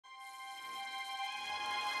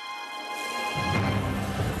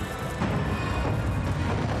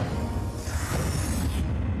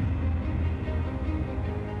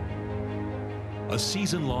A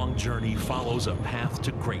season-long journey follows a path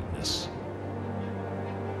to greatness.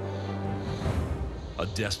 A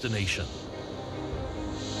destination.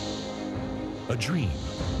 A dream.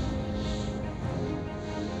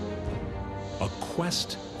 A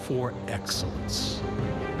quest for excellence.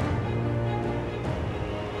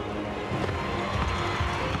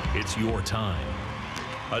 It's your time.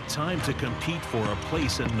 A time to compete for a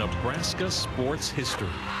place in Nebraska sports history.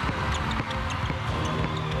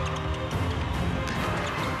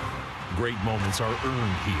 Great moments are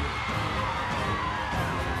earned here.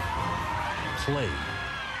 Play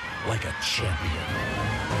like a champion.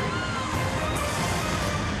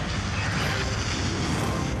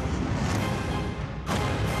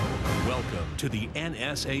 Welcome to the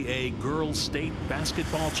NSAA Girls State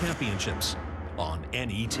Basketball Championships on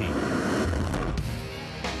NET.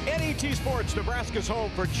 NET Sports, Nebraska's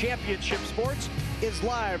home for championship sports, is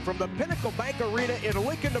live from the Pinnacle Bank Arena in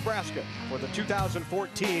Lincoln, Nebraska for the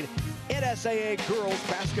 2014 NSAA Girls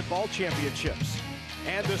Basketball Championships.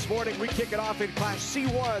 And this morning we kick it off in Class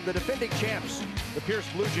C1, the defending champs, the Pierce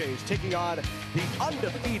Bluejays, taking on the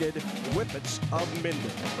undefeated Whippets of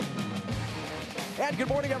Minden. And good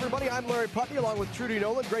morning, everybody. I'm Larry Putney along with Trudy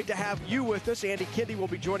Nolan. Great to have you with us. Andy Kindy will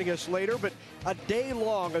be joining us later, but a day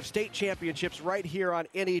long of state championships right here on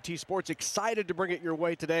NET Sports. Excited to bring it your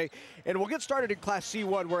way today. And we'll get started in Class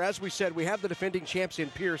C1, where, as we said, we have the defending champs in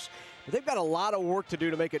Pierce. But they've got a lot of work to do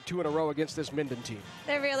to make it 2 in a row against this Minden team.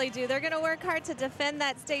 They really do. They're going to work hard to defend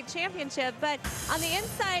that state championship. But on the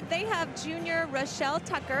inside, they have junior Rochelle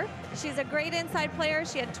Tucker. She's a great inside player.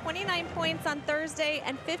 She had 29 points on Thursday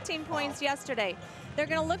and 15 points yesterday. They're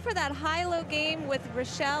going to look for that high-low game with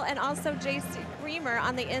Rochelle and also J.C. Reamer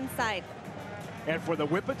on the inside. And for the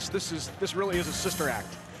Whippets, this really is a sister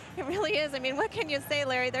act. It really is. I mean, what can you say,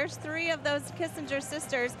 Larry? There's 3 of those Kissinger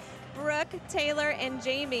sisters, Brooke, Taylor, and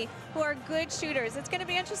Jamie, who are good shooters. It's going to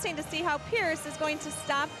be interesting to see how Pierce is going to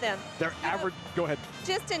stop them. Their average, go ahead.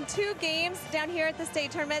 Just in 2 games down here at the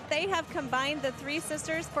state tournament, they have combined the 3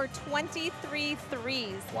 sisters for 23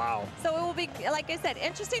 threes. Wow. So it will be, like I said,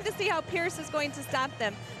 interesting to see how Pierce is going to stop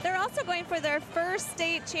them. They're also going for their first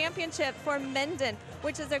state championship for Minden,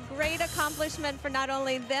 which is a great accomplishment for not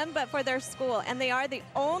only them, but for their school. And they are the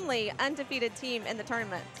only undefeated team in the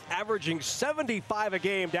tournament. Averaging 75 a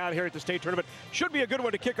game down here at the state tournament. Should be a good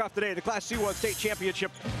one to kick off today. The Class C1 state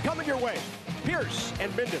championship coming your way. Pierce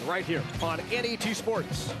and Minden right here on NET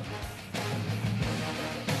Sports.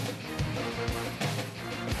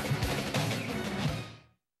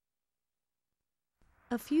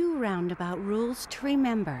 A few roundabout rules to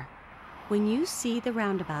remember. When you see the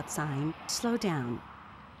roundabout sign, slow down.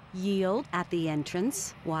 Yield at the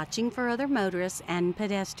entrance, watching for other motorists and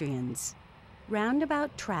pedestrians.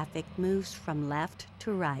 Roundabout traffic moves from left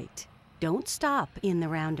to right. Don't stop in the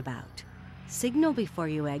roundabout. Signal before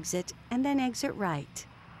you exit and then exit right.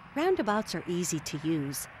 Roundabouts are easy to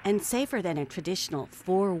use and safer than a traditional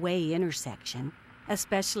 4-way intersection,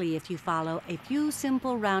 especially if you follow a few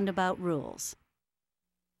simple roundabout rules.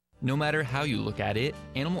 No matter how you look at it,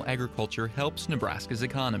 animal agriculture helps Nebraska's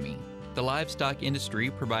economy. The livestock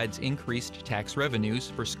industry provides increased tax revenues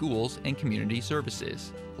for schools and community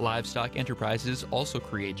services. Livestock enterprises also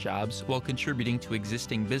create jobs while contributing to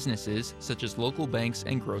existing businesses such as local banks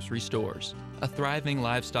and grocery stores. A thriving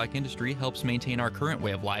livestock industry helps maintain our current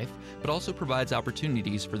way of life, but also provides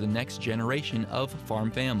opportunities for the next generation of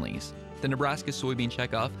farm families. The Nebraska Soybean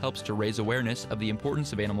Checkoff helps to raise awareness of the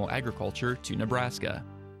importance of animal agriculture to Nebraska.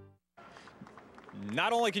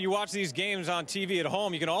 Not only can you watch these games on TV at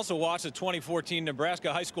home, you can also watch the 2014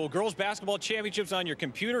 Nebraska High School Girls Basketball Championships on your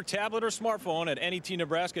computer, tablet, or smartphone at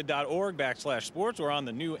netnebraska.org/sports or on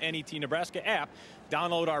the new NET Nebraska app.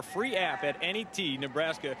 Download our free app at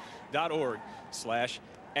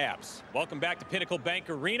netnebraska.org/apps. Welcome back to Pinnacle Bank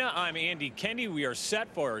Arena. I'm Andy Kendy. We are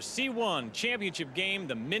set for our C1 championship game,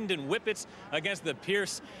 the Minden Whippets against the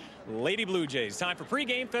Pierce Lady Blue Jays. Time for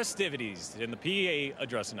pregame festivities and the PA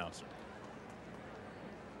address announcer.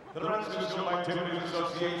 The Nebraska School Activities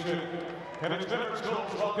Association and its member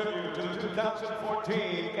schools welcome you to the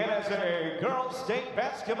 2014 NSAA Girls State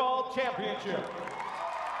Basketball Championship.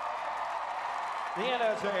 The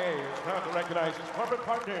NSAA is proud to recognize its corporate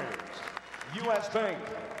partners: U.S. Bank,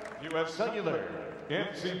 U.S. Cellular,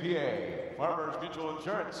 NCPA, Farmers Mutual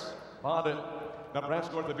Insurance, Bonded,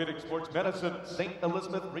 Nebraska Orthopedic Sports Medicine, St.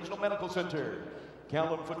 Elizabeth Regional Medical Center,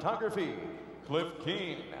 Callum Photography, Cliff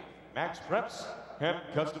Keen, Max Preps, and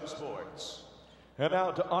Custom Sports. And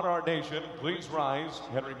now to honor our nation, please rise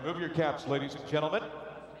and remove your caps, ladies and gentlemen.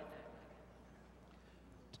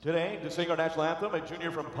 Today, to sing our national anthem, a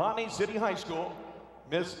junior from Pawnee City High School,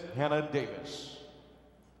 Miss Hannah Davis.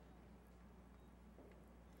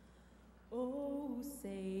 Oh,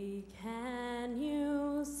 say, can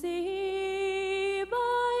you see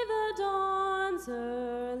by the dawn's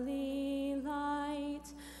early light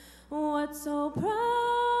what so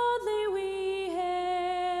proudly we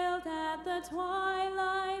hailed at the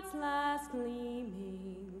twilight's last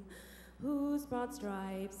gleaming, whose broad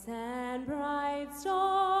stripes and bright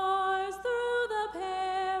stars through the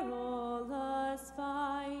perilous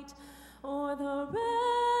fight o'er the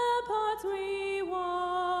ramparts we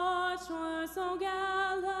watched were so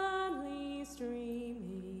gallantly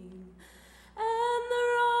streaming, and the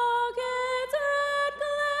rocket's red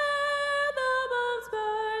glare, the bombs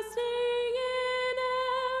bursting in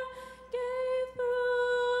air, gave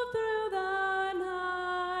proof through the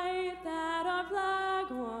night that our flag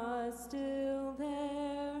was still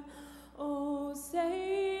there. Oh,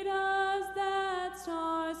 say does that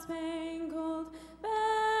star-spangled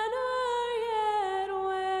banner yet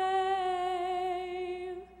wave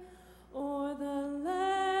o'er the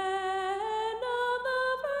land of the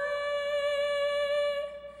free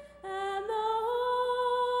and the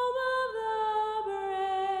home of the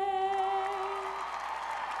brave?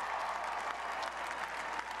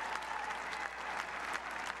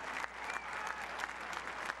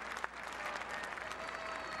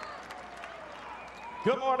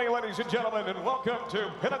 Good morning, ladies and gentlemen, and welcome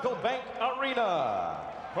to Pinnacle Bank Arena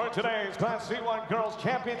for today's Class C1 Girls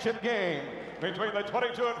Championship game between the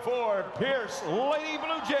 22-4 Pierce Lady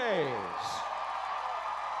Bluejays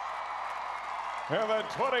and the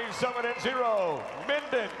 27-0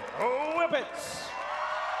 Minden Whippets.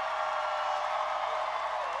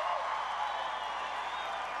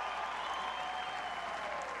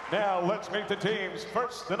 Now let's meet the teams.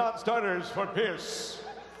 First, the non-starters for Pierce.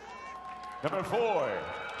 Number 4,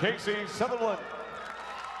 Casey Sutherland.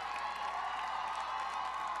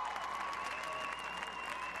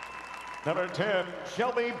 Number 10,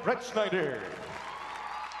 Shelby Brettschneider.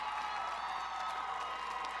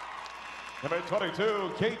 Number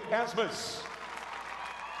 22, Kate Asmus.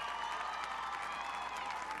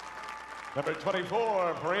 Number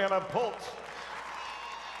 24, Brianna Pult.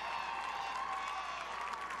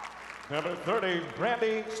 Number 30,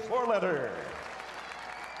 Brandy Sporletter.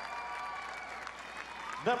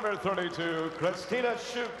 Number 32, Christina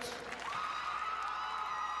Shute.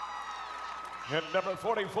 And number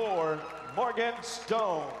 44, Morgan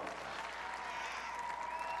Stone.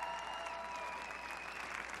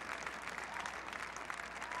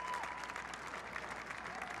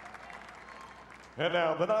 And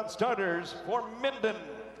now the non-starters for Minden.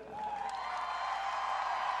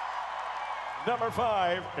 Number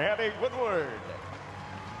 5, Annie Woodward.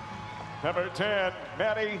 Number 10,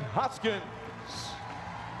 Maddie Hoskins.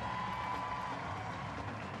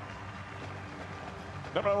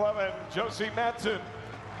 Number 11, Josie Madsen.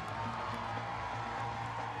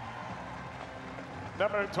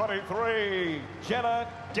 Number 23, Jenna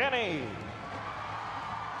Denny.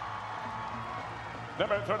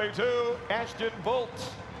 Number 32, Ashton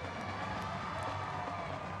Bolt.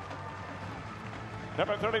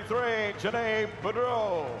 Number 33, Janae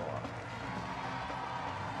Boudreau.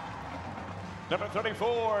 Number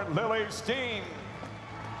 34, Lily Steen.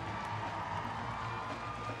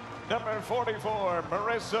 Number 44,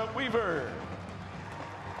 Marissa Weaver.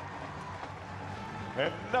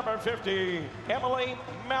 And number 50, Emily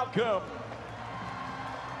Malcolm.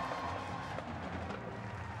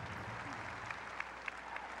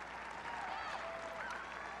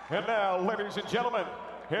 And now, ladies and gentlemen,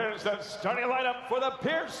 here's the starting lineup for the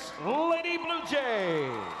Pierce Lady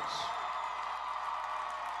Bluejays.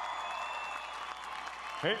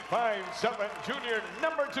 8'5" junior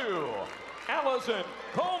number 2, Allison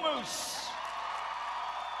Colmoose.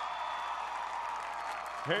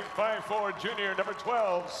 8'4" junior number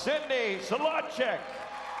 12, Sydney Solacek.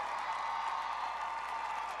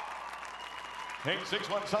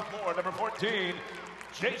 8'6" sophomore number 14,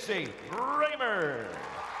 JC Raymer.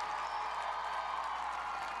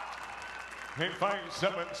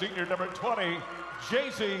 8'7" senior number 20,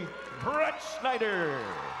 JC Brettschneider.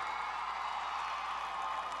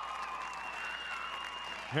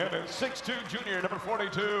 And a 6'2" junior number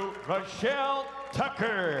 42, Rochelle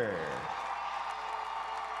Tucker.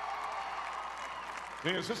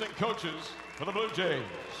 The assistant coaches for the Blue Jays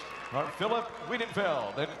are Philip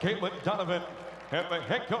Wiedenfeld and Caitlin Donovan, and the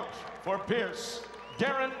head coach for Pierce,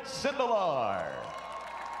 Darren Sindelar.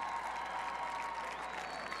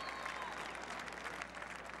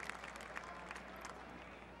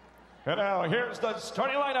 And now here's the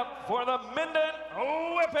starting lineup for the Minden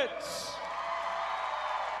Whippets.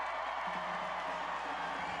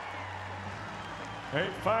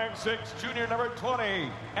 8'6" junior number 20,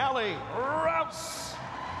 Allie Rouse.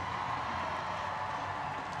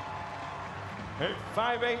 A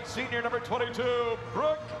 5'8" senior, number 22,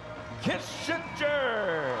 Brooke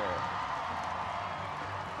Kissinger.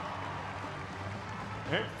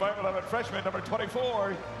 A 5'11" freshman, number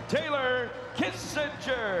 24, Taylor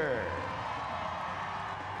Kissinger.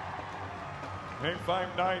 A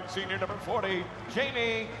 5'9" senior, number 40,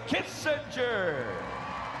 Jamie Kissinger.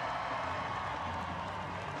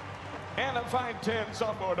 And a 5'10"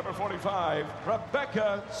 sophomore, number 45,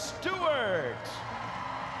 Rebecca Stewart.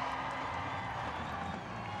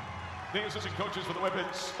 The assistant coaches for the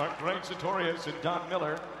Whippets are Greg Sartorius and Don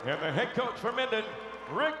Miller, and the head coach for Minden,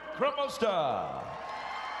 Rick Cremosta.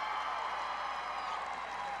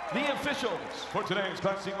 The officials for today's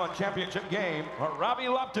Class C1 championship game are Robbie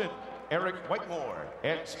Lupton, Eric Whitemore,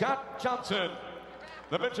 and Scott Johnson.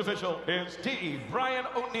 The bench official is D. Brian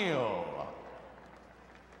O'Neill.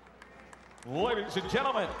 Ladies and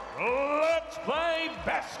gentlemen, let's play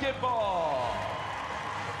basketball.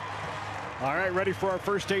 All right, ready for our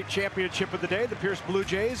first state championship of the day. The Pierce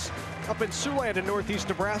Bluejays up in Siouxland in northeast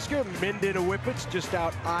Nebraska. Minden Whippets just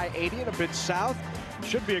out I-80 and a bit south.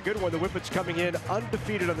 Should be a good one. The Whippets coming in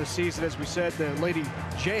undefeated on the season. As we said, the Lady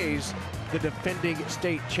Jays, the defending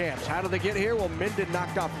state champs. How did they get here? Well, Minden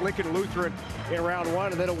knocked off Lincoln Lutheran in round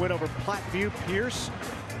one, and then a win over Platteview. Pierce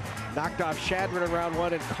knocked off Shadron in round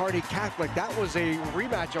one, and Kearney Catholic. That was a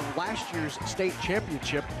rematch of last year's state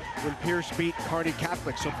championship when Pierce beat Kearney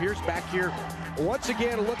Catholic. So Pierce back here once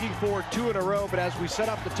again looking for 2 in a row. But as we set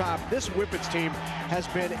up the top, this Whippets team has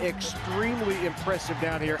been extremely impressive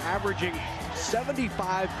down here, averaging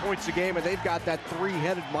 75 points a game, and they've got that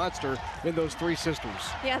three-headed monster in those three sisters.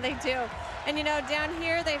 Yeah, they do. And you know, down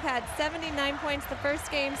here they've had 79 points the first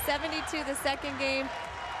game, 72 the second game.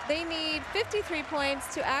 They need 53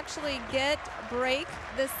 points to actually break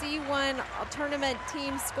the C1 tournament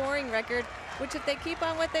team scoring record, which if they keep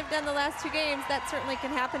on what they've done the last 2 games, that certainly can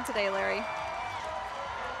happen today, Larry.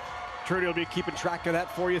 Trudy will be keeping track of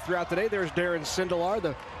that for you throughout the day. There's Darren Sindelar,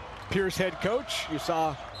 the Pierce head coach. You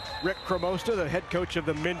saw Rick Cremosta, the head coach of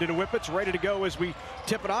the Minden Whippets, ready to go as we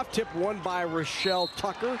tip it off. Tip won by Rochelle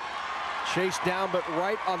Tucker. Chased down, but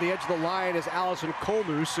right on the edge of the line is Allison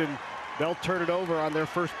Colmoose, and they'll turn it over on their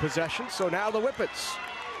first possession. So now the Whippets.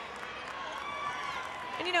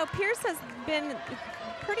 And you know, Pierce has been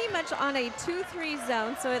pretty much on a 2-3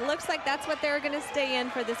 zone, so it looks like that's what they're going to stay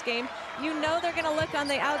in for this game. You know they're going to look on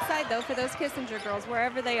the outside, though, for those Kissinger girls,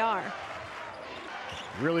 wherever they are.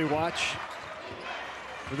 Really watch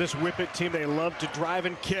for this Whippet team. They love to drive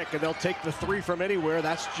and kick, and they'll take the 3 from anywhere.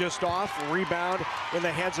 That's just off. Rebound in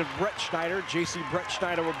the hands of Brett Schneider. J.C. Brett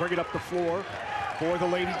Schneider will bring it up the floor for the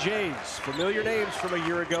Lady Jays. Familiar names from a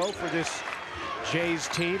year ago for this Jays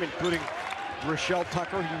team, including Rochelle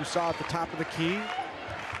Tucker, who you saw at the top of the key.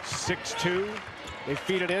 6'2". They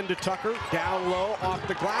feed it into Tucker. Down low, off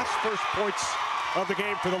the glass. First points of the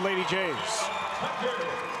game for the Lady Jays.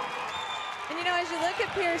 And you know, as you look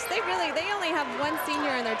at Pierce, they only have 1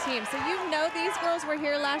 senior on their team. So you know these girls were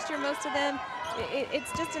here last year, most of them.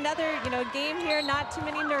 It's just another, game here, not too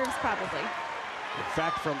many nerves probably. In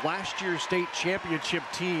fact, from last year's state championship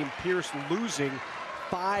team, Pierce losing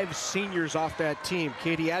 5 seniors off that team.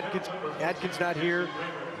 Katie Adkins not here.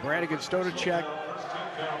 Brannigan Stonacek,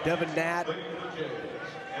 Devin Nat,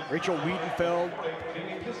 Rachel Wiedenfeld.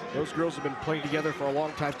 Those girls have been playing together for a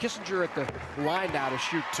long time. Kissinger at the line now to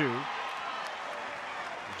shoot 2.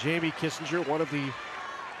 Jamie Kissinger, one of the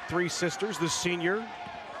 3 sisters, the senior,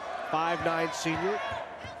 5'9" senior.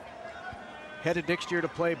 Headed next year to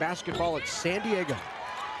play basketball at San Diego.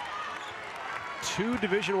 2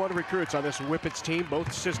 Division I recruits on this Whippets team,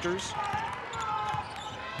 both sisters.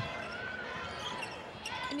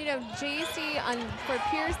 And you know, JC for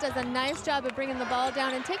Pierce does a nice job of bringing the ball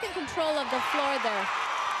down and taking control of the floor there.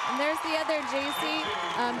 And there's the other JC,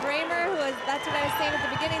 Bramer, that's what I was saying at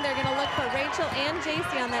the beginning. They're going to look for Rachel and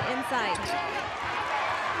JC on that inside.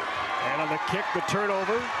 And on the kick, the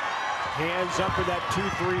turnover. Hands up in that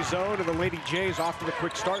 2-3 zone, and the Lady Jays off to the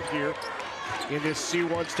quick start here in this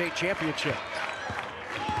C1 state championship.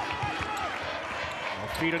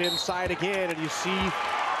 They'll feed it inside again, and you see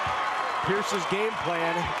Pierce's game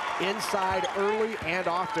plan inside early and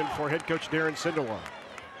often for head coach Darren Sindelar.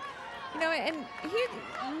 You know, and he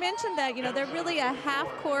mentioned that, they're really a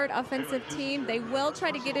half-court offensive team. They will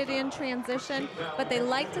try to get it in transition, but they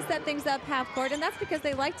like to set things up half-court, and that's because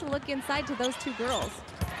they like to look inside to those 2 girls.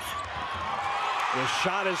 The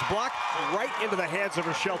shot is blocked right into the hands of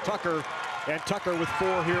Rochelle Tucker, and Tucker with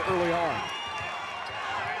 4 here early on.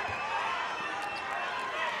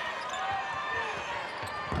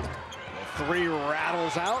 The 3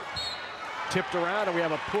 rattles out, tipped around, and we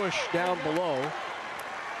have a push down below.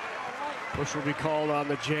 Push will be called on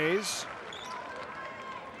the Jays.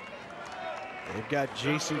 They've got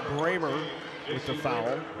J.C. Bramer with the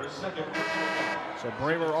foul. So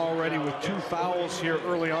Bramer already with 2 fouls here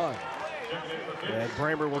early on. And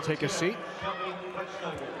Bramer will take a seat.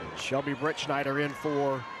 Shelby Bretschneider in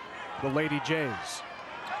for the Lady Jays.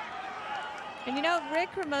 And you know,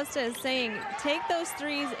 Rick Ramosta is saying, take those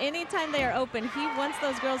threes anytime they are open. He wants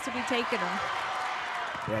those girls to be taking them.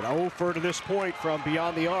 And 0 for to this point from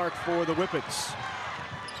beyond the arc for the Whippets.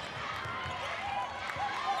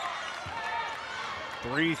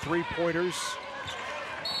 3 3-pointers.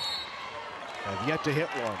 Have yet to hit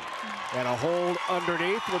one. And a hold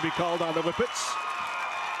underneath will be called on the Whippets.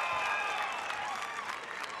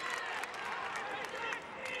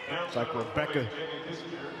 Looks like Rebecca,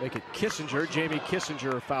 make it Kissinger. Jamie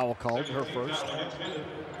Kissinger, a foul called, her first.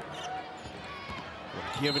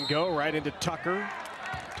 Give and go right into Tucker.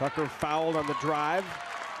 Tucker fouled on the drive.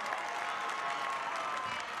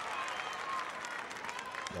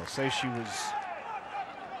 They'll say she was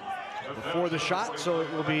before the shot, so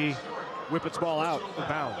it will be Whippets ball out of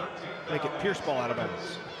bounds. Make it Pierce ball out of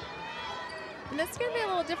bounds. And this is going to be a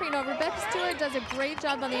little different. You know, Rebecca Stewart does a great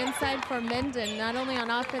job on the inside for Minden, not only on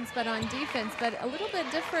offense but on defense, but a little bit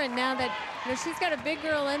different now that, you know, she's got a big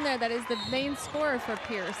girl in there that is the main scorer for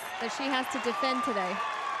Pierce that she has to defend today.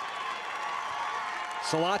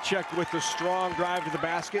 Solacek with the strong drive to the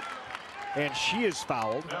basket, and she is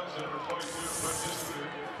fouled.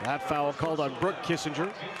 That foul called on Brooke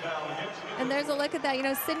Kissinger. And there's a look at that. You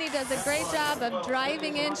know, Sydney does a great job of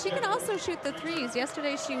driving in. She can also shoot the threes.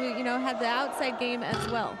 Yesterday she, you know, had the outside game as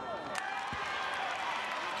well.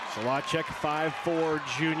 Solacek, 5'4"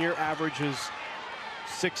 junior, averages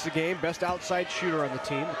 6 a game. Best outside shooter on the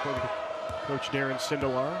team, according to Coach Darren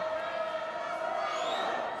Sindelar.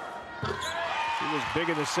 He was big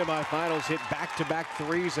in the semifinals, hit back-to-back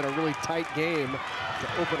threes in a really tight game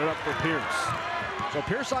to open it up for Pierce. So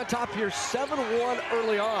Pierce on top here, 7-1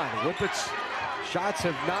 early on. Whippets shots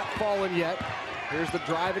have not fallen yet. Here's the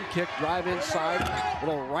drive and kick, drive inside.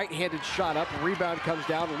 Little right-handed shot up, rebound comes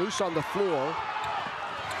down, loose on the floor.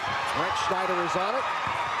 Bretschneider is on it,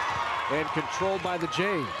 and controlled by the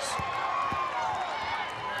Jays.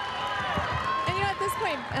 And you know, at this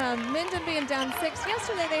point, Minden being down 6,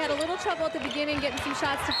 yesterday they had a little trouble at the beginning getting some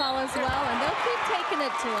shots to fall as well, and they'll keep taking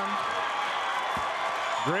it to them.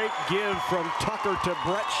 Great give from Tucker to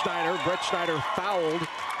Bretschneider. Bretschneider fouled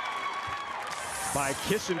by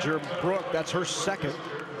Kissinger. Brooke, that's her second.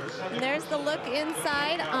 And there's the look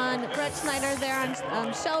inside on Bretschneider there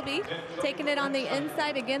on Shelby. Taking it on the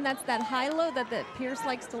inside. Again, that's that high-low that Pierce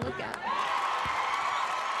likes to look at.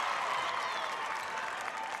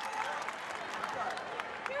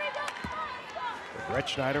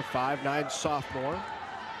 Bretschneider, 5'9" sophomore.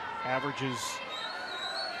 Averages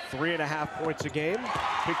 3.5 points a game.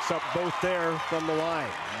 Picks up both there from the line.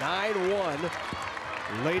 9-1.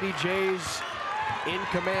 Lady Jays in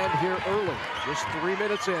command here early. Just 3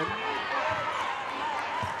 minutes in.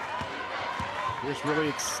 Pierce really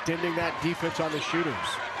extending that defense on the shooters.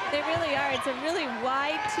 They really are. It's a really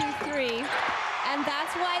wide 2-3. And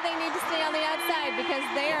that's why they need to stay on the outside, because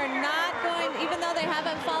they are not going, even though they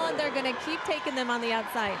haven't fallen, they're going to keep taking them on the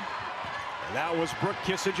outside. That was Brooke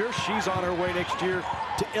Kissinger. She's on her way next year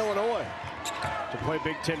to Illinois to play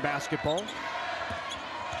Big Ten basketball.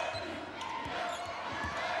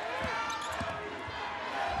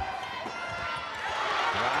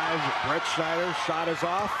 Drive, Bretschneider, shot is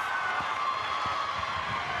off.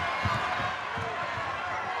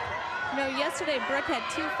 You know, yesterday Brooke had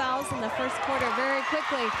 2 fouls in the first quarter very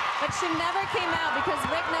quickly, but she never came out because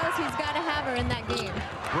Rick knows he's got to have her in that game.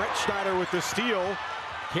 Bretschneider with the steal.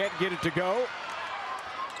 Can't get it to go.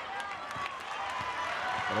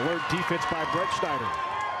 An alert defense by Bretschneider.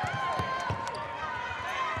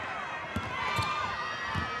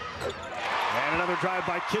 And another drive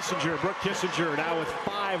by Kissinger. Brooke Kissinger now with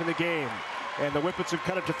 5 in the game. And the Whippets have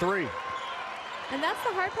cut it to 3. And that's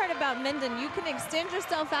the hard part about Minden. You can extend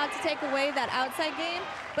yourself out to take away that outside game,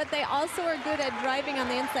 but they also are good at driving on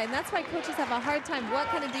the inside. And that's why coaches have a hard time. What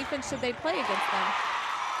kind of defense should they play against them?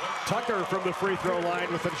 Tucker from the free throw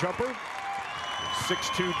line with a jumper.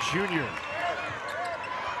 6'2" junior.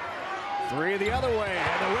 3 the other way,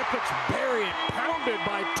 and the Whippets bury it, pounded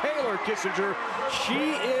by Taylor Kissinger.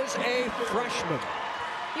 She is a freshman.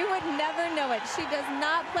 You would never know it. She does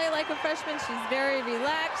not play like a freshman. She's very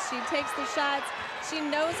relaxed. She takes the shots. She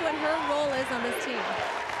knows what her role is on this team.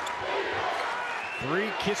 3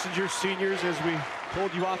 Kissinger seniors, as we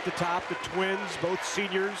told you off the top, the twins, both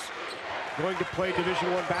seniors, going to play Division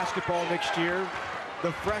I basketball next year.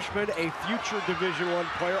 The freshman, a future Division I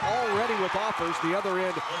player, already with offers. The other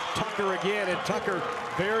end, Tucker again, and Tucker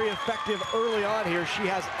very effective early on here. She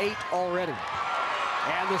has 8 already.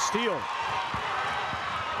 And the steal.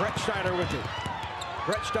 Brett Schneider with it.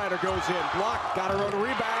 Brett Schneider goes in. Blocked. Got her own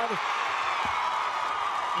rebound.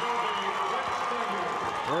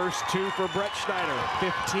 First two for Brett Schneider.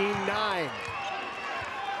 15-9.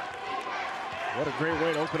 What a great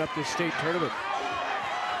way to open up this state tournament.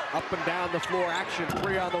 Up and down the floor action.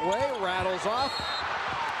 Three on the way. Rattles off.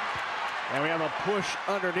 And we have a push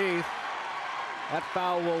underneath. That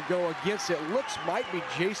foul will go against it. Looks might be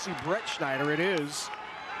J.C. Brett Schneider. It is.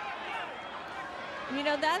 You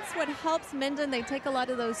know, that's what helps Minden. They take a lot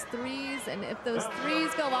of those threes, and if those threes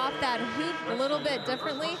go off that hoop a little bit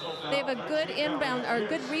differently, they have a good inbound or a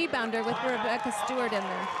good rebounder with Rebecca Stewart in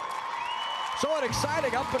there. So an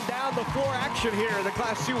exciting up and down the floor action here in the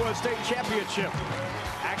Class C1 State Championship.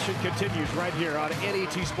 Action continues right here on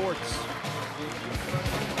NET Sports.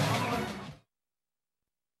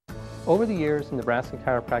 Over the years, the Nebraska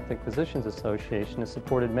Chiropractic Physicians Association has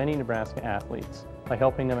supported many Nebraska athletes by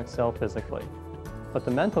helping them excel physically. But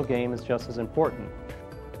the mental game is just as important.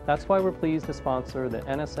 That's why we're pleased to sponsor the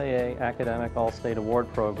NSAA Academic All-State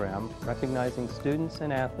Award Program, recognizing students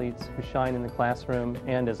and athletes who shine in the classroom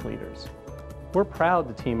and as leaders. We're proud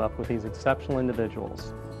to team up with these exceptional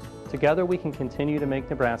individuals. Together we can continue to make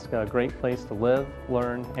Nebraska a great place to live,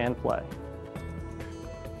 learn, and play.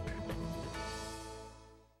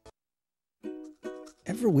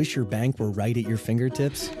 Ever wish your bank were right at your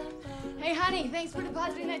fingertips? Hey, honey, thanks for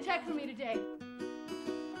depositing that check for me today.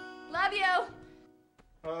 Love you.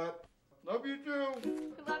 Love you too.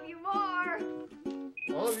 Love you more.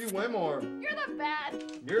 I love you way more. You're the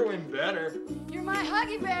best. You're way better. You're my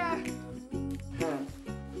huggy bear.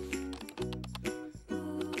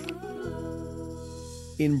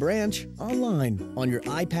 In branch, online, on your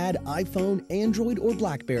iPad, iPhone, Android, or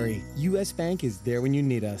BlackBerry, U.S. Bank is there when you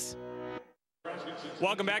need us.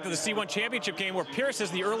 Welcome back to the C1 Championship game where Pierce has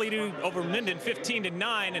the early lead over Minden 15-9.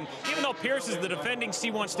 And even though Pierce is the defending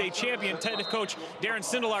C1 state champion, head coach Darren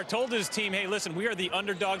Sindelar told his team, hey, listen, we are the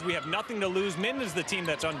underdogs. We have nothing to lose. Minden is the team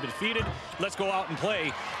that's undefeated. Let's go out and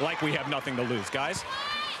play like we have nothing to lose, guys.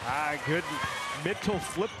 Good mental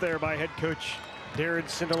flip there by head coach Darren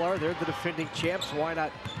Sindelar. They're the defending champs. Why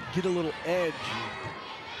not get a little edge?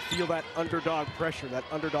 Feel that underdog pressure, that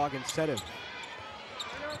underdog incentive.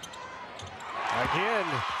 Again,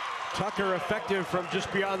 Tucker effective from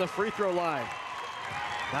just beyond the free throw line.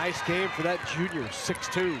 Nice game for that junior,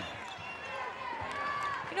 6'2".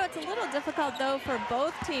 You know, it's a little difficult, though, for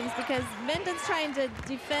both teams because Minden's trying to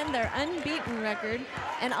defend their unbeaten record,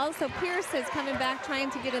 and also Pierce is coming back trying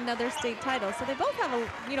to get another state title. So they both have,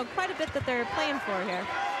 quite a bit that they're playing for here.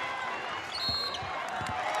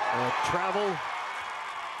 Travel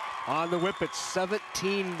on the Whippets,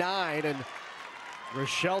 17-9, and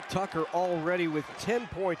Rochelle Tucker already with 10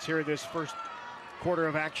 points here in this first quarter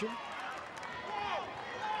of action.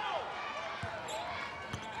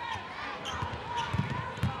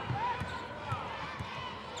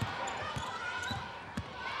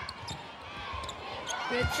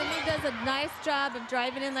 Cindy does a nice job of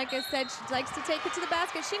driving in. Like I said, she likes to take it to the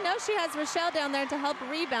basket. She knows she has Rochelle down there to help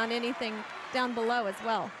rebound anything down below as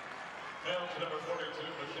well.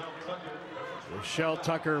 Rochelle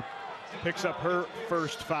Tucker picks up her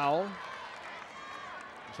first foul.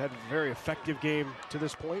 She's had a very effective game to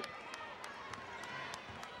this point.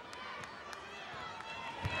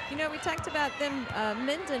 You know, we talked about them,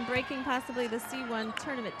 Minden breaking possibly the C1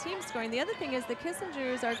 tournament team scoring. The other thing is the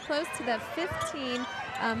Kissingers are close to that 15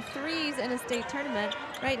 threes in a state tournament.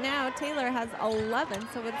 Right now, Taylor has 11,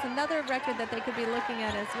 so it's another record that they could be looking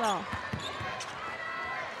at as well.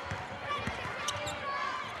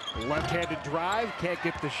 Left-handed drive, can't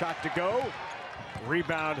get the shot to go.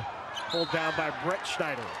 Rebound pulled down by Brett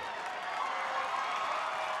Schneider.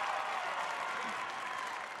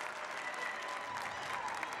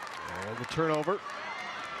 And the turnover.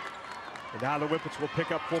 And now the Whippets will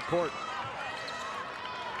pick up full court.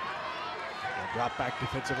 They'll drop back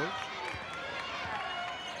defensively.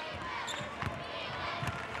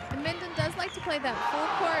 And Minden does like to play that full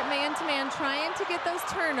court man-to-man, trying to get those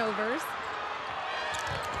turnovers.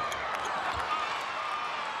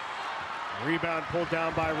 Rebound pulled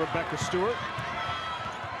down by Rebecca Stewart.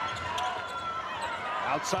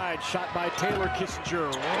 Outside shot by Taylor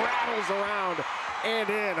Kissinger. Rattles around and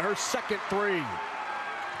in. Her second three.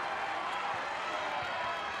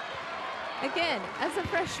 Again, as a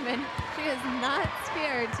freshman, she is not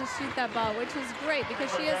scared to shoot that ball, which is great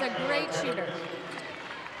because she is a great shooter.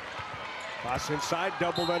 Pass inside,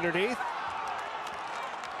 doubled underneath.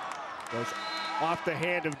 Goes off the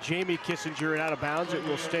hand of Jamie Kissinger and out of bounds. It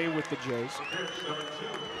will stay with the Jays.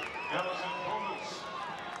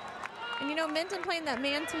 And you know, Minden playing that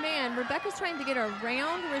man-to-man. Rebecca's trying to get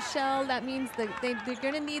around Rochelle. That means that they're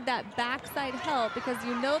going to need that backside help because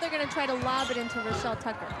you know they're going to try to lob it into Rochelle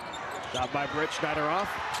Tucker. Shot by Britt Schneider off.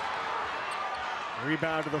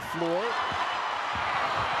 Rebound to the floor.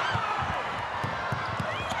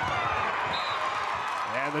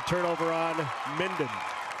 And the turnover on Minden.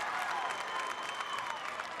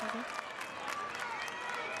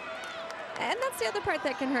 And that's the other part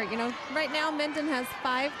that can hurt. You know, right now Minden has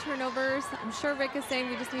 5 turnovers. I'm sure Rick is saying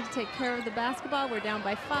we just need to take care of the basketball. We're down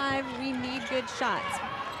by 5. We need good shots.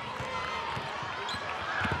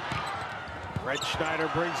 Red Schneider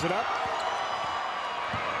brings it up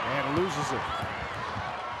and loses it.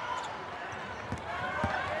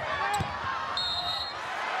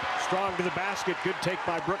 Strong to the basket. Good take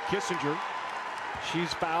by Brooke Kissinger.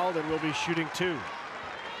 She's fouled and will be shooting 2.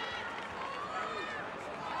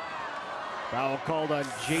 Foul called on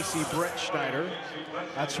J.C. Brett Schneider.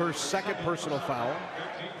 That's her second personal foul.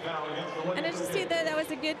 And as you see there, that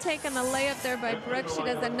was a good take on the layup there by Brooke. She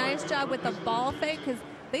does a nice job with the ball fake because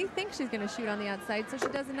they think she's going to shoot on the outside. So she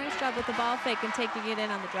does a nice job with the ball fake and taking it in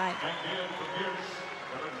on the drive.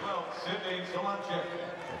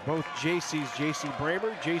 Both JC's J.C.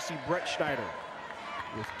 Bramer, J.C. Brett Schneider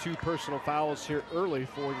with 2 personal fouls here early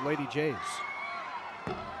for the Lady Jays.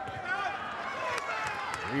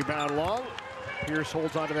 Rebound long. Pierce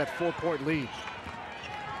holds on to that 4-point lead.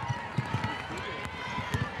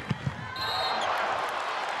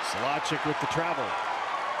 Slotchik with the travel.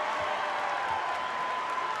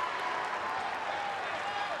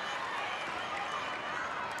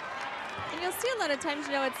 And you'll see a lot of times,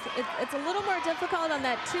 you know, it's a little more difficult on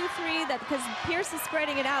that 2-3 that because Pierce is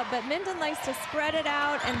spreading it out, but Minden likes to spread it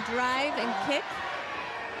out and drive and kick.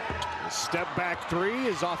 Step back 3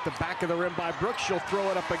 is off the back of the rim by Brooks. She'll throw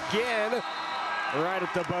it up again, right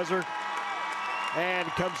at the buzzer, and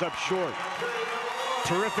comes up short.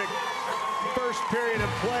 Terrific first period of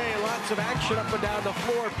play. Lots of action up and down the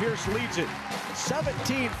floor. Pierce leads it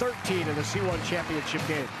 17-13 in the C1 championship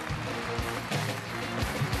game.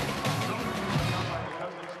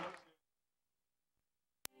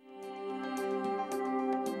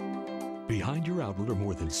 Behind your outlet are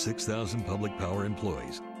more than 6,000 public power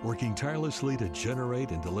employees working tirelessly to generate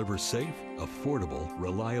and deliver safe, affordable,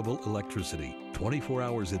 reliable electricity 24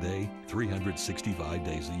 hours a day, 365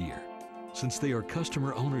 days a year. Since they are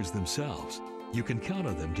customer owners themselves, you can count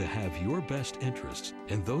on them to have your best interests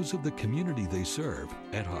and those of the community they serve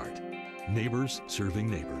at heart. Neighbors serving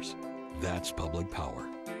neighbors. That's public power.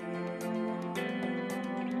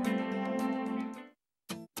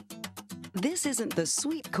 This isn't the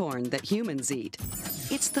sweet corn that humans eat.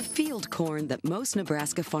 It's the field corn that most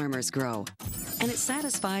Nebraska farmers grow. And it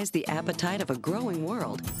satisfies the appetite of a growing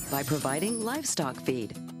world by providing livestock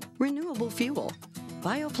feed, renewable fuel,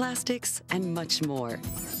 bioplastics, and much more.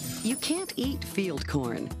 You can't eat field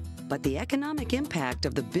corn, but the economic impact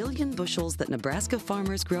of the billion bushels that Nebraska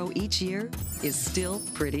farmers grow each year is still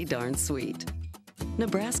pretty darn sweet.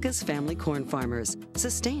 Nebraska's family corn farmers,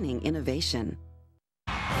 sustaining innovation.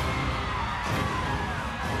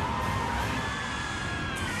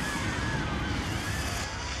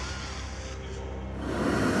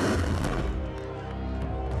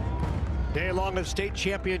 Day long of state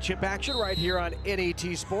championship action right here on NET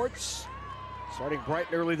Sports. Starting bright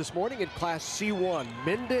and early this morning in Class C1,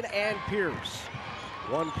 Minden and Pierce.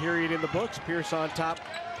 1 period in the books, Pierce on top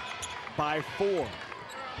by 4.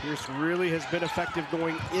 Pierce really has been effective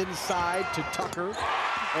going inside to Tucker.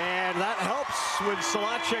 And that helps when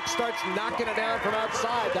Slotchik starts knocking it down from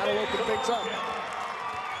outside. That'll open things up.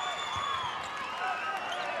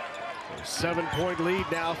 7-point lead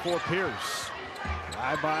now for Pierce.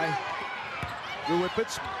 Drive by the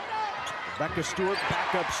Whippets. Rebecca Stewart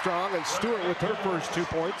back up strong, and Stewart with her first 2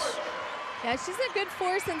 points. Yeah, she's a good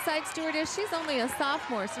force inside Stewart. She's only a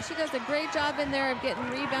sophomore, so she does a great job in there of getting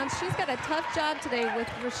rebounds. She's got a tough job today with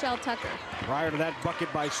Rochelle Tucker. Prior to that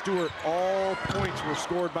bucket by Stewart, all points were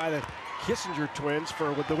scored by the Kissinger twins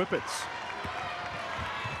with the Whippets.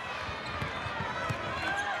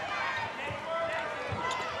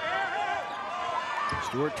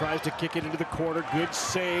 Stewart tries to kick it into the corner. Good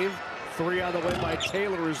save. 3 on the way by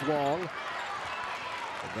Taylor is long.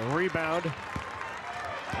 And the rebound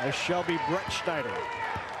by Shelby Brett Schneider.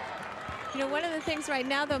 You know, one of the things right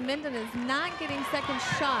now, though, Minden is not getting second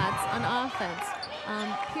shots on offense.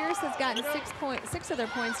 Pierce has gotten 6 of their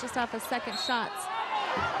points just off of second shots.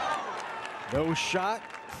 No shot.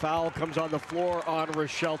 Foul comes on the floor on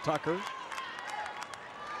Rochelle Tucker.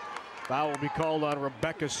 Foul will be called on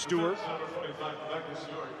Rebecca Stewart.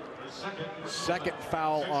 Second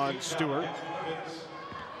foul on Stewart.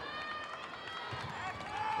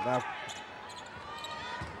 Now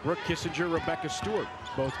Brooke Kissinger, Rebecca Stewart,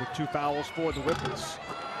 both with 2 fouls for the Whippets.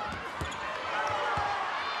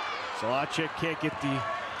 Solacek can't get the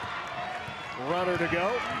runner to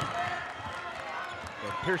go.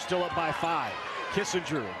 And Pierce still up by 5.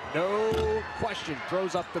 Kissinger, no question,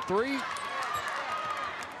 throws up the 3.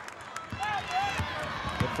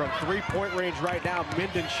 And from 3-point range right now,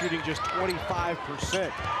 Minden shooting just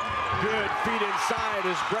 25%. Good feet inside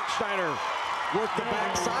as Brettschneider worked the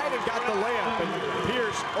backside and got the layup. And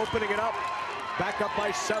Pierce opening it up, back up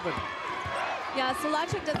by 7. Yeah,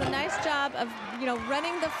 Solacek does a nice job of,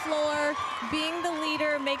 running the floor, being the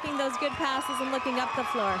leader, making those good passes and looking up the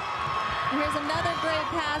floor. And here's another great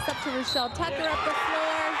pass up to Rochelle Tucker up the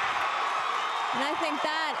floor. And I think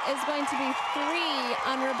that is going to be 3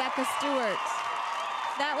 on Rebecca Stewart.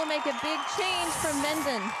 That will make a big change for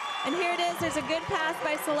Minden. And here it is, there's a good pass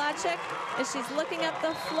by Solacek as she's looking up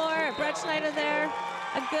the floor at Brettschneider there.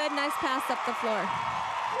 A good, nice pass up the floor.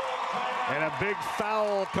 And a big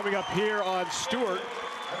foul coming up here on Stewart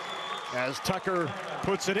as Tucker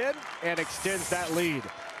puts it in and extends that lead.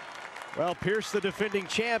 Well, Pierce, the defending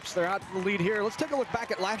champs, they're out in the lead here. Let's take a look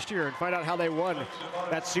back at last year and find out how they won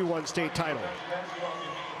that C1 state title.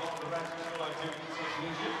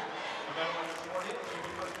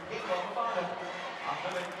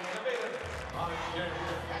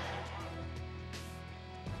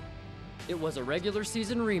 It was a regular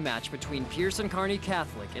season rematch between Pierce and Kearney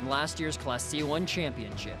Catholic in last year's Class C1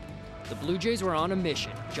 championship. The Blue Jays were on a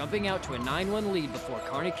mission, jumping out to a 9-1 lead before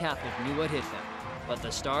Kearney Catholic knew what hit them. But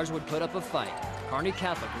the Stars would put up a fight. Kearney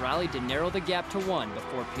Catholic rallied to narrow the gap to 1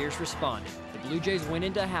 before Pierce responded. The Blue Jays went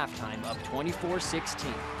into halftime up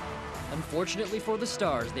 24-16. Unfortunately for the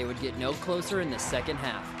Stars, they would get no closer in the second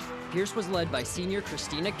half. Pierce was led by senior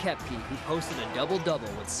Christina Kepke, who posted a double-double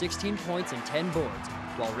with 16 points and 10 boards,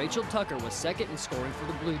 while Rachel Tucker was second in scoring for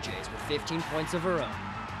the Blue Jays with 15 points of her own.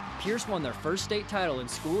 Pierce won their first state title in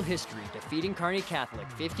school history, defeating Kearney Catholic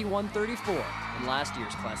 51-34 in last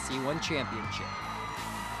year's Class C1 championship.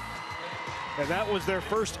 And that was their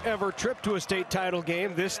first ever trip to a state title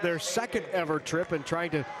game. This their second ever trip and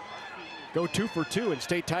trying to go 2 for 2 in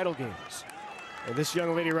state title games. And this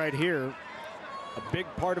young lady right here, a big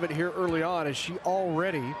part of it here early on is she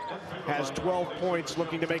already has 12 points,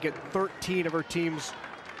 looking to make it 13 of her team's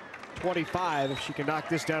 25 if she can knock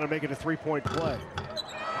this down and make it a 3-point play.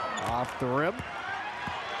 Off the rim.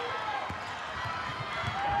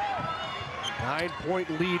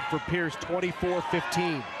 9-point lead for Pierce,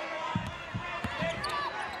 24-15.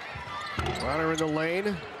 Runner in the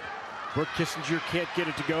lane. Brooke Kissinger can't get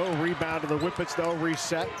it to go. Rebound to the Whippets though,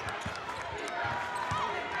 reset.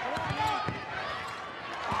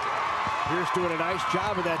 Pierce doing a nice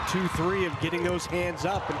job of that 2-3 of getting those hands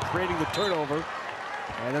up and creating the turnover.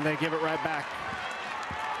 And then they give it right back.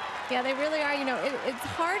 Yeah, they really are. It's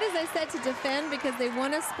hard, as I said, to defend because they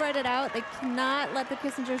want to spread it out. They cannot let the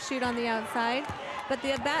Kissingers shoot on the outside. But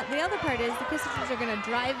the other part is the Kissingers are going to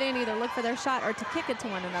drive in, either look for their shot or to kick it to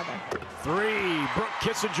one another. 3, Brooke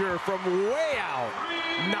Kissinger from way out,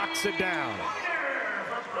 knocks it down.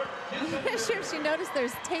 I'm not sure if you noticed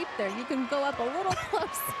there's tape there. You can go up a little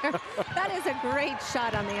closer. That is a great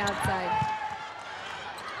shot on the outside.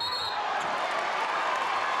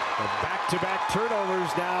 Back-to-back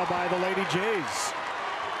turnovers now by the Lady Jays.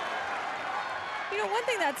 One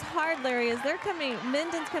thing that's hard, Larry, is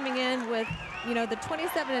Minden's coming in with, the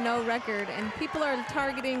 27-0 record, and people are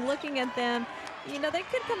targeting, looking at them. They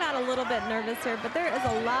could come out a little bit nervous here, but there is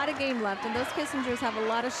a lot of game left, and those Kissingers have a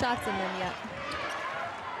lot of shots in them yet.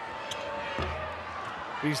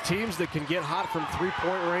 These teams that can get hot from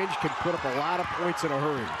 3-point range can put up a lot of points in a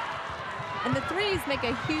hurry. And the threes make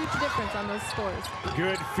a huge difference on those scores.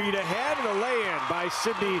 Good feet ahead and a lay-in by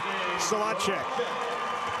Sydney Solacek.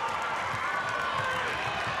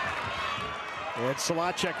 And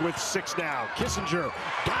Solacek with 6 now. Kissinger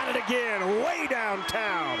got it again, way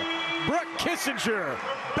downtown. Brooke Kissinger,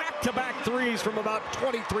 back-to-back threes from about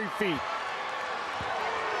 23 feet.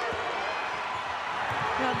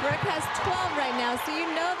 Well, Brooke has 12 right now, so you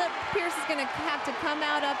know that Pierce is going to have to come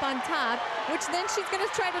out up on top, which then she's going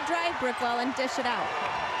to try to drive Brookwell and dish it out.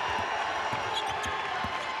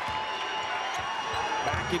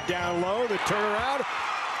 Back it down low, the turnaround.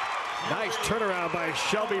 Nice turnaround by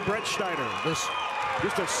Shelby Brettschneider, just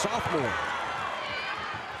a sophomore.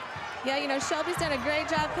 Yeah, Shelby's done a great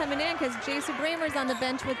job coming in because Jason Bramer's on the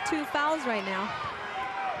bench with 2 fouls right now.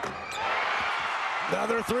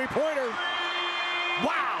 Another 3-pointer.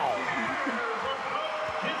 Wow!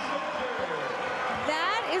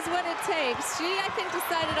 That is what it takes. She, I think,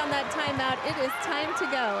 decided on that timeout, it is time to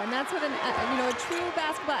go. And that's what a true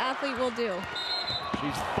basketball athlete will do.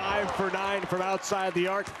 She's 5 for 9 from outside the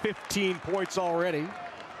arc, 15 points already.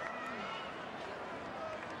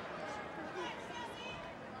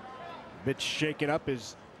 A bit shaken up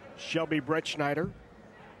is Shelby Bretschneider.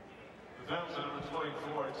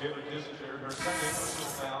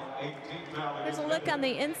 There's a look on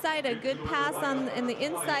the inside, a good pass in the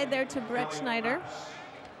inside there to Bretschneider.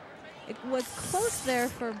 It was close there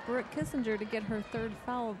for Brooke Kissinger to get her 3rd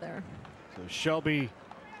foul there. So Shelby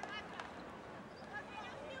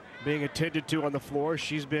being attended to on the floor.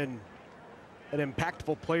 She's been an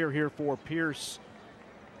impactful player here for Pierce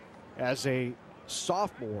as a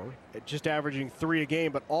sophomore, just averaging 3 a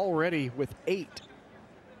game, but already with 8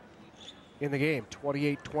 in the game,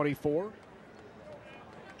 28-24.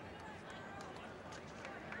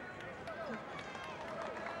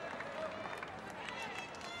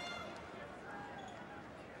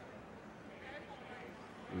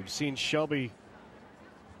 We've seen Shelby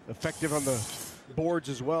effective on the boards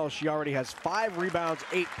as well. She already has 5 rebounds,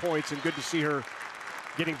 8 points, and good to see her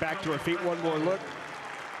getting back to her feet. One more look.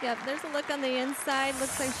 Yep, there's a look on the inside.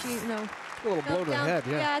 Looks like she, a little blown to the head,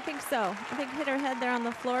 yeah. Yeah, I think so. I think hit her head there on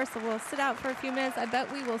the floor, so we'll sit out for a few minutes. I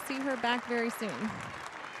bet we will see her back very soon.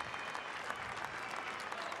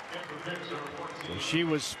 So she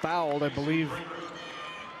was fouled, I believe.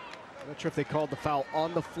 I'm not sure if they called the foul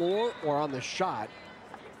on the floor or on the shot.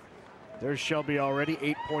 There's Shelby already,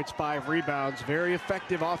 8 points, 5 rebounds. Very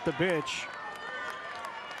effective off the bench.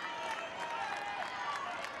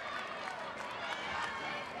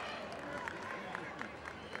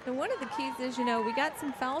 And one of the keys is, we got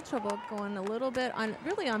some foul trouble going a little bit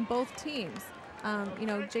really on both teams.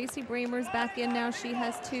 J.C. Bramer's back in now. She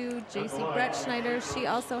has 2. J.C. Bretschneider, she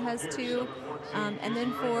also has 2. And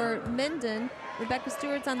then for Minden, Rebecca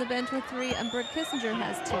Stewart's on the bench with 3, and Brooke Kissinger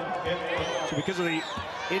has 2. So because of the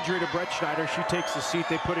injury to Bretschneider, she takes the seat.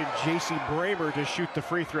 They put in J.C. Bramer to shoot the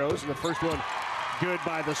free throws, and the first one good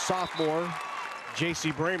by the sophomore,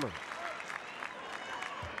 J.C. Bramer.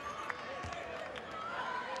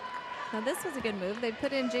 Now this was a good move. They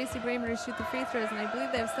put in J.C. Bramer to shoot the free throws, and I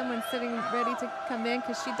believe they have someone sitting ready to come in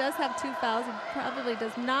because she does have 2 fouls and probably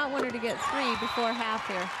does not want her to get 3 before half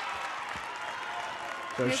here.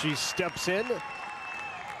 So she steps in,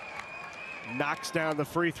 knocks down the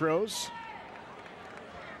free throws.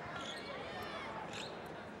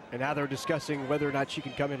 And now they're discussing whether or not she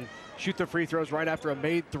can come in and shoot the free throws right after a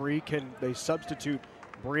made 3. Can they substitute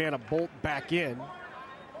Brianna Bolt back in?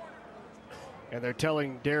 And they're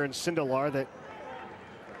telling Darren Sindelar that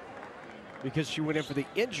because she went in for the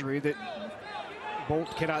injury that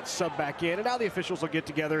Bolt cannot sub back in. And now the officials will get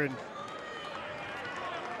together and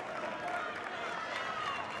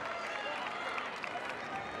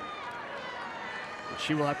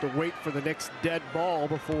she will have to wait for the next dead ball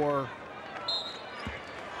before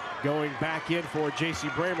going back in for J.C.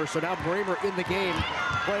 Bramer. So now Bramer in the game,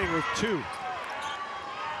 playing with 2.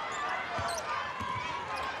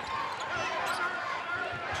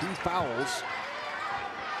 Two fouls.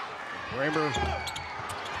 Bramer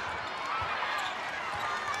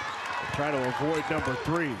trying to avoid number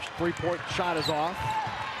 3. 3-point shot is off.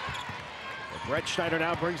 Bretschneider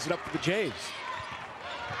now brings it up for the Jays.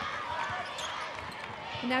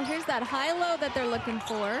 Now here's that high-low that they're looking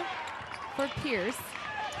for Pierce.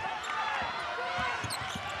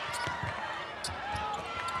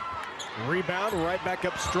 Rebound, right back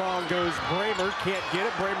up strong goes Bramer. Can't get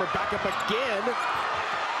it. Bramer back up again.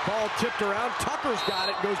 Ball tipped around. Tucker's got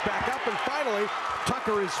it, goes back up, and finally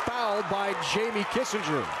Tucker is fouled by Jamie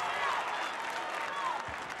Kissinger.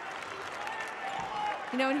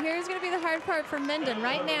 And here's going to be the hard part for Minden.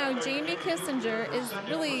 Right now, Jamie Kissinger is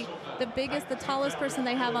really the biggest, the tallest person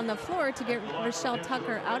they have on the floor to get Rochelle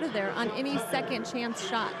Tucker out of there on any second chance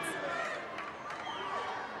shots.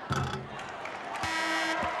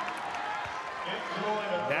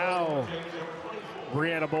 Now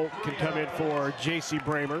Brianna Bolt can come in for J.C.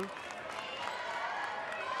 Bramer.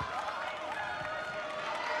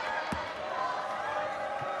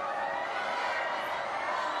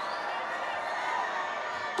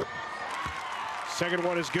 Second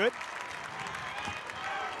one is good.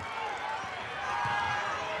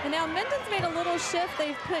 And now Minden's made a little shift.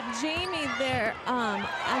 They've put Jamie there on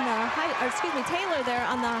the Taylor there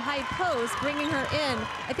on the high post, bringing her in.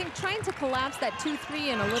 I think trying to collapse that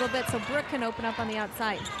 2-3 in a little bit so Brooke can open up on the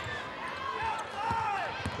outside.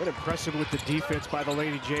 Been impressive with the defense by the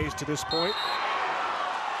Lady Jays to this point.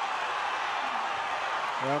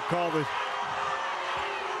 Well, call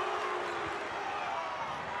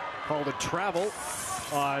the travel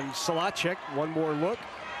on Solacek. One more look.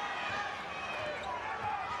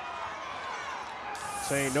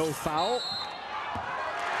 Saying no foul.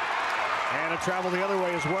 And a travel the other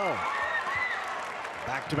way as well.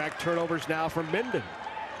 Back-to-back turnovers now from Minden.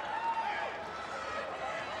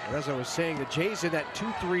 And as I was saying, the Jays in that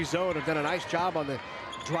 2-3 zone have done a nice job on the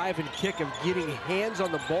drive and kick of getting hands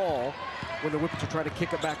on the ball when the Whippets are trying to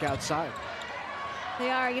kick it back outside. They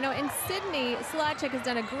are. You know, in Sydney, Solacek has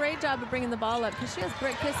done a great job of bringing the ball up because she has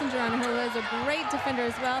Britt Kissinger on her, who is a great defender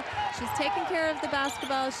as well. She's taking care of the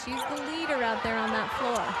basketball. She's the leader out there on that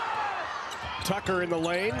floor. Tucker in the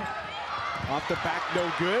lane. Off the back,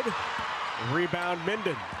 no good. Rebound,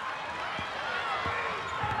 Minden.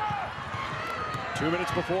 2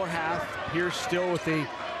 minutes before half. Pierce still with a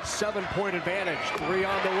 7-point advantage. 3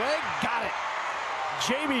 on the way. Got it.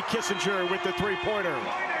 Jamie Kissinger with the three-pointer.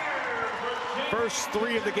 First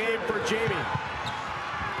 3 of the game for Jamie.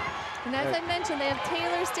 And as I mentioned, they have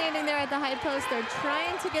Taylor standing there at the high post. They're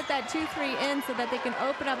trying to get that 2-3 in so that they can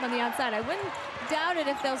open up on the outside. I wouldn't doubt it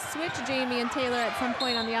if they'll switch Jamie and Taylor at some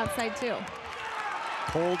point on the outside too.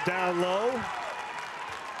 Pulled down low.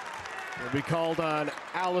 Will be called on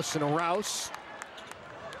Allison Rouse.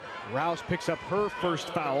 Rouse picks up her first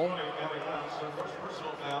foul.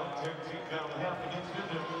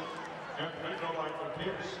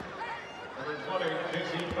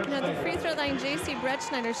 You know, the free throw line, J.C.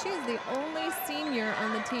 Bretschneider, she is the only senior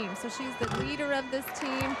on the team. So she's the leader of this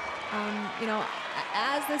team, you know,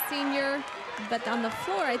 as the senior. But on the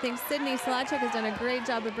floor, I think Sydney Solacek has done a great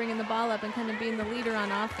job of bringing the ball up and kind of being the leader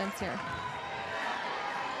on offense here.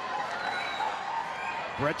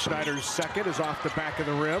 Bretschneider's second is off the back of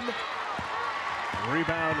the rim.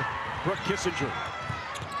 Rebound, Brooke Kissinger.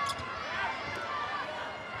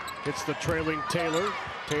 Hits the trailing Taylor.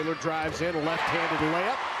 Taylor drives in, left-handed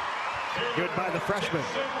layup. Good by the freshman.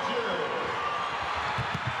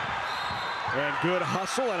 And good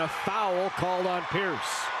hustle and a foul called on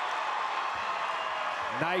Pierce.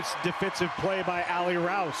 Nice defensive play by Allie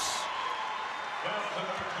Rouse.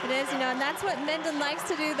 It is, you know, and that's what Minden likes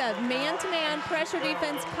to do, the man-to-man pressure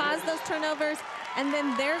defense, cause those turnovers, and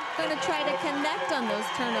then they're going to try to connect on those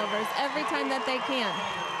turnovers every time that they can.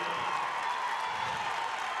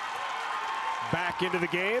 Back into the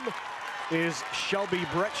game is Shelby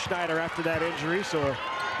Bretschneider after that injury, so a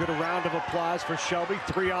good round of applause for Shelby.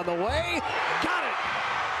 3 on the way. Got it!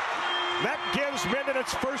 That gives Minden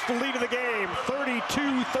its first lead of the game,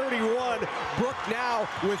 32-31. Brooke now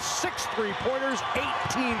with 6 3-pointers,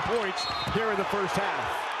 18 points here in the first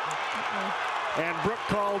half. And Brooke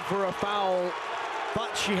called for a foul.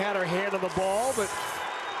 Thought she had her hand on the ball, but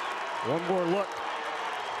one more look.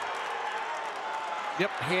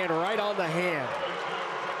 Yep, hand right on the hand.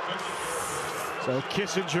 So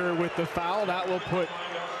Kissinger with the foul. That will put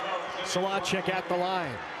Solacek at the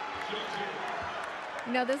line.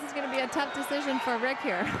 You know, this is going to be a tough decision for Rick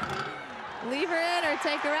here. Leave her in or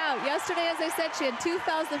take her out. Yesterday, as I said, she had 2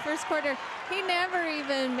 fouls in the first quarter. He never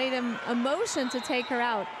even made a motion to take her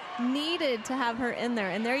out. Needed to have her in there.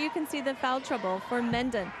 And there you can see the foul trouble for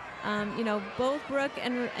Minden. You know, both Brooke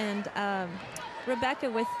and Rebecca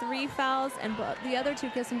with 3 fouls, and the other 2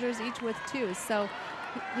 Kissingers each with 2. So,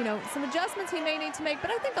 you know, some adjustments he may need to make, but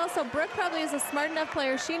I think also Brooke probably is a smart enough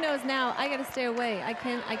player. She knows now, I got to stay away.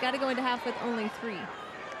 I got to go into half with only 3.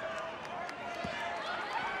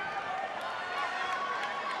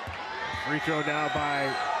 Free throw now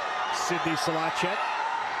by Sydney Solacek.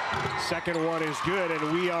 Second one is good,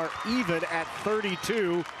 and we are even at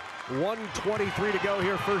 32. 1:23 to go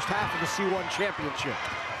here, first half of the C1 championship.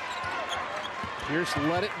 Pierce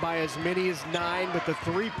led it by as many as 9, but the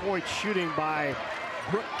 3-point shooting by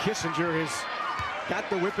Brooke Kissinger has got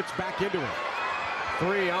the Whippets back into it.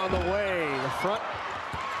 3 on the way, the front.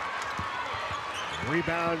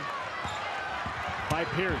 Rebound by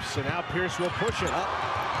Pierce, and now Pierce will push it up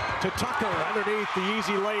to Tucker underneath the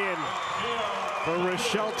easy lay-in for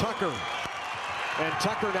Rochelle Tucker. And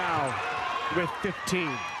Tucker now with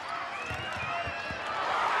 15.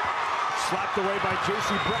 Slapped away by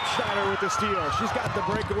J.C. Bretschneider with the steal. She's got the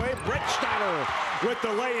breakaway. Bretschneider with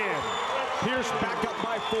the lay-in. Pierce back up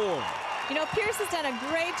by 4. You know, Pierce has done a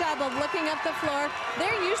great job of looking up the floor.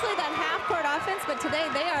 They're usually that half-court offense, but today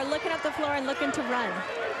they are looking up the floor and looking to run.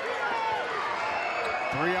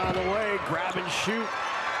 3 on the way, grab and shoot.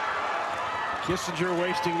 Kissinger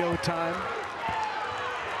wasting no time.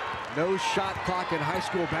 No shot clock in high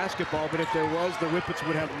school basketball, but if there was, the Whippets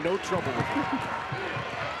would have no trouble with it.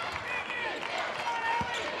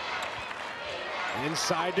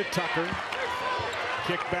 Inside to Tucker.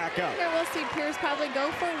 Kick back up. Here we'll see Pierce probably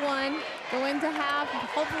go for 1, go into half.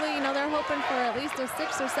 Hopefully, you know, they're hoping for at least a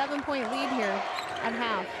 6 or 7-point lead here at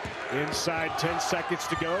half. Inside, 10 seconds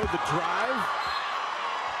to go. The drive.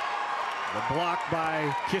 The block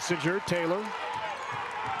by Kissinger. Taylor.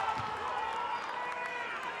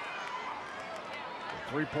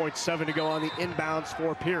 3.7 to go on the inbounds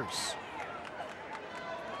for Pierce.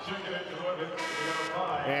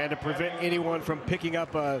 And to prevent anyone from picking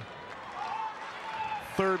up a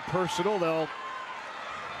third personal, they'll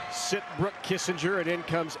sit Brooke Kissinger, and in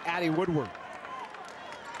comes Addie Woodward.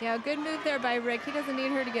 Yeah, good move there by Rick. He doesn't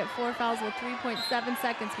need her to get 4 fouls with 3.7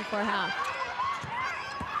 seconds before half.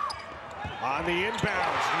 On the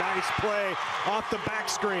inbounds, nice play off the back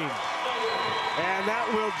screen. And that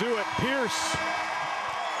will do it. Pierce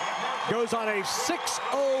goes on a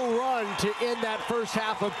 6-0 run to end that first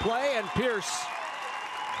half of play, and Pierce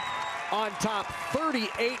on top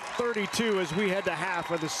 38-32 as we head to half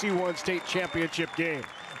of the C1 State Championship game.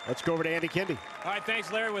 Let's go over to Andy Kendi. All right,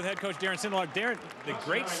 thanks, Larry, with head coach Darren Sindelar. Darren, the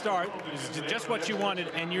great start is just what you wanted,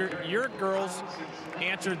 and your girls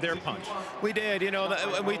answered their punch. We did. You know,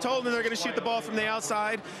 we told them they're going to shoot the ball from the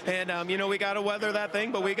outside, and you know, we got to weather that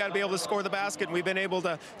thing, but we got to be able to score the basket. And we've been able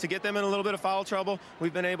to get them in a little bit of foul trouble.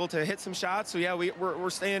 We've been able to hit some shots. So yeah, we're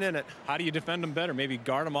staying in it. How do you defend them better? Maybe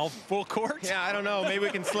guard them all full court? Yeah, I don't know. Maybe we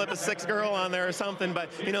can slip a 6 girl on there or something. But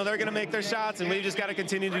you know, they're going to make their shots, and we've just got to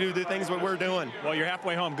continue to do the things what we're doing. Well, you're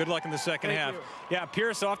halfway home. Good luck in the second half. Yeah,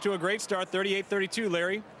 Pierce off to a great start, 38-32,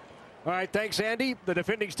 Larry. All right, thanks, Andy. The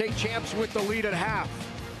defending state champs with the lead at half.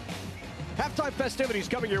 Halftime festivities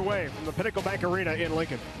coming your way from the Pinnacle Bank Arena in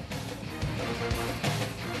Lincoln.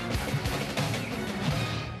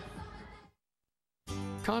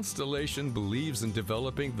 Constellation believes in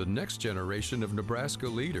developing the next generation of Nebraska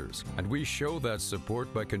leaders, and we show that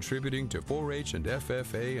support by contributing to 4-H and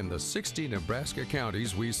FFA in the 60 Nebraska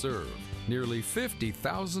counties we serve. Nearly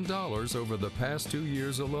 $50,000 over the past 2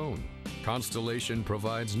 years alone. Constellation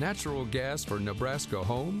provides natural gas for Nebraska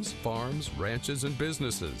homes, farms, ranches, and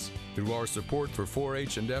businesses. Through our support for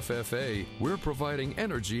 4-H and FFA, we're providing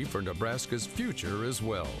energy for Nebraska's future as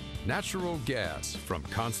well. Natural gas from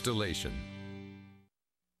Constellation.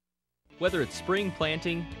 Whether it's spring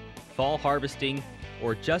planting, fall harvesting,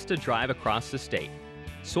 or just a drive across the state,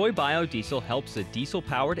 soy biodiesel helps a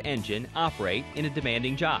diesel-powered engine operate in a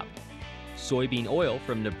demanding job. Soybean oil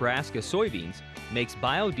from Nebraska soybeans makes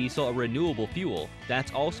biodiesel a renewable fuel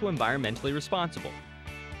that's also environmentally responsible.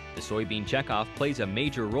 The soybean checkoff plays a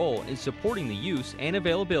major role in supporting the use and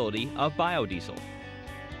availability of biodiesel.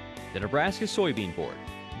 The Nebraska Soybean Board,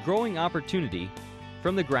 growing opportunity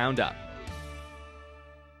from the ground up.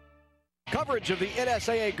 Coverage of the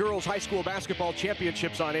NSAA Girls High School Basketball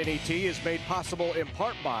Championships on NET is made possible in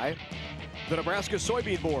part by the Nebraska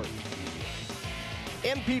Soybean Board,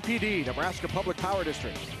 NPPD, Nebraska Public Power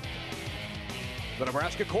District, the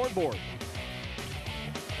Nebraska Corn Board,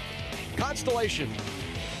 Constellation,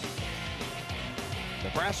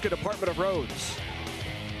 Nebraska Department of Roads,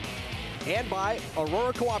 and by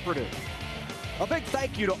Aurora Cooperative. A big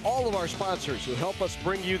thank you to all of our sponsors who help us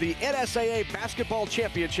bring you the NSAA Basketball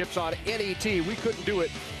Championships on NET. We couldn't do it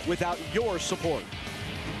without your support.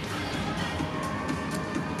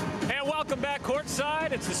 And welcome back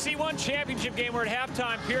courtside. It's the C1 Championship game. We're at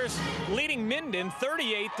halftime. Pierce leading Minden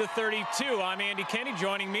 38-32. I'm Andy Kendi.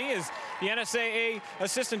 Joining me is the NSAA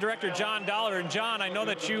Assistant Director, John Dollar. And John, I know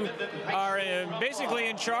that you are basically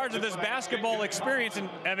in charge of this basketball experience, and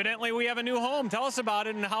evidently we have a new home. Tell us about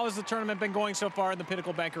it, and how has the tournament been going so far in the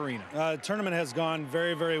Pinnacle Bank Arena? The tournament has gone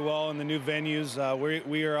very, very well in the new venues.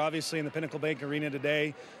 We are obviously in the Pinnacle Bank Arena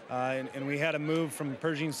today, and we had a move from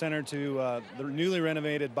Pershing Center to the newly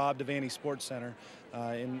renovated Bob Devaney Sports Center.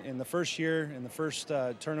 In the first year, in the first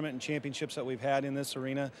tournament and championships that we've had in this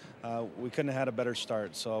arena, we couldn't have had a better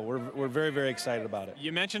start. So we're very, very excited about it.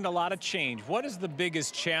 You mentioned a lot of change. What is the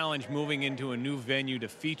biggest challenge moving into a new venue to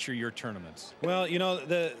feature your tournaments? Well, you know,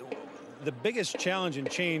 the biggest challenge and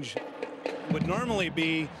change would normally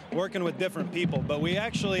be working with different people, but we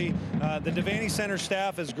actually, the Devaney Center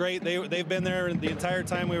staff is great. They've been there the entire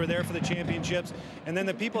time we were there for the championships, and then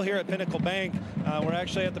the people here at Pinnacle Bank were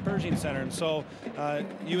actually at the Pershing Center, and so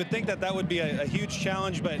you would think that would be a huge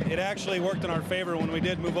challenge, but it actually worked in our favor when we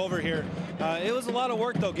did move over here. It was a lot of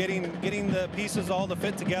work though, getting the pieces all to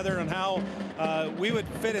fit together and how we would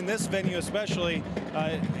fit in this venue, especially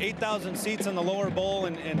 8,000 seats in the lower bowl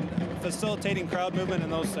and facilitating crowd movement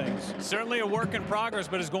and those things. Certainly a work in progress,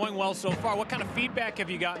 but it's going well so far. What kind of feedback have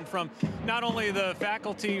you gotten from not only the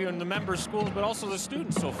faculty and the member schools, but also the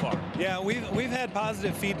students so far? Yeah, we've had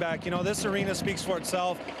positive feedback. You know, this arena speaks for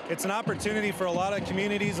itself. It's an opportunity for a lot of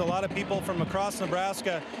communities, a lot of people from across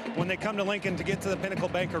Nebraska when they come to Lincoln to get to the Pinnacle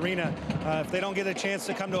Bank Arena. If they don't get a chance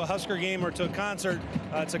to come to a Husker game or to a concert,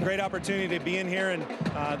 it's a great opportunity to be in here, and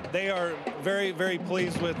they are very, very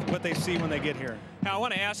pleased with what they see when they get here. Now, I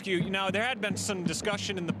want to ask you, there had been some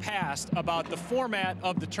discussion in the past about the format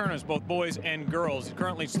of the tournaments, both boys and girls.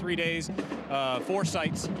 Currently, it's 3 days, 4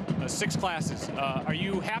 sites, 6 classes. Are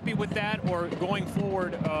you happy with that, or going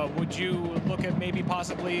forward, would you look at maybe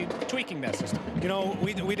possibly tweaking that system?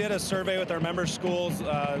 We did a survey with our member schools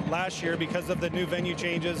last year because of the new venue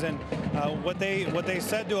changes, and what they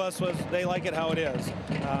said to us was they like it how it is.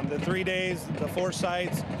 The 3 days, the 4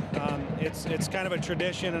 sites, it's kind of a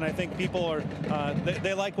tradition, and I think people are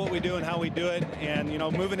they like what we do and how we do it. And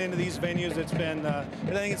moving into these venues, it's been I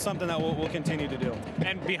think it's something that we'll continue to do.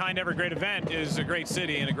 And behind every great event is a great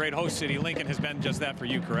city and a great host city. Lincoln has been just that for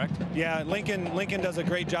you, correct? Yeah, Lincoln does a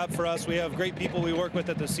great job for us. We have great people we work with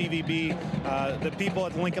at the CVB. The people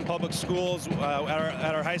at the Lincoln Public Schools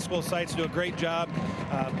at our high school sites do a great job.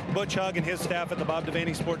 Butch Hugg and his staff at the Bob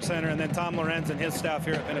Devaney Sports Center, and then Tom Lorenz and his staff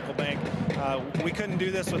here at Pinnacle Bank. We couldn't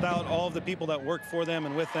do this without all of the people that work for them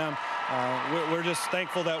and with them. We're just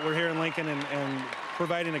thankful that we're here in Lincoln and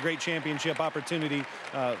providing a great championship opportunity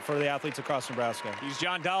for the athletes across Nebraska. He's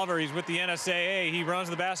John Dolliver. He's with the NSAA. He runs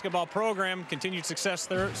the basketball program. Continued success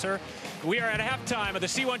there, sir. We are at halftime of the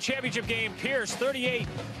C1 championship game. Pierce 38,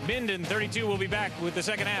 Minden 32. We'll be back with the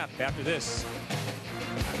second half after this.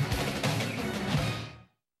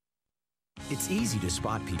 It's easy to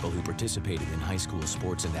spot people who participated in high school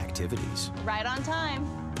sports and activities. Right on time.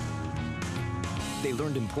 They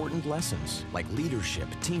learned important lessons like leadership,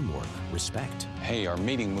 teamwork, respect. Hey, our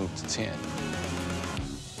meeting moved to 10.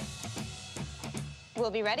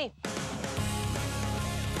 We'll be ready.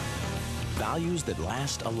 Values that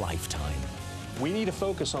last a lifetime. We need to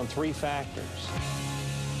focus on 3 factors.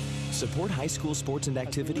 Support high school sports and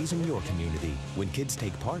activities in your community. When kids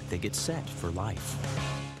take part, they get set for life.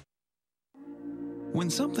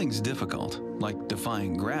 When something's difficult, like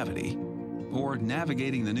defying gravity or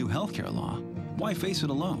navigating the new healthcare law, why face it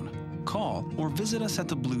alone? Call or visit us at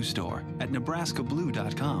the Blue Store at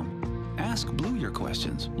nebraskablue.com. Ask Blue your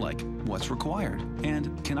questions like, what's required?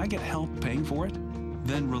 And can I get help paying for it?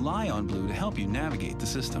 Then rely on Blue to help you navigate the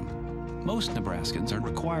system. Most Nebraskans are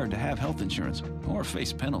required to have health insurance or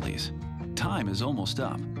face penalties. Time is almost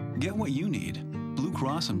up. Get what you need. Blue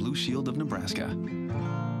Cross and Blue Shield of Nebraska.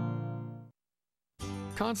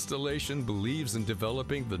 Constellation believes in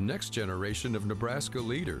developing the next generation of Nebraska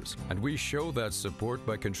leaders, and we show that support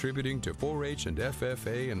by contributing to 4-H and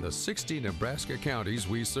FFA in the 60 Nebraska counties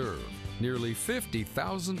we serve. Nearly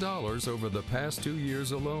 $50,000 over the past 2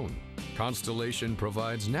 years alone. Constellation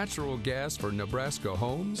provides natural gas for Nebraska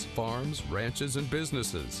homes, farms, ranches, and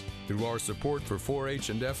businesses. Through our support for 4-H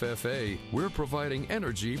and FFA, we're providing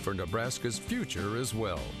energy for Nebraska's future as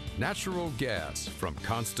well. Natural gas from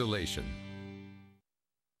Constellation.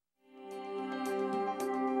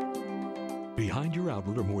 Behind your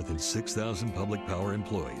outlet are more than 6,000 public power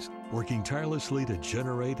employees working tirelessly to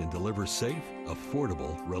generate and deliver safe,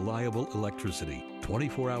 affordable, reliable electricity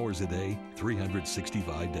 24 hours a day,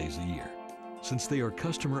 365 days a year. Since they are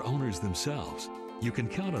customer owners themselves, you can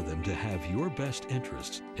count on them to have your best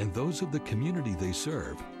interests and those of the community they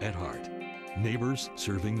serve at heart. Neighbors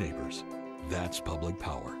serving neighbors. That's public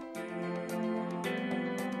power.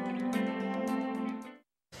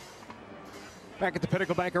 Back at the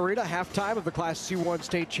Pinnacle Bank Arena, halftime of the Class C1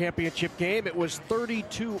 state championship game. It was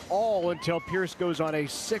 32-all until Pierce goes on a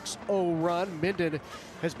 6-0 run. Minden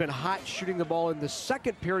has been hot shooting the ball in the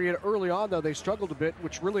second period. Early on, though, they struggled a bit,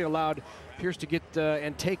 which really allowed Pierce to get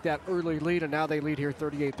and take that early lead, and now they lead here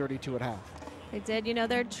 38-32 at half. They did.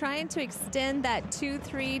 They're trying to extend that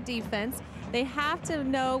 2-3 defense. They have to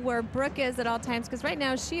know where Brooke is at all times, because right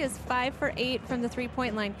now she is 5 for 8 from the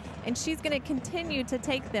three-point line, and she's going to continue to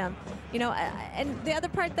take them. And the other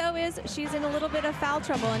part, though, is she's in a little bit of foul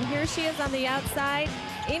trouble, and here she is on the outside.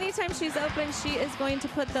 Anytime she's open, she is going to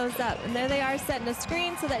put those up. And there they are setting a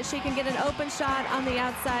screen so that she can get an open shot on the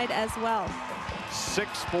outside as well.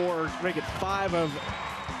 6-4, make it 5 of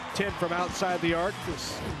 10 from outside the arc.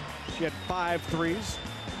 She had 5 threes.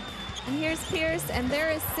 And here's Pierce, and there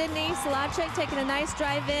is Sydney Solachek taking a nice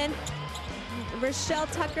drive in. Rochelle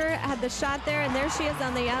Tucker had the shot there, and there she is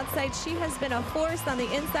on the outside. She has been a force on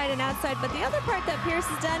the inside and outside, but the other part that Pierce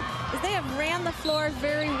has done is they have ran the floor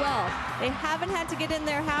very well. They haven't had to get in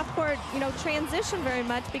their half-court, transition very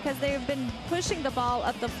much because they have been pushing the ball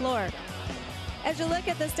up the floor. As you look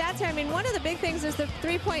at the stats here, one of the big things is the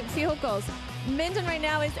three-point field goals. Minden right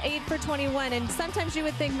now is 8 for 21, and sometimes you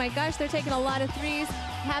would think, my gosh, they're taking a lot of threes,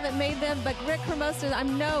 haven't made them, but Rick Hermosa, I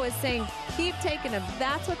know, is saying, keep taking them.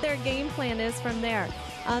 That's what their game plan is from there.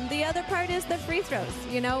 The other part is the free throws.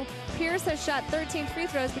 You know, Pierce has shot 13 free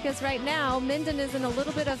throws because right now Minden is in a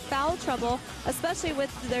little bit of foul trouble, especially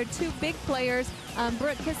with their two big players,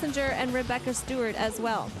 Brooke Kissinger and Rebecca Stewart as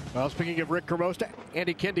well. Well, speaking of Rick Kermosta,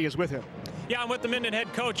 Andy Kendi is with him. Yeah, I'm with the Minden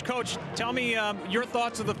head coach. Coach, tell me your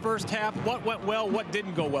thoughts of the first half. What went well, what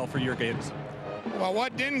didn't go well for your kids? Well,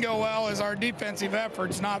 what didn't go well is our defensive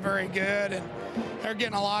effort's not very good, and they're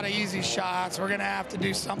getting a lot of easy shots. We're going to have to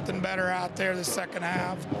do something better out there the second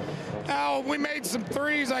half. Now, we made some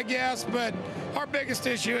threes, I guess, but our biggest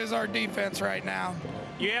issue is our defense right now.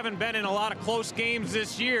 You haven't been in a lot of close games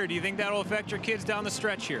this year. Do you think that'll affect your kids down the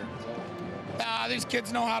stretch here? These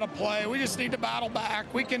kids know how to play. We just need to battle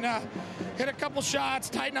back. We can hit a couple shots,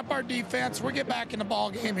 tighten up our defense. We'll get back in the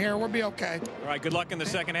ball game here. We'll be okay. All right, good luck in the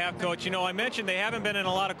second half, Coach. You know, I mentioned they haven't been in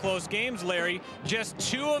a lot of close games, Larry. Just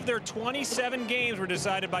 2 of their 27 games were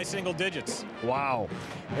decided by single digits. Wow.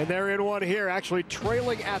 And they're in one here, actually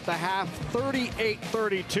trailing at the half,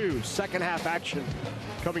 38-32. Second half action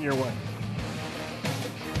coming your way.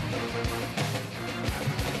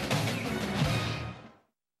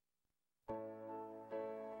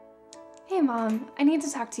 Hey Mom, I need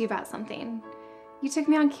to talk to you about something. You took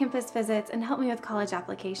me on campus visits and helped me with college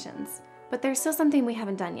applications, but there's still something we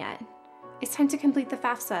haven't done yet. It's time to complete the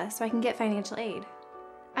FAFSA so I can get financial aid.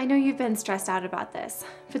 I know you've been stressed out about this,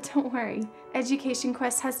 but don't worry. Education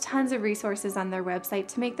Quest has tons of resources on their website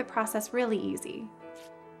to make the process really easy.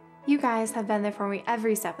 You guys have been there for me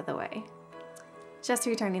every step of the way. Just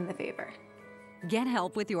returning the favor. Get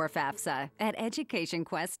help with your FAFSA at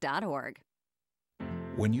educationquest.org.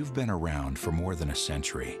 When you've been around for more than a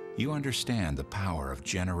century, you understand the power of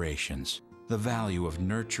generations, the value of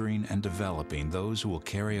nurturing and developing those who will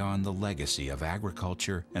carry on the legacy of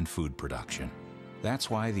agriculture and food production. That's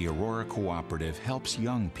why the Aurora Cooperative helps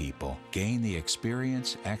young people gain the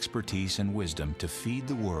experience, expertise, and wisdom to feed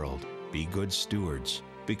the world, be good stewards,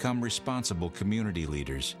 become responsible community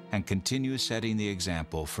leaders, and continue setting the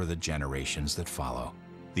example for the generations that follow.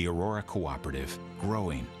 The Aurora Cooperative,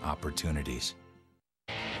 growing opportunities.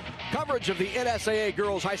 Coverage of the NSAA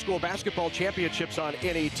Girls High School Basketball Championships on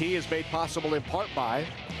NET is made possible in part by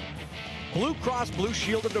Blue Cross Blue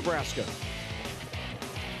Shield of Nebraska,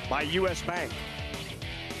 by U.S. Bank,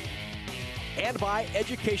 and by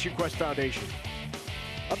Education Quest Foundation.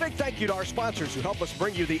 A big thank you to our sponsors who help us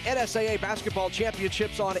bring you the NSAA Basketball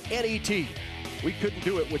Championships on NET. We couldn't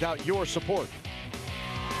do it without your support.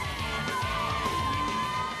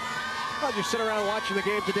 Well, you sit around watching the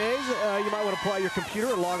game today, you might want to pull out your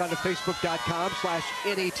computer and log on to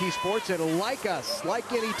Facebook.com/NET Sports and like us, like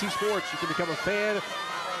NET Sports. You can become a fan.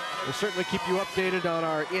 We'll certainly keep you updated on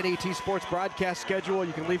our NET Sports broadcast schedule.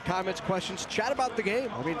 You can leave comments, questions, chat about the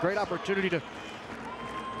game. I mean, great opportunity to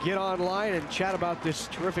get online and chat about this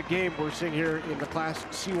terrific game we're seeing here in the Class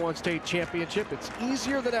C1 State Championship. It's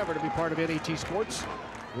easier than ever to be part of NET Sports.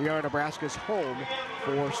 We are Nebraska's home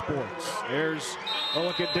for sports. There's a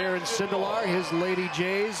look at Darren Sindelar, his Lady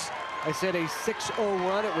Jays. I said a 6-0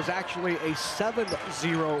 run. It was actually a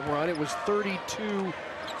 7-0 run. It was 32-31.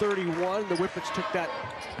 The Whippets took that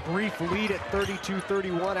brief lead at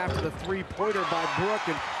 32-31 after the three-pointer by Brooke,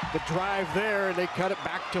 and the drive there, and they cut it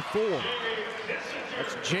back to 4.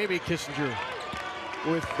 That's Jamie Kissinger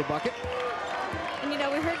with the bucket. And you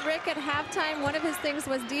know, we heard Rick at halftime. One of his things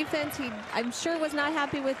was defense. He, I'm sure, was not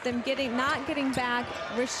happy with them not getting back.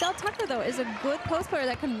 Rochelle Tucker, though, is a good post player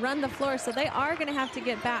that can run the floor, so they are going to have to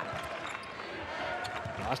get back.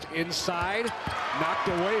 Lost inside, knocked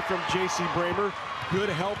away from J.C. Bramer. Good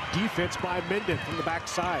help defense by Minden from the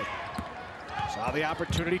backside. Saw the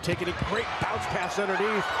opportunity, taking a great bounce pass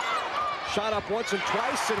underneath. Shot up once and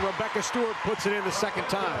twice, and Rebecca Stewart puts it in the second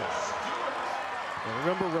time. And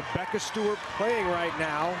remember, Rebecca Stewart playing right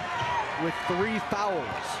now with 3 fouls.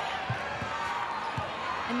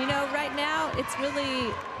 And you know, right now, it's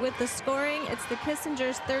really, with the scoring, it's the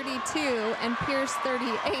Kissingers 32 and Pierce 38.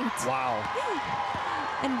 Wow.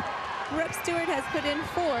 And Brooke Stewart has put in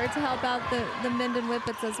 4 to help out the Minden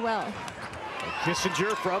Whippets as well. And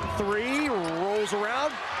Kissinger from 3, rolls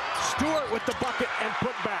around. Stewart with the bucket and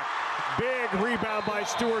put back. Big rebound by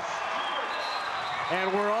Stewart.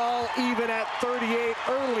 And we're all even at 38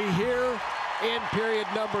 early here in period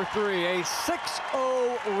number 3. A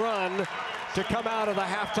 6-0 run to come out of the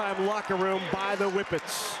halftime locker room by the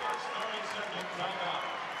Whippets.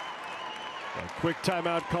 A quick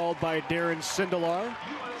timeout called by Darren Sindelar.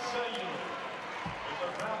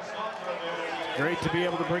 Great to be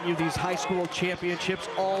able to bring you these high school championships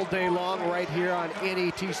all day long right here on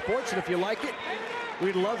NET Sports. And if you like it,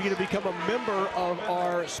 we'd love you to become a member of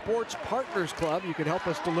our Sports Partners Club. You can help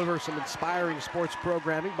us deliver some inspiring sports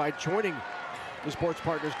programming by joining the Sports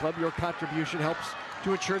Partners Club. Your contribution helps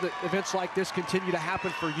to ensure that events like this continue to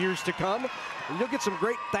happen for years to come. And you'll get some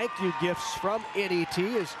great thank you gifts from NET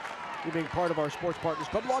as you're being part of our Sports Partners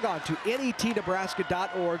Club. Log on to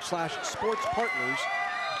netnebraska.org/sportspartners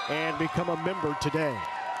and become a member today.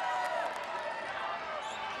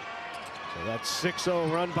 So that's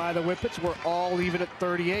 6-0 run by the Whippets. We're all even at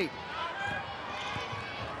 38.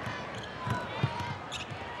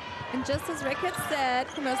 And just as Rick had said,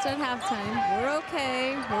 almost at halftime, we're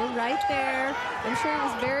okay, we're right there. I'm sure he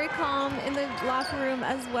was very calm in the locker room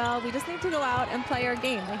as well. We just need to go out and play our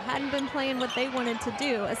game. They hadn't been playing what they wanted to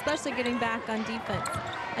do, especially getting back on defense.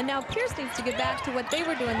 And now Pierce needs to get back to what they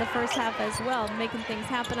were doing the first half as well, making things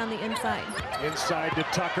happen on the inside. Inside to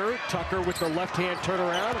Tucker. Tucker with the left-hand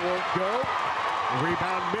turnaround, won't go.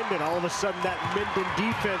 Rebound Minden. All of a sudden that Minden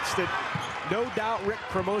defense that no doubt Rick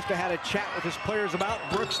Cremosta had a chat with his players about.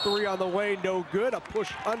 Brooks 3 on the way, no good. A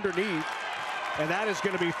push underneath. And that is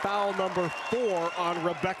going to be foul number 4 on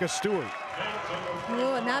Rebecca Stewart.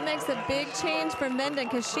 Ooh, and that makes a big change for Minden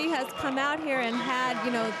because she has come out here and had,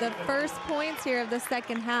 you know, the first points here of the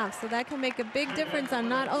second half. So that can make a big difference on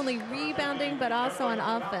not only rebounding but also on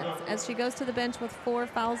offense as she goes to the bench with 4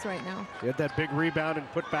 fouls right now. He had that big rebound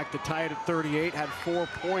and put back to tie it at 38. Had 4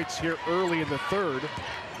 points here early in the third.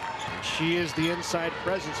 She is the inside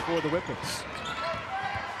presence for the Whippets.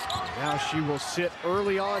 Now she will sit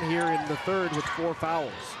early on here in the third with 4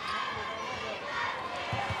 fouls.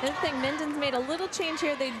 The other thing, Minden's made a little change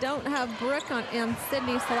here. They don't have Brooke on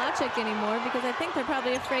Sydney Solacek anymore because I think they're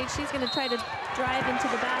probably afraid she's going to try to drive into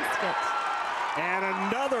the basket. And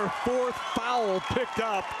another 4th foul picked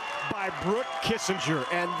up by Brooke Kissinger,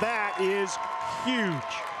 and that is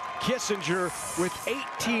huge. Kissinger with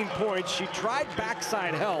 18 points. She tried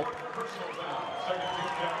backside help.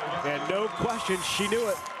 And no question, she knew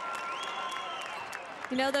it.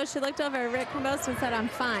 You know, though, she looked over at Rick Cremosta and said, I'm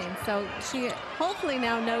fine. So she hopefully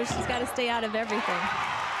now knows she's got to stay out of everything.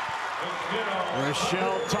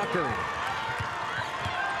 Rochelle Tucker.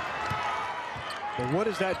 But what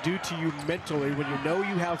does that do to you mentally when you know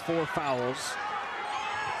you have 4 fouls?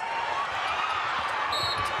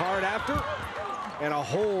 Hard after. And a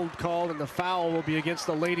hold called, and the foul will be against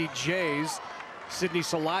the Lady Jays. Sydney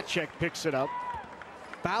Solacek picks it up,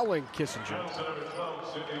 fouling Kissinger.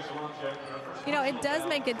 You know, it does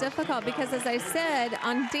make it difficult because, as I said,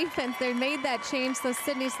 on defense, they made that change so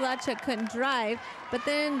Sydney Solacek couldn't drive. But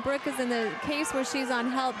then Brooke is in the case where she's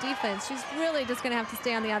on help defense. She's really just going to have to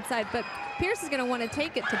stay on the outside. But Pierce is going to want to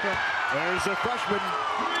take it to Brooke. There's a freshman,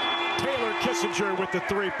 Taylor Kissinger, with the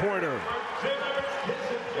 3-pointer.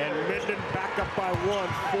 And Minden back up by 1,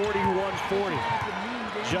 41-40.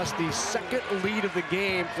 Just the second lead of the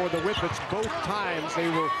game for the Whippets. Both times they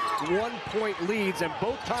were 1-point leads, and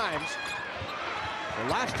both times, the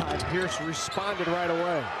last time, Pierce responded right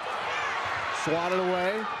away. Swatted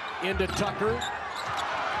away into Tucker.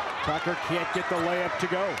 Tucker can't get the layup to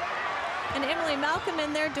go. And Emily Malcolm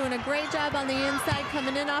in there doing a great job on the inside,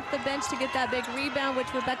 coming in off the bench to get that big rebound,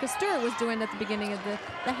 which Rebecca Stewart was doing at the beginning of the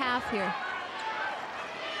half here.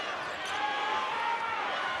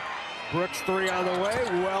 Brooks 3 on the way,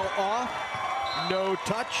 well off, no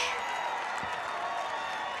touch.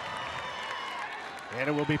 And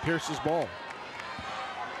it will be Pierce's ball.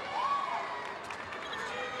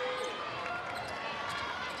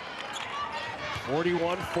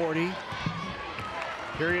 (41-40).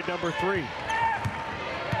 Period number 3.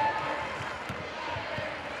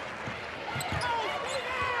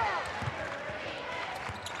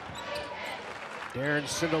 Darren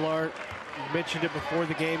Sindelar mentioned it before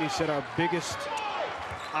the game. He said our biggest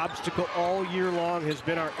obstacle all year long has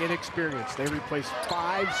been our inexperience. They replaced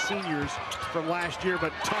 5 seniors from last year,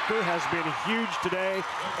 but Tucker has been huge today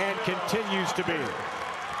and continues to be.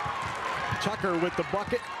 Tucker with the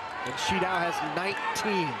bucket, and she now has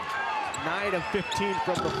 19. 9 of 15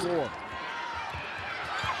 from the floor.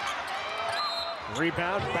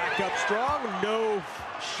 Rebound, back up strong, no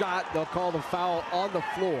shot. They'll call the foul on the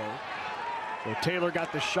floor. So Taylor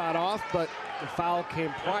got the shot off, but the foul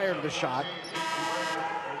came prior to the shot.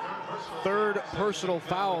 3rd personal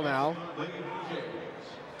foul now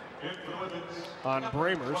on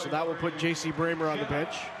Bramer, so that will put J.C. Bramer on the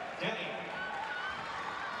bench.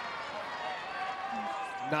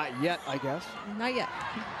 Not yet, I guess. Not yet.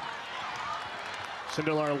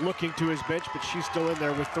 Sindelar looking to his bench, but she's still in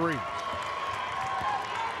there with 3.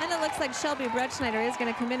 And it looks like Shelby Bretschneider is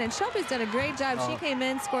going to come in, and Shelby's done a great job. She came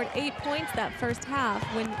in, scored 8 points that first half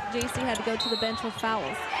when JC had to go to the bench with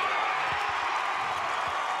fouls.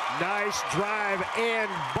 Nice drive and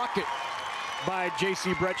bucket by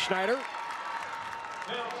JC Bretschneider.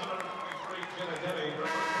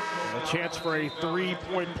 A chance for a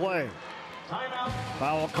three-point play.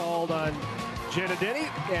 Foul called on Jenna Denny,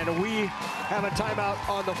 and we have a timeout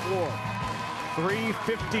on the floor.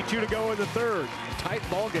 3:52 to go in the third. Tight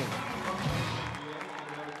ball game.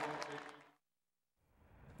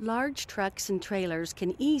 Large trucks and trailers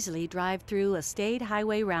can easily drive through a state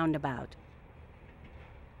highway roundabout.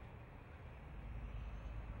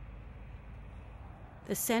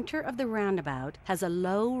 The center of the roundabout has a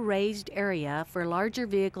low raised area for larger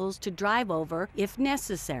vehicles to drive over if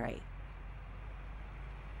necessary.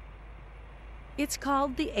 It's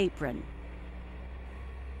called the apron.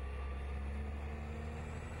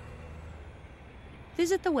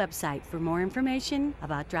 Visit the website for more information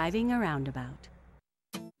about driving a roundabout.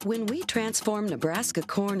 When we transform Nebraska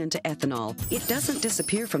corn into ethanol, it doesn't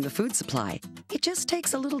disappear from the food supply. It just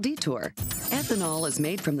takes a little detour. Ethanol is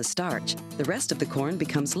made from the starch. The rest of the corn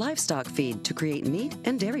becomes livestock feed to create meat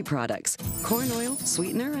and dairy products, corn oil,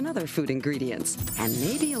 sweetener, and other food ingredients, and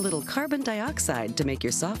maybe a little carbon dioxide to make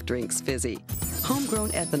your soft drinks fizzy. Homegrown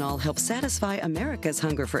ethanol helps satisfy America's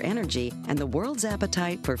hunger for energy and the world's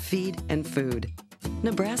appetite for feed and food.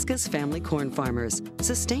 Nebraska's family corn farmers,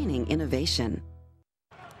 sustaining innovation.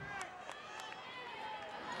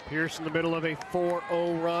 Pierce in the middle of a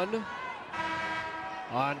 4-0 run.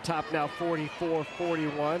 On top now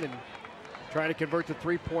 44-41, and trying to convert the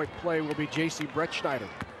three-point play will be J.C. Brettschneider.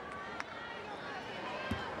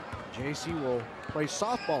 J.C. will play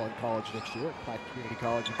softball in college next year at Platte Community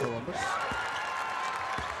College in Columbus.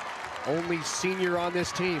 Only senior on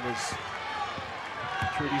this team, as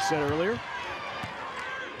Trudy said earlier.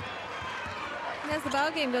 As the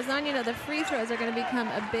ball game goes on, you know, the free throws are going to become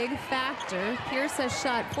a big factor. Pierce has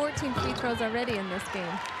shot 14 free throws already in this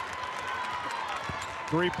game.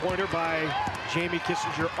 Three-pointer by Jamie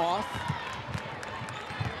Kissinger off.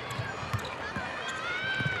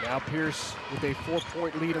 Now Pierce with a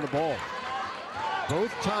 4-point lead in the ball.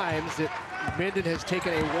 Both times that Minden has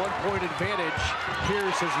taken a 1-point advantage,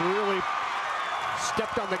 Pierce has really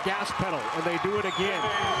stepped on the gas pedal, and they do it again.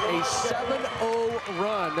 A 7-0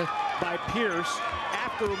 run by Pierce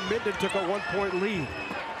after Minden took a 1-point lead.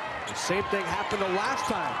 The same thing happened the last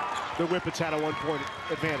time the Whippets had a 1-point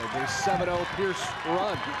advantage. A 7-0 Pierce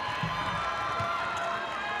run.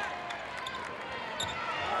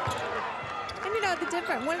 And you know,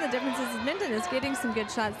 one of the differences is Minden is getting some good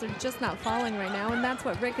shots. They're just not falling right now, and that's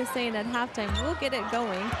what Rick is saying at halftime. We'll get it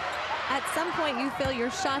going. At some point, you feel your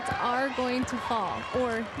shots are going to fall,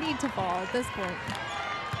 or need to fall at this point.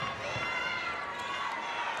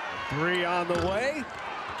 Three on the way.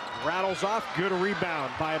 Rattles off. Good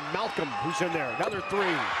rebound by Malcolm, who's in there. Another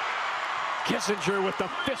three. Kissinger with the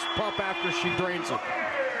fist pump after she drains it.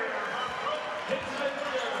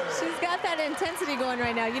 She's got that intensity going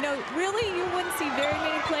right now. You know, really, you wouldn't see very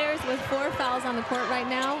many players with 4 fouls on the court right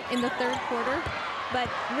now in the third quarter. But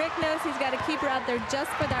Rick knows he's got to keep her out there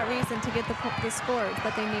just for that reason, to get the scores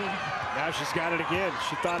that they need. Now she's got it again.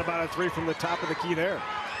 She thought about a three from the top of the key there.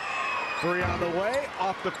 Three on the way,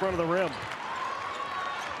 off the front of the rim.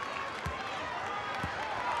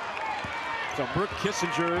 So Brooke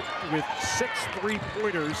Kissinger with 6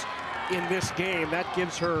 3-pointers in this game. That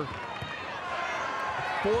gives her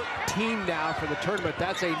 14 now for the tournament.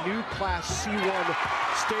 That's a new Class C1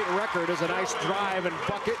 state record. As a nice drive and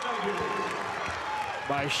bucket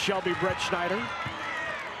by Shelby Brettschneider.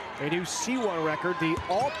 A new C1 record, the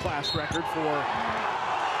all-class record for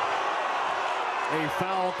a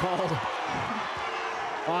foul called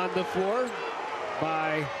on the floor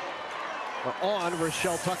on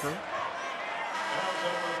Rochelle Tucker.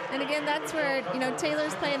 And again, that's where, you know,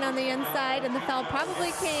 Taylor's playing on the inside, and the foul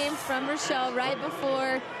probably came from Rochelle right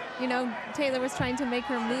before, you know, Taylor was trying to make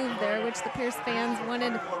her move there, which the Pierce fans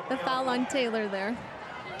wanted the foul on Taylor there.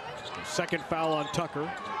 Second foul on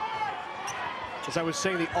Tucker. As I was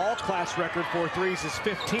saying, the all-class record for threes is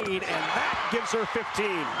 15, and that gives her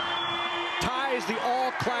 15. Ties the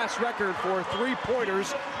all-class record for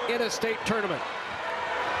three-pointers in a state tournament.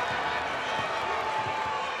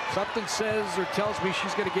 Something says or tells me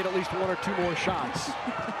she's going to get at least 1 or 2 more shots.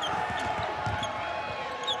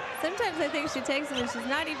 Sometimes I think she takes them and she's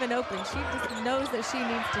not even open. She just knows that she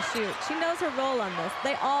needs to shoot. She knows her role on this.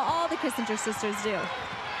 They all the Kissinger sisters do.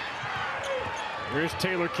 Here's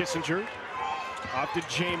Taylor Kissinger. Off to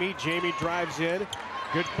Jamie. Jamie drives in.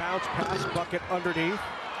 Good bounce pass, bucket underneath.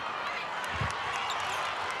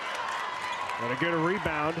 And a good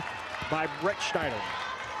rebound by Brettschneider.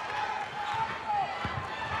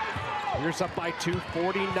 Here's up by 2,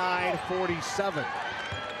 49-47.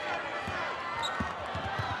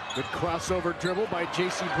 Good crossover dribble by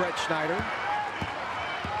J.C. Brettschneider.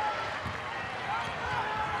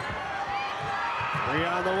 Three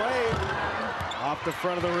on the way. Off the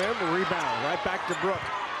front of the rim, rebound, right back to Brooke.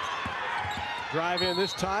 Drive in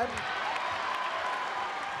this time.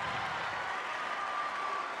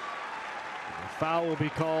 The foul will be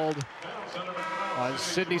called on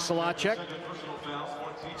Sydney Solacek.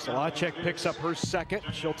 Solacek picks up her second.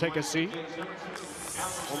 She'll take a seat.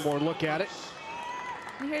 One more look at it.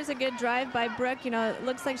 Here's a good drive by Brooke. You know, it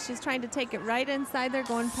looks like she's trying to take it right inside there,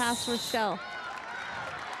 going past Rochelle.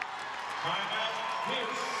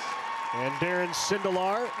 And Darren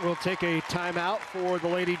Sindelar will take a timeout for the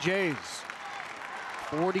Lady Jays.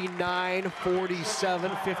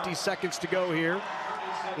 49-47, 50 seconds to go here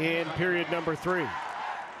in period number 3.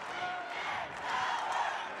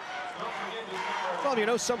 Well, you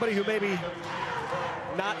know, somebody who maybe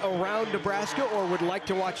not around Nebraska or would like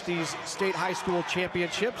to watch these state high school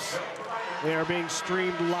championships, they are being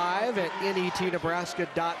streamed live at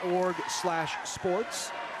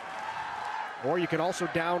netnebraska.org/sports. Or you can also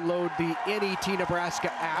download the NET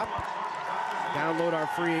Nebraska app. Download our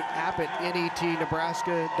free app at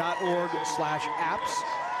netnebraska.org/apps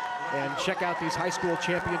and check out these high school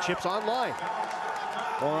championships online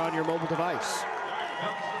or on your mobile device.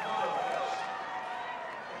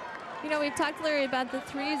 You know, we've talked, Larry, about the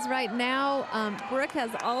threes right now. Brooke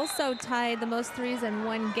has also tied the most threes in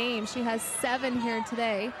one game. She has 7 here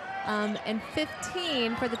today. And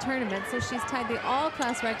 15 for the tournament. So she's tied the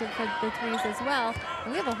all-class record for the threes as well.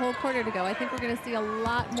 And we have a whole quarter to go. I think we're going to see a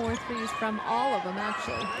lot more threes from all of them,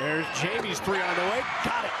 actually. There's Jamie's 3 on the way.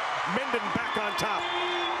 Got it. Minden back on top.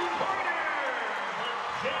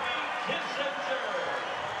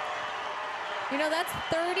 You know, that's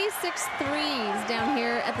 36 threes down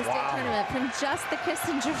here at the state tournament from just the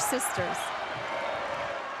Kissinger sisters.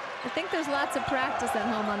 I think there's lots of practice at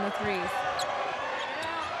home on the threes.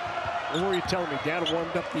 What were you telling me? Dad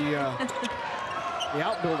warmed up the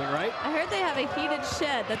outbuilding, right? I heard they have a heated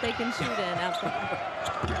shed that they can shoot in out there.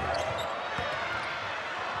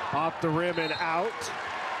 Off the rim and out.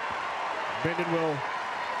 Minden will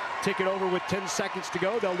take it over with 10 seconds to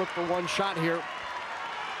go. They'll look for one shot here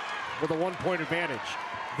with a 1-point advantage.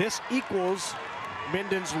 This equals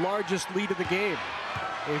Minden's largest lead of the game.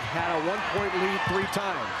 They've had a 1-point lead 3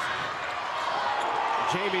 times.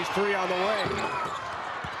 Jamie's 3 on the way.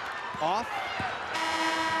 Off.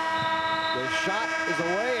 The shot is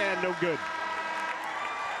away and no good.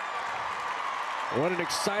 What an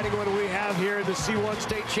exciting one we have here in the C1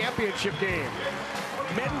 State Championship game.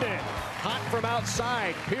 Minden hot from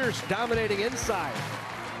outside. Pierce dominating inside.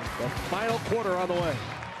 The final quarter on the way.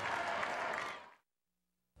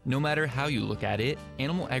 No matter how you look at it,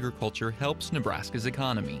 animal agriculture helps Nebraska's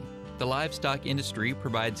economy. The livestock industry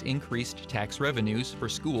provides increased tax revenues for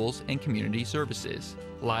schools and community services.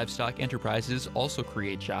 Livestock enterprises also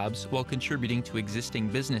create jobs while contributing to existing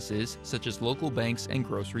businesses such as local banks and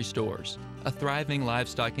grocery stores. A thriving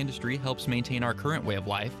livestock industry helps maintain our current way of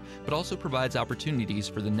life, but also provides opportunities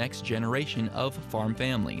for the next generation of farm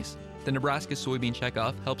families. The Nebraska Soybean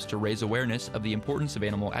Checkoff helps to raise awareness of the importance of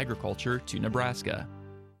animal agriculture to Nebraska.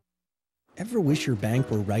 Ever wish your bank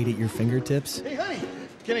were right at your fingertips? Hey, honey,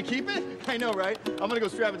 can I keep it? I know, right? I'm gonna go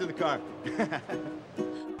strap it to the car.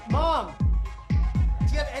 Mom, do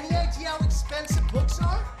you have any idea how expensive books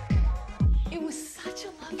are? It was such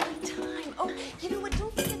a lovely time. Oh, you know what?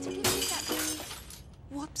 Don't forget to give me that.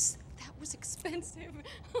 Whoops, that was expensive.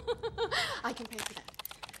 I can pay for that.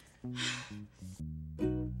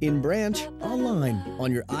 In branch, online,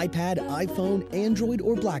 on your iPad, iPhone, Android,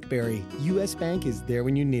 or BlackBerry, U.S. Bank is there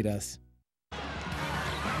when you need us.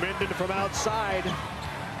 Minden from outside.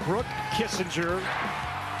 Brooke Kissinger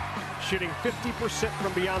shooting 50%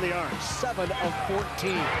 from beyond the arc, 7 of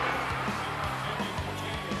 14.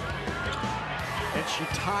 And she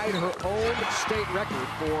tied her own state record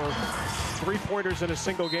for 3-pointers in a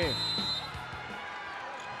single game.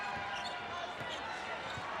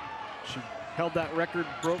 She held that record,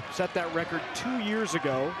 set that record 2 years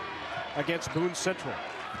ago against Boone Central.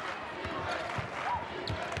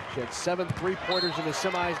 She had 7 3-pointers in the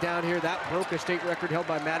semis down here. That broke a state record held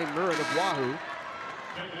by Maddie Murren of Wahoo.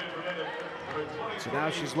 So now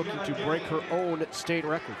she's looking to break her own state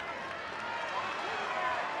record.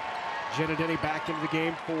 Jenna Denny back into the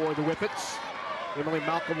game for the Whippets. Emily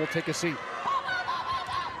Malcolm will take a seat.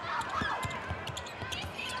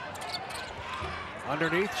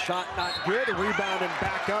 Underneath, shot not good, a rebound and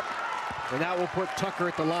back up, and that will put Tucker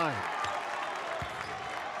at the line.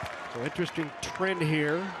 So interesting trend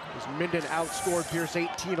here as Minden outscored Pierce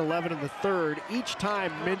 18-11 in the third. Each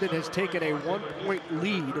time Minden has taken a 1-point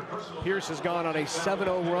lead, Pierce has gone on a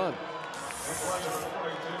 7-0 run.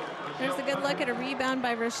 There's a good look at a rebound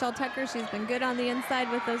by Rochelle Tucker. She's been good on the inside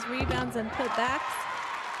with those rebounds and putbacks.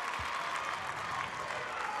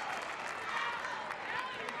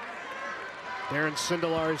 Darren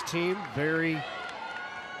Sindelar's team very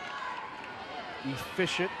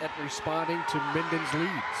efficient at responding to Minden's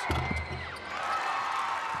leads.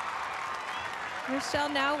 Rochelle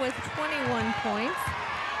now with 21 points.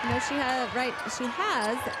 You know, she has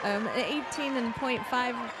an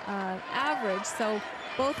 18.5 average. So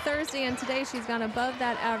both Thursday and today she's gone above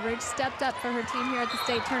that average, stepped up for her team here at the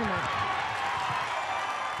state tournament.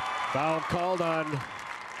 Foul called on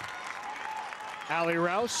Allie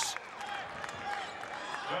Rouse.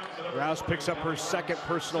 Rouse picks up her second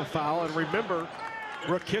personal foul. And remember,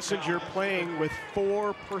 Brooke Kissinger playing with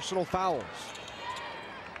 4 personal fouls.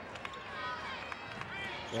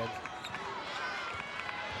 And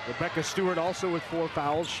Rebecca Stewart also with 4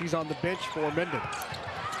 fouls. She's on the bench for Minden.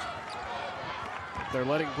 They're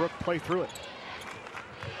letting Brooke play through it.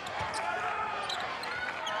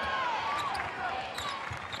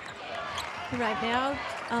 Right now,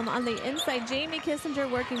 on the inside, Jamie Kissinger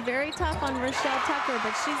working very tough on Rochelle Tucker,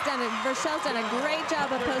 but Rochelle's done a great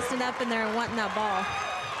job of posting up in there and wanting that ball.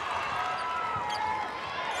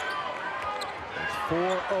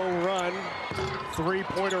 4-0 run.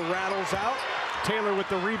 3-pointer rattles out. Taylor with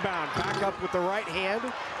the rebound. Back up with the right hand.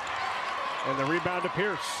 And the rebound to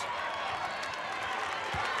Pierce.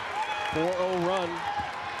 4-0 run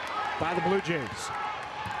by the Blue Jays.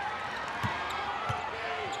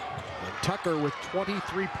 And Tucker with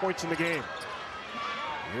 23 points in the game.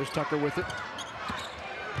 Here's Tucker with it.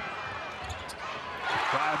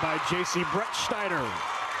 Drive by J.C. Brett Schneider.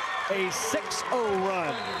 A 6-0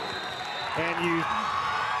 run. And you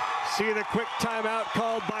see the quick timeout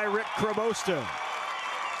called by Rick Kramosta.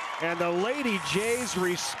 And the Lady Jays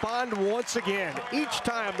respond once again. Each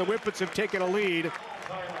time the Whippets have taken a lead,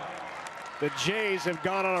 the Jays have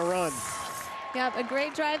gone on a run. Yeah, a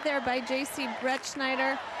great drive there by J.C. Brett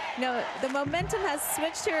Schneider. You know, the momentum has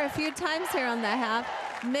switched here a few times here on the half.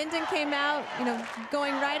 Minden came out, you know,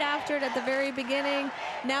 going right after it at the very beginning.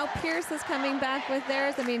 Now Pierce is coming back with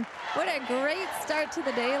theirs. I mean, what a great start to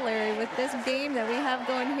the day, Larry, with this game that we have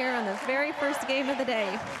going here on the very first game of the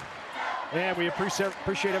day. And we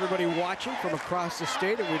appreciate everybody watching from across the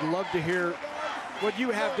state, and we'd love to hear what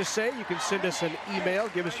you have to say. You can send us an email,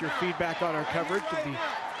 give us your feedback on our coverage of the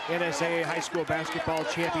NSAA High School Basketball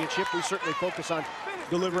Championship. We certainly focus on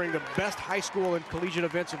delivering the best high school and collegiate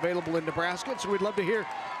events available in Nebraska. So we'd love to hear,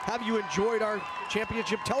 have you enjoyed our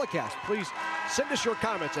championship telecast? Please send us your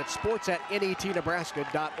comments at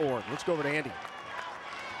sports@netnebraska.org. Let's go over to Andy.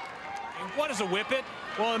 What is a whippet?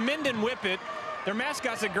 Well, a Minden Whippet, their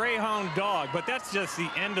mascot's a greyhound dog, but that's just the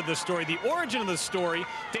end of the story. The origin of the story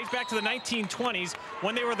dates back to the 1920s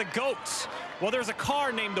when they were the goats. Well, there's a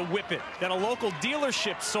car named the Whippet that a local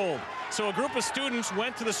dealership sold. So a group of students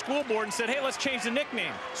went to the school board and said, hey, let's change the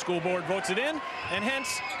nickname. School board votes it in, and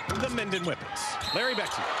hence the Minden Whippets. Larry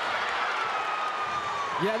Bexey.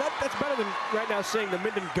 Yeah, that's better than right now saying the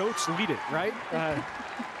Minden Goats lead it, right?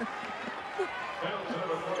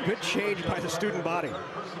 Good change by the student body.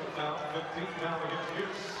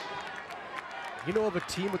 You know of a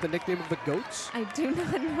team with the nickname of the Goats? I do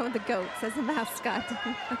not know the Goats as a mascot.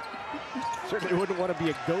 Certainly wouldn't want to be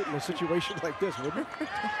a goat in a situation like this, would you?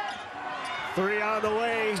 3 on the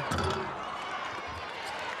way.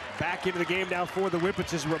 Back into the game now for the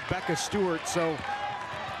Whippets is Rebecca Stewart. So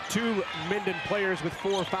 2 Minden players with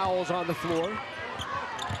 4 fouls on the floor.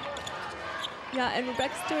 Yeah, and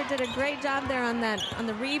Rebecca Stewart did a great job there on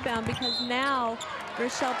the rebound, because now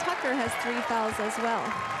Rochelle Tucker has 3 fouls as well.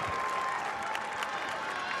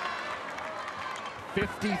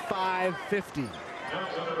 55-50.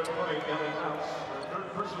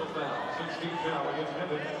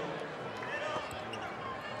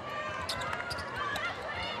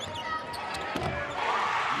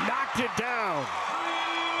 Knocked it down.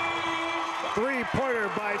 3-pointer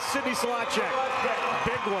by Sydney Solacek.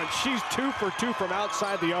 Big one. She's 2 for 2 from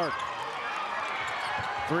outside the arc.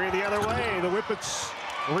 3 the other way. The Whippets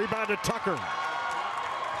rebound to Tucker.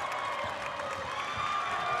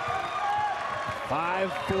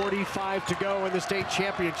 5:45 to go in the state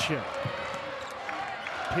championship.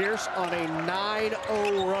 Pierce on a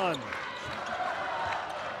 9-0 run.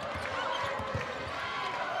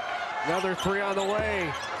 Another 3 on the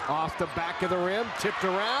way. Off the back of the rim, tipped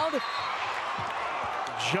around.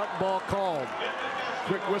 Jump ball called.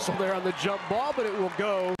 Quick whistle there on the jump ball, but it will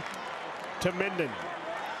go to Minden.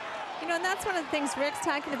 You know, and that's one of the things Rick's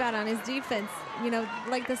talking about on his defense. you know,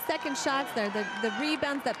 like the second shots there, the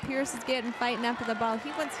rebounds that Pierce is getting fighting after the ball.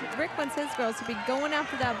 Rick wants his girls to be going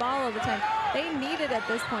after that ball all the time. They need it at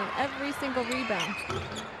this point, every single rebound.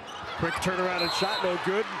 Quick turnaround and shot, no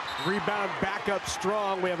good. Rebound back up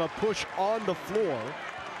strong. We have a push on the floor.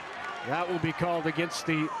 That will be called against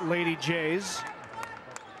the Lady Jays.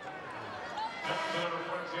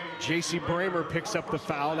 J.C. Bramer picks up the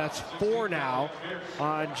foul. That's 4 now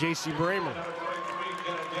on J.C. Bramer.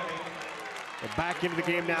 And back into the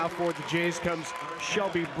game now for the Jays comes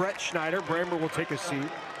Shelby Brett Schneider. Bramer will take a seat.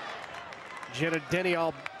 Jenna Denny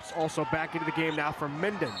also back into the game now for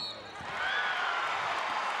Minden.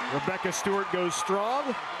 Rebecca Stewart goes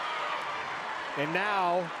strong. And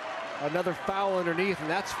now another foul underneath, and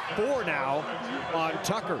that's 4 now on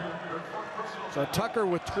Tucker. So Tucker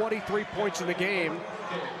with 23 points in the game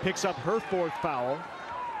picks up her 4th foul.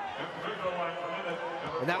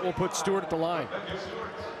 And that will put Stewart at the line.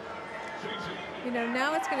 You know,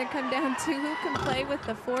 now it's going to come down to who can play with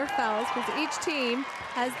the 4 fouls, because each team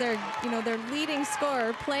has their, you know, their leading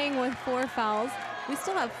scorer playing with 4 fouls. We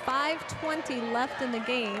still have 5:20 left in the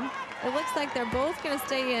game. It looks like they're both going to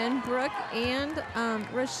stay in, Brooke and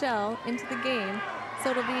Rochelle, into the game. So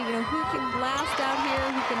it'll be, you know, who can blast out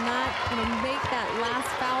here, who cannot, you know, make that last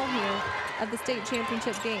foul here of the state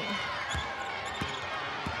championship game.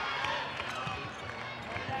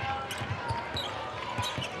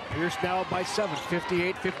 Pierce now by 7,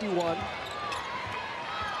 58-51.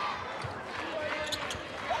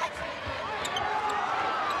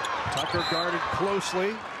 Tucker guarded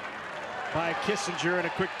closely by Kissinger, and a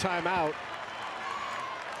quick timeout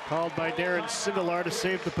called by Darren Sindelar to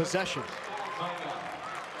save the possession.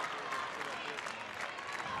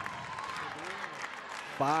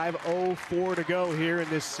 .504 to go here in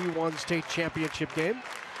this C1 state championship game.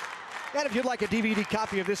 And if you'd like a DVD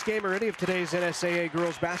copy of this game or any of today's NSAA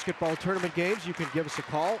girls basketball tournament games, you can give us a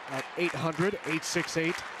call at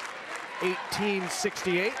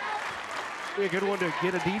 800-868-1868. Be a good one to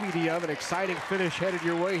get a DVD of. An exciting finish headed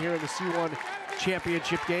your way here in the C1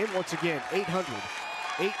 championship game. Once again,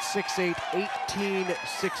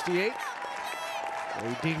 800-868-1868. A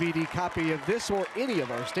DVD copy of this or any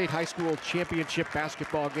of our state high school championship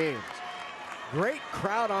basketball games. Great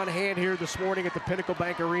crowd on hand here this morning at the Pinnacle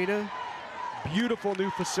Bank Arena. Beautiful new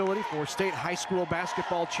facility for state high school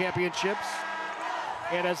basketball championships.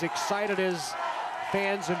 And as excited as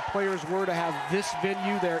fans and players were to have this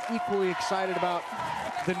venue, they're equally excited about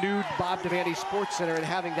the new Bob Devaney Sports Center and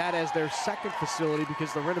having that as their second facility,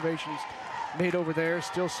 because the renovations made over there,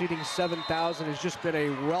 still seating 7,000, has just been a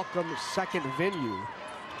welcome second venue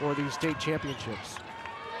for these state championships.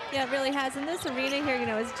 Yeah, it really has. And this arena here, you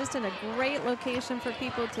know, is just in a great location for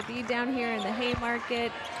people to be down here in the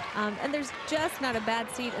Haymarket. And there's just not a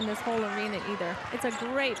bad seat in this whole arena either. It's a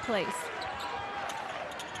great place.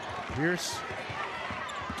 Pierce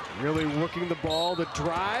really working the ball, the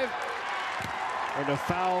drive, and a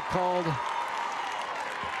foul called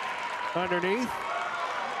underneath.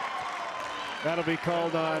 That'll be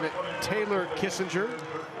called on Taylor Kissinger.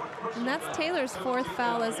 And that's Taylor's 4th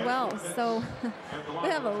foul as well. So we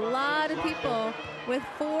have a lot of people with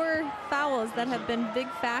 4 fouls that have been big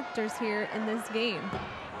factors here in this game.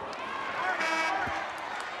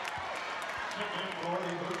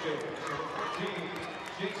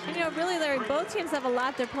 And, you know, really, Larry, both teams have a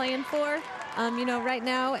lot they're playing for. You know, right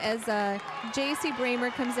now, as J.C.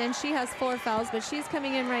 Bramer comes in, she has 4 fouls, but she's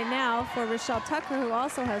coming in right now for Rochelle Tucker, who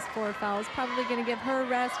also has 4 fouls. Probably going to give her a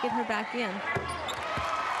rest, get her back in.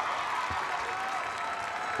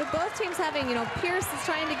 But both teams having, you know, Pierce is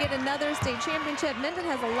trying to get another state championship. Minden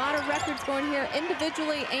has a lot of records going here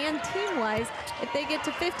individually and team-wise. If they get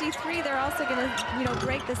to 53, they're also going to, you know,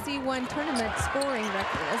 break the C1 tournament scoring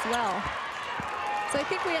record as well. So I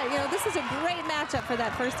think you know, this is a great matchup for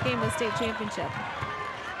that first game of the state championship.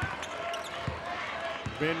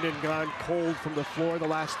 Minden gone cold from the floor the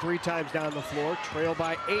last 3 times down the floor, trail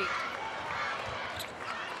by 8.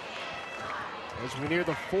 As we near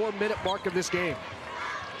the 4-minute mark of this game.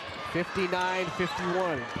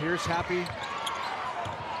 59-51. Pierce happy.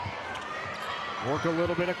 Work a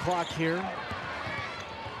little bit of clock here.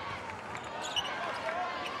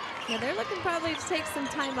 Yeah, they're looking probably to take some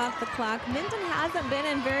time off the clock. Minden hasn't been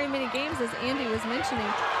in very many games, as Andy was mentioning,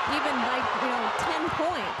 even by, you know, 10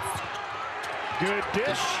 points. Good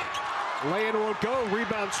dish. Lay-in won't go.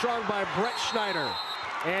 Rebound strong by Brett Schneider.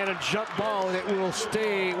 And a jump ball, and it will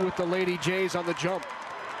stay with the Lady Jays on the jump.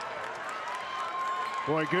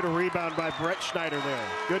 Boy, good rebound by Brett Schneider there.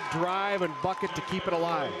 Good drive and bucket to keep it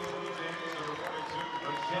alive.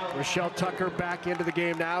 Rochelle Tucker back into the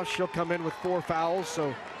game now. She'll come in with 4 fouls,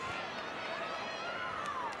 so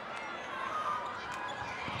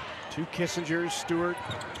Two Kissingers, Stewart,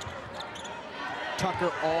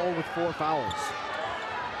 Tucker, all with 4 fouls.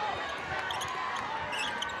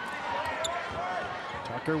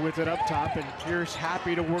 Tucker with it up top, and Pierce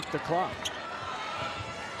happy to work the clock.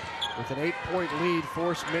 With an 8-point lead,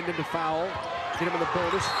 force Minden to foul, get him in the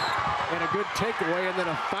bonus, and a good takeaway, and then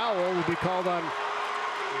a foul will be called on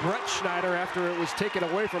Brett Schneider after it was taken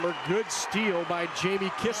away from her. Good steal by Jamie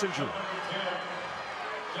Kissinger.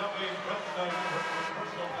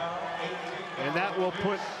 And that will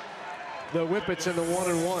put the Whippets in the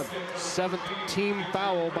 1-1. 7th team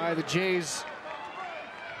foul by the Jays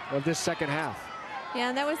of this second half. Yeah,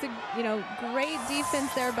 and that was a great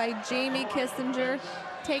defense there by Jamie Kissinger,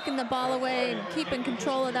 taking the ball away and keeping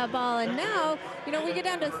control of that ball. And now, we get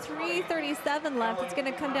down to 3:37 left. It's going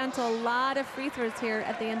to come down to a lot of free throws here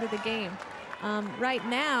at the end of the game. Right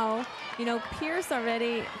now, Pierce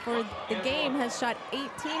already for the game has shot 18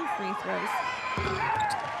 free throws.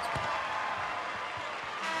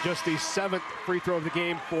 Just the 7th free throw of the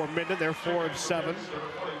game for Minden. They're 4 of 7.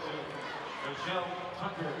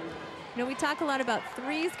 We talk a lot about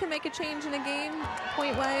threes can make a change in a game,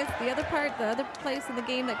 point-wise. The other place in the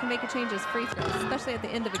game that can make a change is free throws, especially at the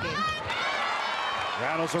end of a game.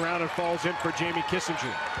 Rattles around and falls in for Jamie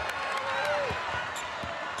Kissinger.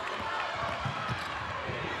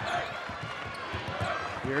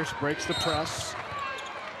 Pierce breaks the press.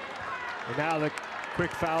 And now the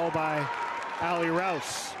quick foul by Allie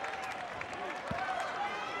Rouse.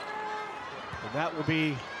 And that will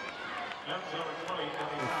be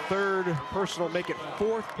the 3rd personal, make it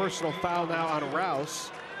 4th personal foul now on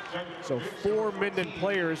Rouse. So 4 Minden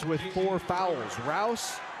players with 4 fouls.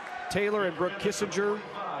 Rouse, Taylor, and Brooke Kissinger,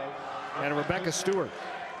 and Rebecca Stewart.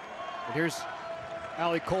 And here's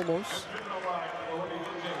Allie Colmos.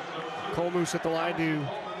 Colmos at the line to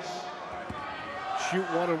shoot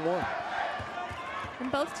 1-1.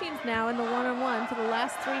 And both teams now in the 1-on-1 for the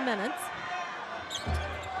last 3 minutes.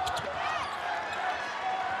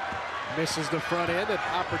 Misses the front end, an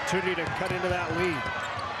opportunity to cut into that lead.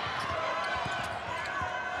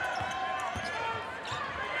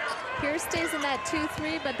 Pierce stays in that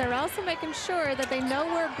 2-3, but they're also making sure that they know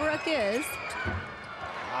where Brooke is.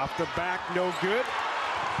 Off the back, no good.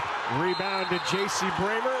 Rebound to J.C.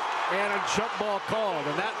 Bramer, and a jump ball called,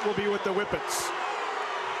 and that will be with the Whippets.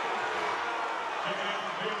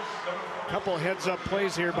 Couple heads-up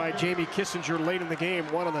plays here by Jamie Kissinger late in the game.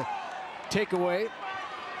 One on the takeaway,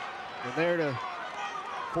 and there to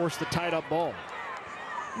force the tied-up ball.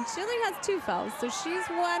 And she only has 2 fouls, so she's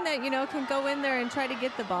one that, can go in there and try to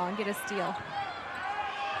get the ball and get a steal.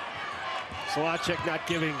 Slacek not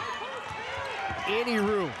giving any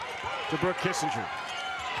room to Brooke Kissinger.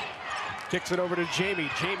 Kicks it over to Jamie.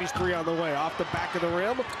 Jamie's 3 on the way. Off the back of the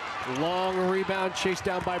rim. Long rebound chased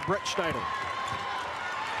down by Brett Schneider.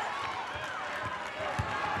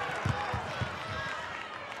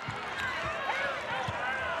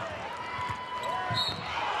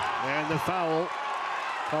 And the foul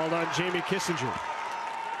called on Jamie Kissinger.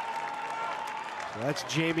 So that's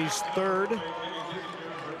Jamie's 3rd.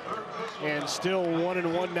 And still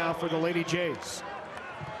 1-1 now for the Lady Jays.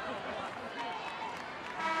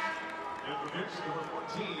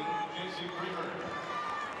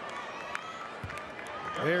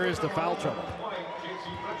 There is the foul trouble.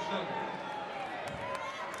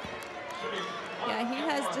 Yeah, he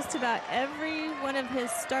has just about every one of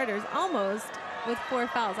his starters almost with 4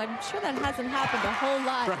 fouls. I'm sure that hasn't happened a whole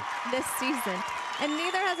lot this season. And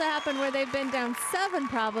neither has it happened where they've been down 7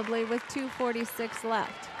 probably with 2:46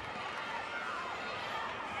 left.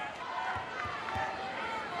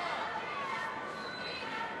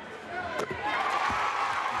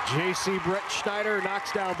 J.C. Brett Schneider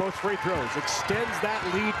knocks down both free throws, extends that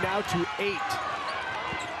lead now to 8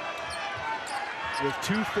 with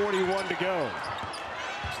 2:41 to go.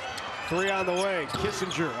 3 on the way.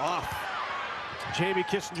 Kissinger off. Jamie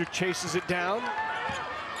Kissinger chases it down.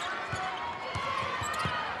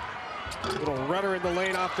 Little runner in the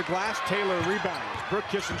lane off the glass. Taylor rebounds. Brooke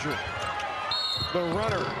Kissinger, the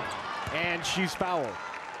runner, and she's fouled.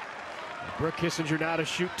 Brooke Kissinger now to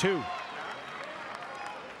shoot 2.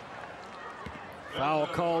 Foul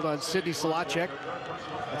called on Sydney Slacek.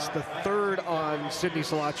 That's the 3rd on Sydney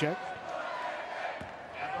Slacek.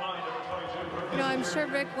 I'm sure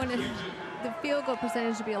Rick wanted the field goal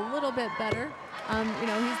percentage to be a little bit better.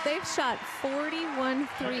 They've shot 41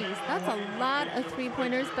 threes. That's a lot of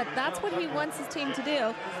 3-pointers, but that's what he wants his team to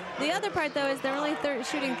do. The other part, though, is they're only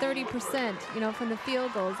shooting 30%, from the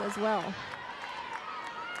field goals as well.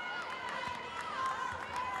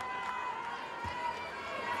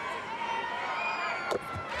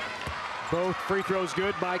 Both free throws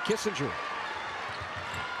good by Kissinger.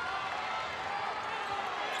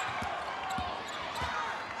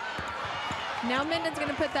 Now Minden's going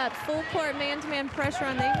to put that full court man-to-man pressure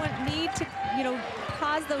on. They need to,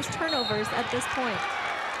 cause those turnovers at this point.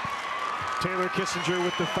 Taylor Kissinger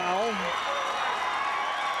with the foul.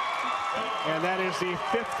 And that is the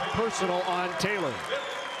 5th personal on Taylor.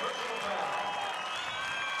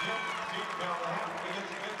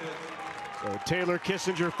 So Taylor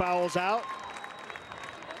Kissinger fouls out.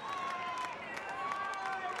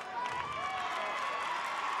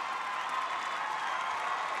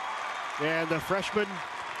 And the freshman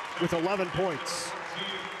with 11 points.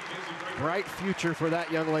 Bright future for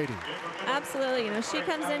that young lady. Absolutely. She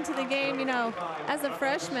comes into the game, as a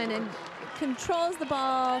freshman and controls the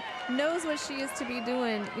ball, knows what she is to be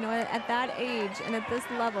doing, at that age and at this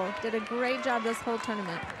level. Did a great job this whole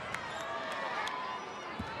tournament.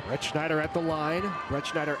 Brett Schneider at the line. Brett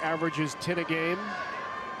Schneider averages 10 a game.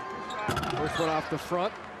 First one off the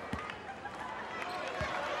front.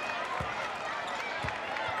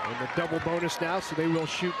 And the double bonus now, so they will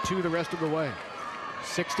shoot 2 the rest of the way.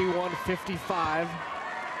 61-55.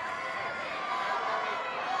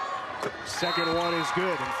 Second one is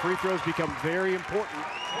good, and free throws become very important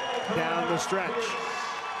down the stretch.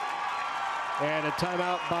 And a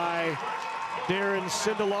timeout by Darren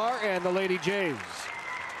Sindelar and the Lady Jays.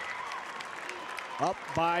 Up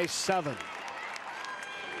by 7.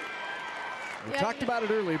 We talked about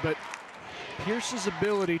it early, but Pierce's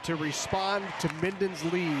ability to respond to Minden's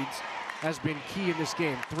leads has been key in this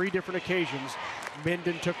game. 3 different occasions,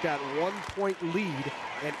 Minden took that 1-point lead,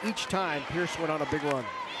 and each time Pierce went on a big run.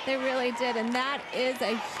 They really did, and that is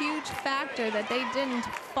a huge factor that they didn't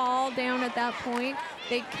fall down at that point.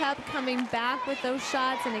 They kept coming back with those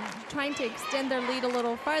shots and trying to extend their lead a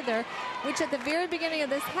little farther, which at the very beginning of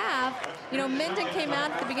this half, Minden came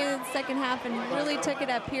out at the beginning of the second half and really took it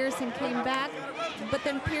at Pierce and came back, but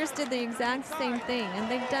then Pierce did the exact same thing, and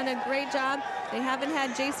they've done a great job. They haven't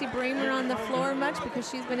had J.C. Bramer on the floor much because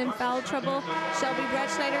she's been in foul trouble. Shelby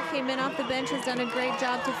Brettschneider came in off the bench, has done a great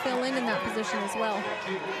job to fill in that position as well.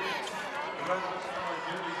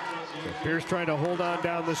 Pierce trying to hold on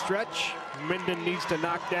down the stretch. Minden needs to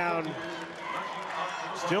knock down.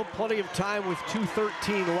 Still plenty of time with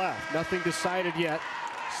 2:13 left. Nothing decided yet.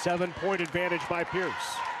 7-point advantage by Pierce.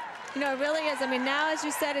 It really is. Now, as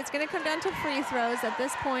you said, it's going to come down to free throws at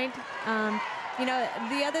this point.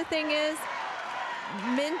 The other thing is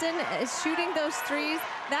Minden is shooting those threes.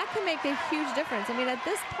 That can make a huge difference. At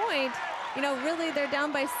this point, really they're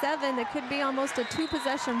down by 7. It could be almost a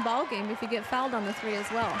 2-possession ball game if you get fouled on the 3 as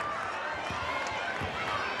well.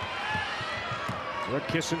 Brooke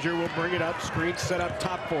Kissinger will bring it up. Screen set up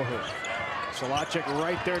top for her. Solacek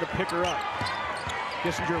right there to pick her up.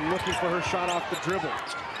 Kissinger looking for her shot off the dribble.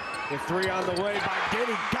 The 3 on the way by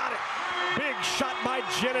Denny. Got it. Big shot by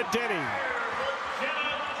Jenna Denny.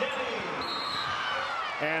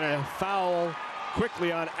 And a foul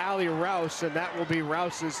quickly on Allie Rouse, and that will be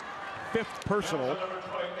Rouse's 5th personal.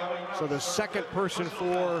 So the 2nd person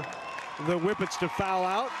for the Whippets to foul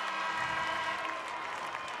out.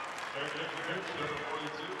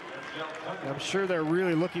 I'm sure they're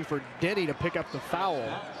really looking for Denny to pick up the foul.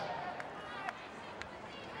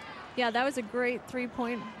 Yeah, that was a great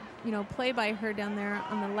 3-point, play by her down there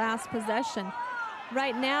on the last possession.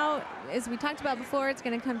 Right now, as we talked about before, it's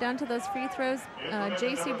going to come down to those free throws.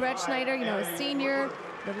 J.C. Brettschneider, a senior,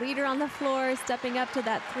 the leader on the floor, stepping up to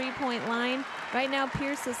that 3-point line. Right now,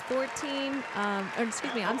 Pierce is 14,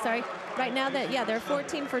 right now they're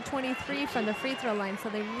 14 for 23 from the free throw line, so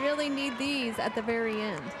they really need these at the very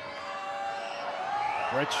end.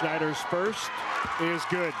 Brettschneider's first is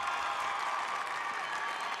good.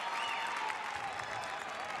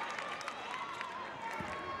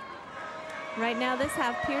 Right now, this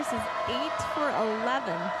half, Pierce is 8 for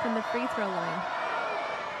 11 from the free throw line.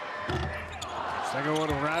 Second one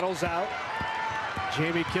rattles out.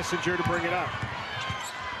 Jamie Kissinger to bring it up.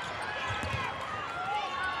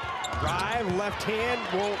 Drive, left hand,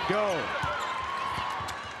 won't go.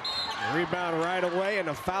 Rebound right away, and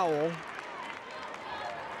a foul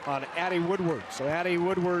on Addie Woodward. So Addie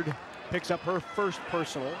Woodward picks up her first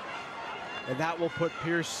personal, and that will put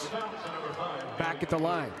Pierce back at the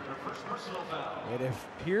line. And if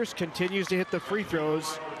Pierce continues to hit the free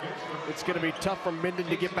throws, it's going to be tough for Minden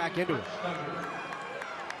to get back into it.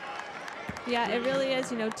 Yeah, it really is.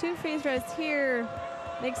 2 free throws here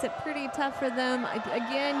makes it pretty tough for them.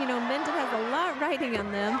 Again, Minden has a lot riding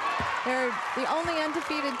on them. They're the only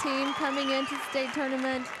undefeated team coming into the state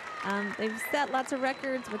tournament. They've set lots of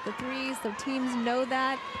records with the 3s, so teams know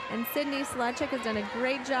that. And Sydney Solacek has done a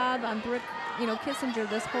great job on Brooke, Kissinger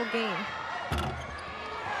this whole game.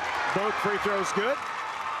 Both free throws good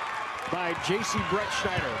by J.C.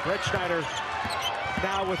 Brettschneider. Brettschneider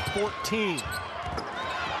now with 14.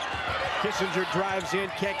 Kissinger drives in,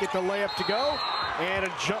 can't get the layup to go, and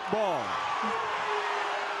a jump ball.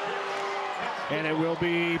 And it will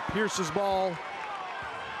be Pierce's ball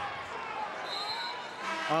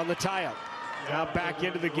on the tie-up. Now back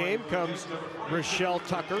into the game comes Rochelle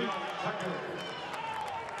Tucker.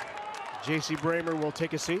 J.C. Bramer will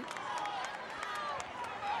take a seat.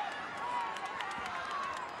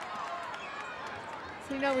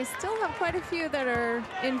 So, you know, we still have quite a few that are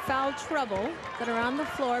in foul trouble, that are on the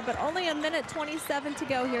floor, but only a minute 27 to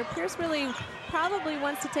go here. Pierce really probably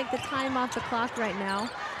wants to take the time off the clock right now.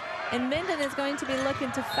 And Minden is going to be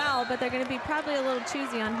looking to foul, but they're going to be probably a little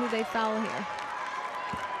choosy on who they foul here.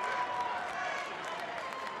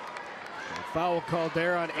 Foul called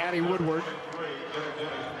there on Addie Woodward.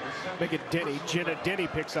 Make it Denny. Jenna Denny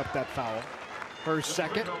picks up that foul. Her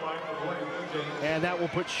second. And that will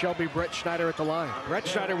put Shelby Brett Schneider at the line. Brett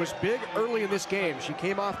Schneider was big early in this game. She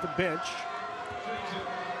came off the bench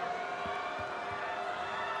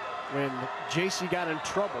when JC got in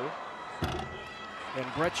trouble. And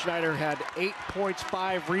Brett Schneider had 8 points,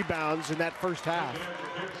 5 rebounds in that first half.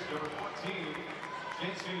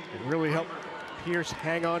 It really helped Pierce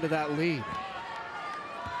hang on to that lead.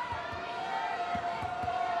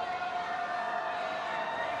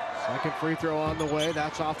 Second free throw on the way.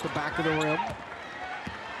 That's off the back of the rim.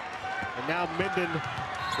 And now Minden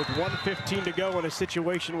with 1:15 to go in a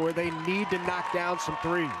situation where they need to knock down some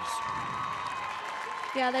threes.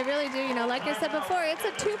 Yeah, they really do. You know, like I said before, it's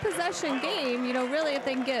a 2-possession game. You know, really, if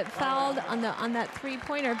they can get fouled on that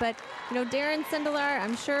three-pointer. But you know, Darren Sindelar,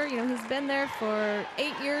 I'm sure, you know, he's been there for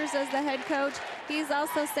 8 years as the head coach. He's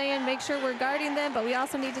also saying, make sure we're guarding them, but we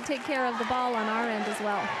also need to take care of the ball on our end as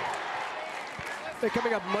well. They're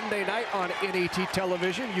coming up Monday night on NET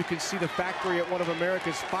television. You can see the factory at one of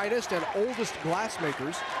America's finest and oldest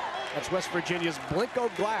glassmakers. That's West Virginia's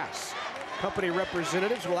Blenko Glass. Company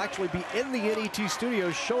representatives will actually be in the NET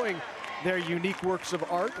studios showing their unique works of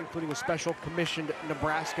art, including a special commissioned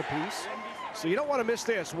Nebraska piece. So you don't want to miss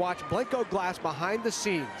this. Watch Blenko Glass behind the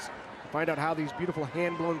scenes to find out how these beautiful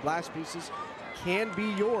hand-blown glass pieces can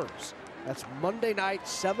be yours. That's Monday night,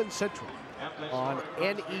 7 Central on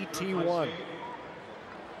NET1.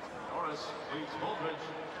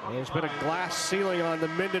 And there's been a glass ceiling on the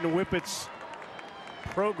Minden Whippets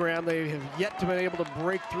program. They have yet to be able to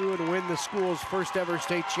break through and win the school's first ever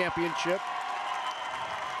state championship.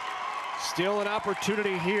 Still an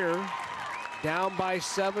opportunity here. Down by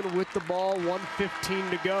 7 with the ball, 1:15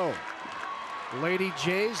 to go. Lady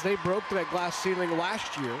Jays, they broke that glass ceiling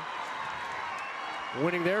last year,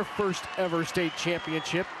 winning their first ever state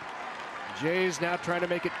championship. Jays now trying to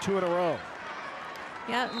make it 2 in a row.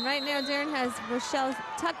 Yeah, right now Darren has Rochelle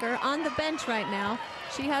Tucker on the bench right now.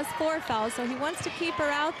 She has 4 fouls, so he wants to keep her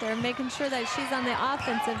out there, making sure that she's on the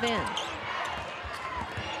offensive end.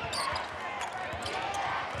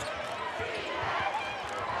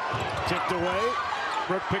 Tipped away.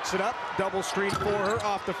 Brooke picks it up. Double screen for her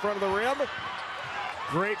off the front of the rim.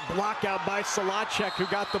 Great block out by Solacek, who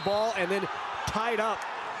got the ball and then tied up.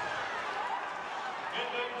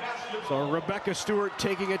 So Rebecca Stewart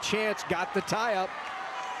taking a chance, got the tie up.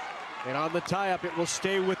 And on the tie up, it will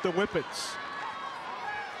stay with the Whippets.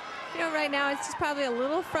 You know, right now it's just probably a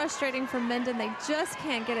little frustrating for Minden. They just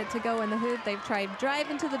can't get it to go in the hoop. They've tried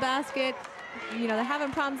driving to the basket. You know, they're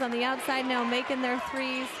having problems on the outside now, making their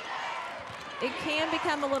threes. It can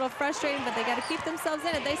become a little frustrating, but they got to keep themselves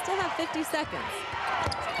in it. They still have 50 seconds.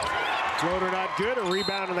 Floater not good. A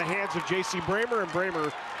rebound in the hands of J.C. Bramer, and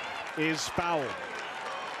Bramer is fouled.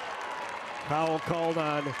 Foul called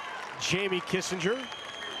on Jamie Kissinger.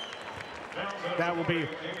 That will be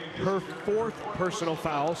her 4th personal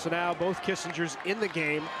foul. So now both Kissingers in the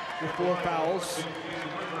game with 4 fouls.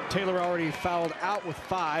 Taylor already fouled out with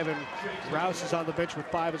 5, and Rouse is on the bench with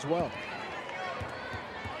 5 as well.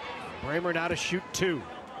 Bramer now to shoot 2.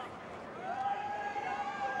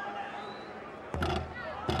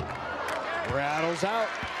 Rattles out.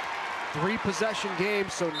 3-possession game,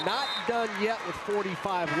 so not done yet with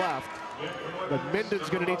 45 left. But Minden's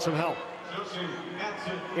going to need some help.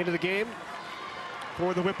 Into the game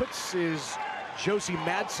for the Whippets is Josie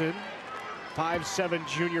Madsen, 5'7"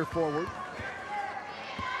 junior forward.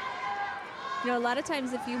 You know, a lot of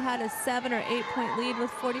times if you had a 7 or 8 point lead with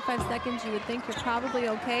 45 seconds, you would think you're probably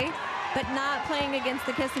okay, but not playing against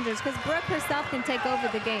the Kissingers, because Brooke herself can take over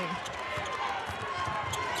the game.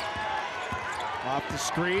 Off the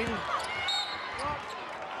screen.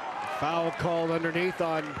 Foul called underneath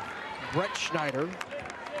on Brett Schneider.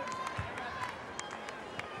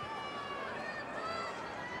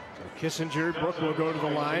 So Kissinger, Brooke will go to the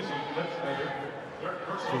line.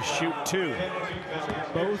 to shoot 2.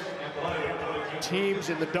 Both teams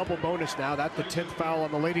in the double bonus now. That's the 10th foul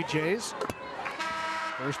on the Lady Jays.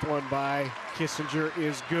 First one by Kissinger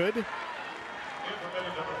is good.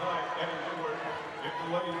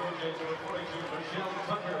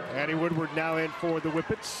 Addie Woodward now in for the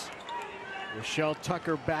Whippets. Rochelle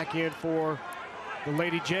Tucker back in for the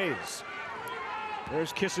Lady Jays.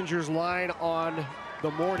 There's Kissinger's line on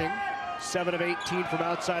the morning. 7 of 18 from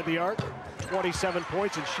outside the arc, 27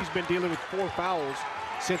 points, and she's been dealing with 4 fouls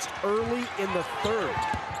since early in the 3rd.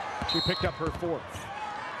 She picked up her 4th.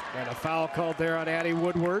 And a foul called there on Addie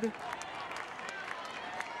Woodward.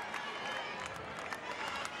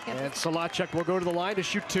 And Solacek will go to the line to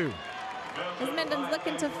shoot 2. As Minden's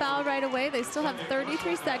looking to foul right away, they still have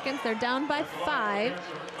 33 seconds. They're down by 5,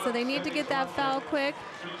 so they need to get that foul quick.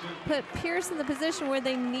 Put Pierce in the position where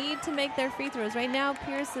they need to make their free throws. Right now,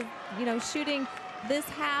 Pierce is, shooting this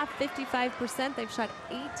half 55%. They've shot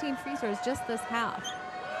 18 free throws just this half.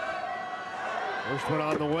 First one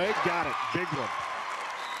on the way, got it, big one.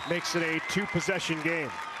 Makes it a 2-possession game.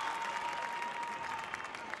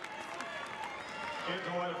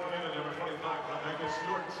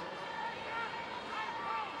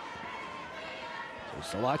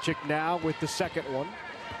 So Solacek now with the second one.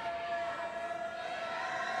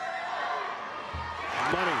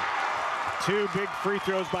 Money. 2 big free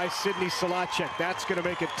throws by Sydney Solacek. That's going to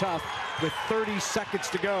make it tough with 30 seconds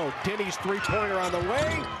to go. Denny's 3-pointer on the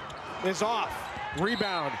way is off.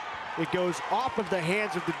 Rebound. It goes off of the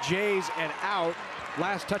hands of the Jays and out.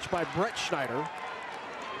 Last touch by Brett Schneider.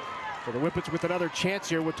 So the Whippets with another chance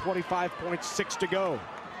here with 25.6 to go.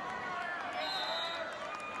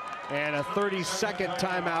 And a 30-second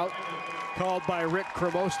timeout called by Rick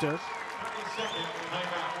Cremosta.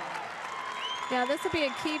 Yeah, this will be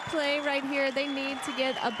a key play right here. They need to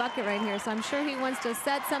get a bucket right here. So I'm sure he wants to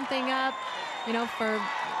set something up, for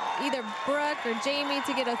either Brooke or Jamie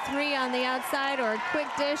to get a 3 on the outside, or a quick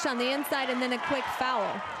dish on the inside and then a quick foul.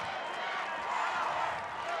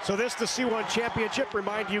 So this, the C1 Championship.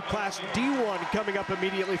 Remind you, Class D1 coming up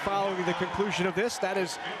immediately following the conclusion of this. That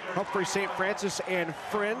is Humphrey, St. Francis, and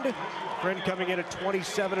Friend. Friend coming in at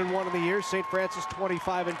 27-1 in the year. St. Francis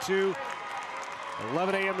 25-2.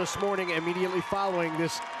 11 a.m. this morning, immediately following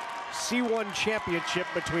this C1 Championship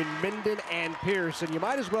between Minden and Pierce. And you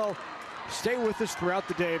might as well stay with us throughout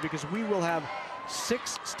the day, because we will have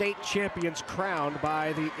 6 state champions crowned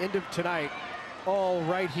by the end of tonight, all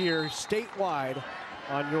right here statewide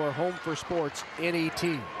on your home for sports, NET.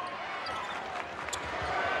 Coming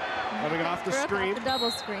off the screen. Off the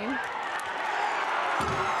double screen.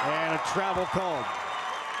 And a travel called.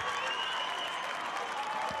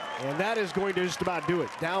 And that is going to just about do it.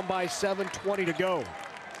 Down by 7, 20 to go.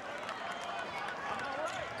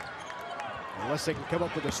 Unless they can come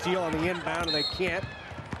up with a steal on the inbound, and they can't.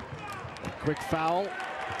 A quick foul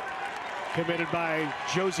committed by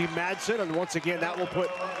Josie Madsen, and once again that will put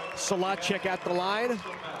Solacek at the line.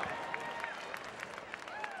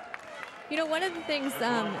 One of the things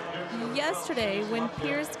yesterday, when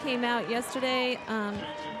Pierce came out yesterday,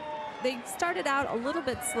 they started out a little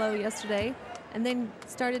bit slow yesterday and then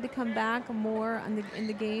started to come back more in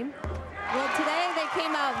the game. Well, today they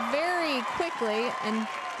came out very quickly and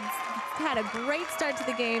had a great start to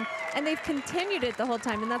the game, and they've continued it the whole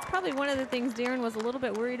time. And that's probably one of the things Darren was a little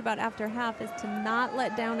bit worried about after half, is to not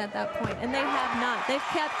let down at that point. And they have not. They've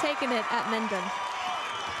kept taking it at Minden.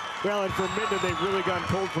 Well, and for Minden, they've really gone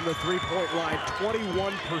cold from the 3-point line.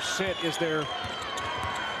 21% is their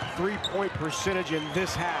 3-point percentage in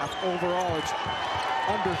this half. Overall, it's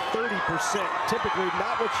under 30%. Typically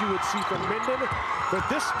not what you would see from Minden, but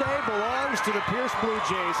this day belongs to the Pierce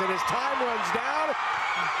Bluejays. And as time runs down,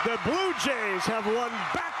 the Blue Jays have won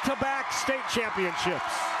back-to-back state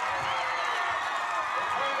championships.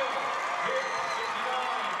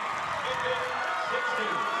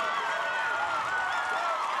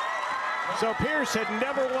 So Pierce had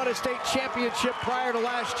never won a state championship prior to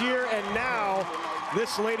last year, and now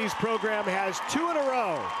this ladies program has 2 in a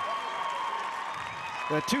row.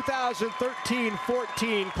 The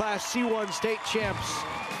 2013-14 Class C1 state champs,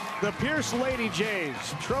 the Pierce Lady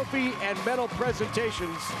Jays. Trophy and medal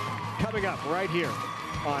presentations coming up right here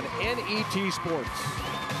on NET Sports.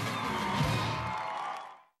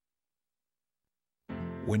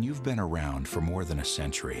 When you've been around for more than a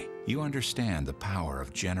century, you understand the power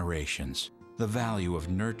of generations, the value of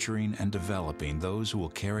nurturing and developing those who will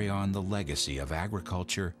carry on the legacy of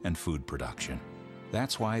agriculture and food production.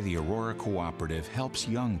 That's why the Aurora Cooperative helps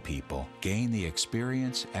young people gain the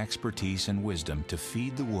experience, expertise, and wisdom to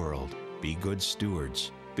feed the world, be good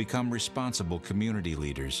stewards, become responsible community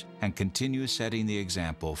leaders, and continue setting the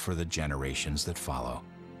example for the generations that follow.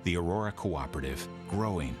 The Aurora Cooperative,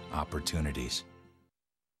 growing opportunities.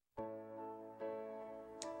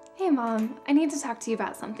 Hey Mom, I need to talk to you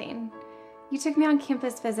about something. You took me on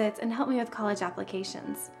campus visits and helped me with college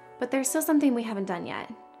applications, but there's still something we haven't done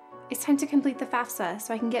yet. It's time to complete the FAFSA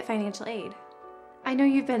so I can get financial aid. I know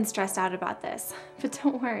you've been stressed out about this, but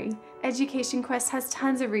don't worry. Education Quest has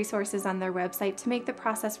tons of resources on their website to make the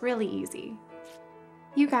process really easy.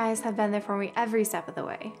 You guys have been there for me every step of the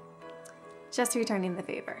way. Just returning the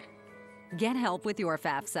favor. Get help with your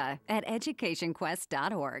FAFSA at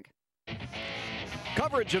educationquest.org.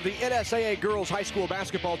 Coverage of the NSAA Girls High School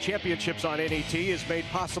Basketball Championships on NET is made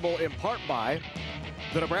possible in part by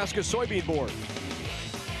the Nebraska Soybean Board,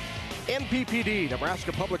 NPPD,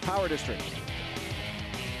 Nebraska Public Power District,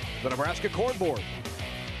 the Nebraska Corn Board,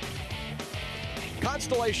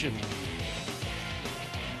 Constellation,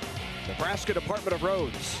 Nebraska Department of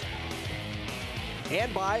Roads,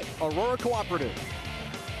 and by Aurora Cooperative.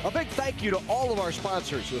 A big thank you to all of our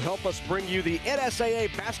sponsors who help us bring you the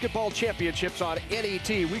NSAA Basketball Championships on NET.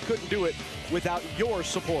 We couldn't do it without your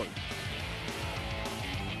support.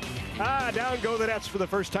 Down go the Nets for the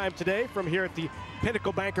first time today from here at the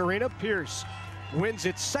Pinnacle Bank Arena. Pierce wins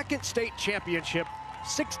its second state championship,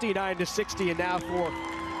 69-60, and now for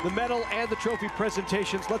the medal and the trophy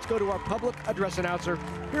presentations, let's go to our public address announcer.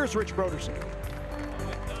 Here's Rich Broderson.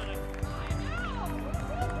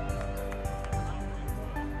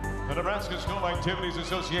 The Nebraska School Activities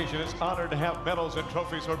Association is honored to have medals and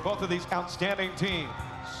trophies for both of these outstanding teams.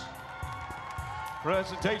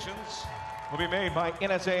 Presentations will be made by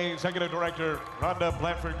NSAA Executive Director Rhonda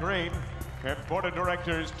Blanford Green and Board of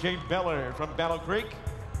Directors Jade Beller from Battle Creek,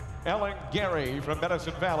 Ellen Gary from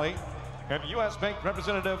Medicine Valley, and U.S. Bank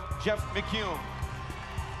Representative Jeff McCune.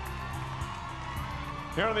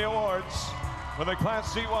 Here are the awards for the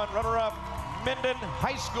Class C1 runner-up, Minden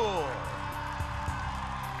High School.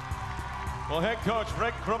 Well, head coach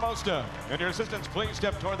Greg Cromosta and your assistants please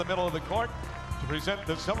step toward the middle of the court to present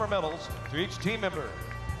the silver medals to each team member.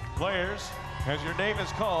 Players, as your name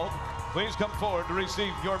is called, please come forward to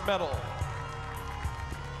receive your medal.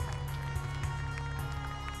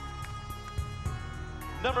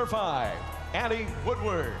 Number 5, Addie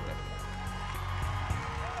Woodward.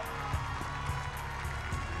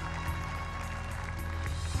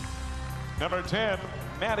 Number 10,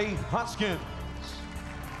 Maddie Hoskins.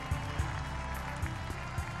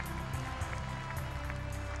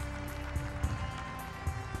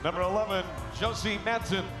 Number 11, Josie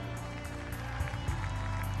Madsen.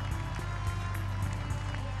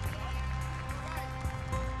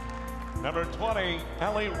 Number 20,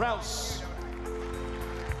 Allie Rouse.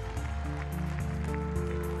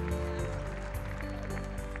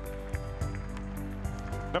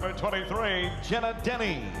 Number 23, Jenna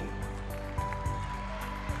Denny.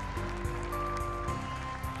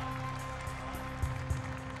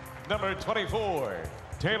 Number 24,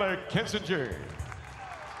 Taylor Kissinger.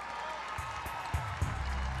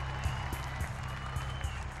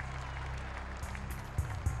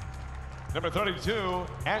 Number 32,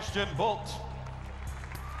 Ashton Bolt.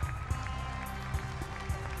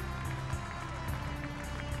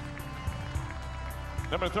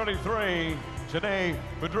 Number 33, Janae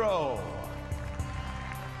Boudreau.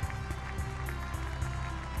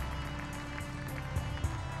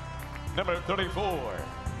 Number 34,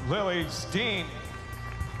 Lily Steen.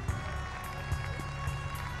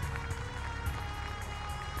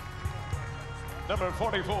 Number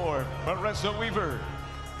 44, Marissa Weaver.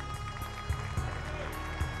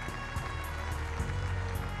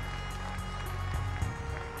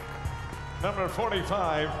 Number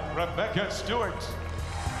 45, Rebecca Stewart.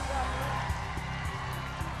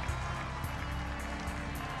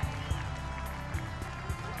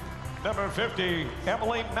 Number 50,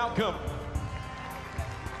 Emily Malcolm.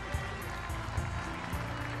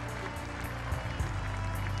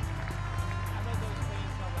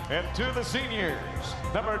 And to the seniors,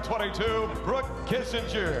 number 22, Brooke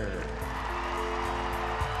Kissinger.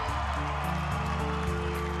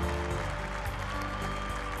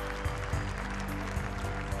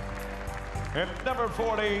 And number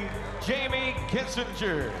 40, Jamie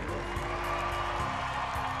Kissinger.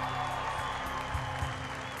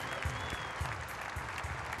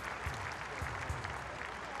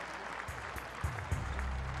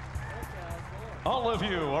 All of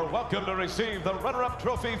you are welcome to receive the runner-up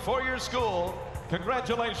trophy for your school.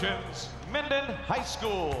 Congratulations, Minden High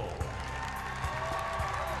School.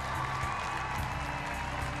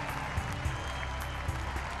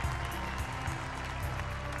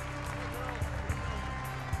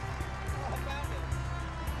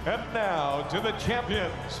 And now to the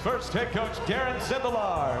champions. First head coach Darren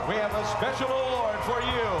Sindelar. We have a special award for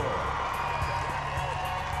you.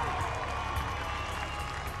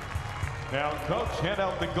 Now, coach, hand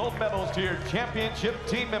out the gold medals to your championship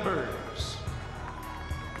team members.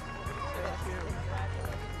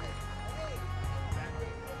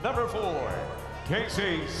 Number 4,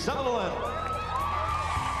 Casey Sutherland.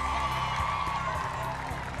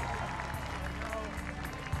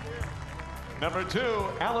 Number 2,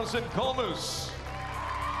 Allison Colmus.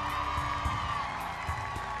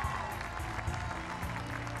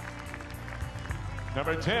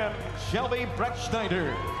 Number 10, Shelby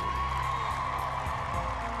Brettschneider.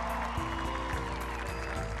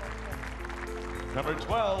 Number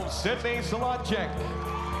 12, Sydney Solacek.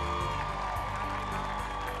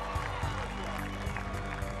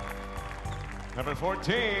 Number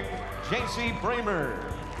 14, JC Bramer.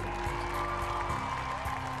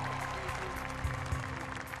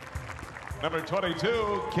 Number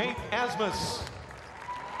 22, Kate Asmus.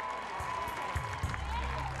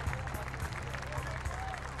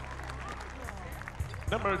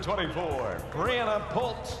 Number 24, Brianna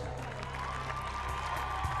Polt.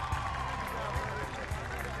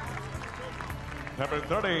 Number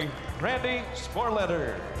 30, Randy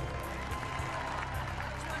Sporletter.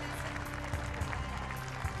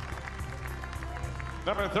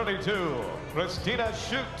 Number 32, Christina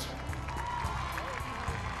Schutt.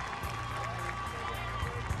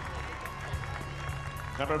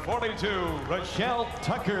 Number 42, Rochelle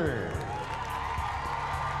Tucker.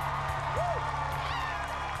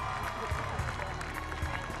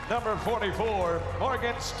 Number 44,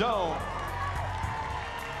 Morgan Stone.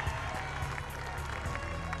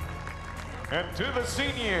 And to the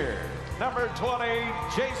senior, number 20,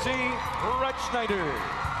 JC Brettschneider.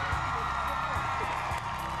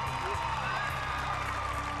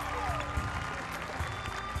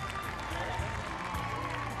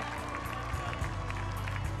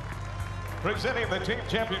 Presenting the team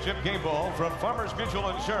championship game ball from Farmers Mutual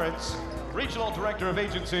Insurance, Regional Director of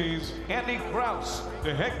Agencies, Andy Kraus,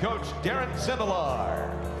 to head coach Darren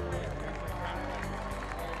Sindelar.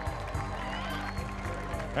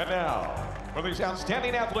 And now, for these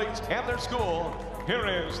outstanding athletes and their school, here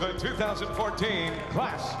is the 2014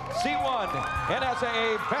 Class C1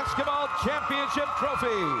 NSAA Basketball Championship Trophy.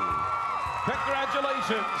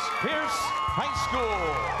 Congratulations, Pierce High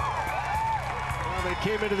School. They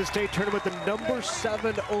came into the state tournament the number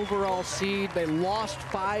 7 overall seed. They lost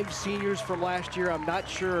 5 seniors from last year. I'm not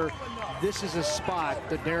sure this is a spot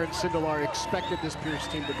that Darren Sindelar expected this Pierce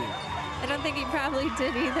team to be. I don't think he probably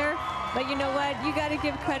did either. But you know what? You got to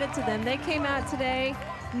give credit to them. They came out today,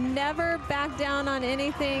 never backed down on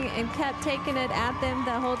anything, and kept taking it at them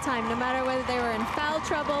the whole time, no matter whether they were in foul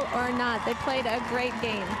trouble or not. They played a great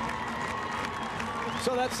game.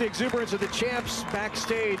 So that's the exuberance of the champs.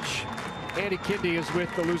 Backstage, Andy Kindy is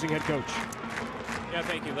with the losing head coach. Yeah,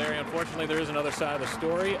 thank you, Larry. Unfortunately, there is another side of the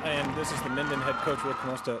story, and this is the Minden head coach, Rick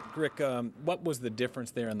Mosta. Rick, what was the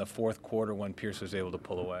difference there in the fourth quarter when Pierce was able to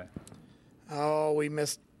pull away? Oh, we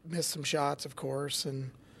missed some shots, of course, and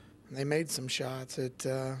they made some shots. It's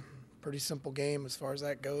a pretty simple game as far as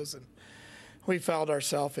that goes, and we fouled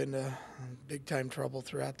ourselves into big-time trouble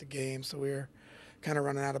throughout the game, so we were kind of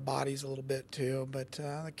running out of bodies a little bit too, but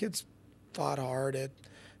the kids fought hard.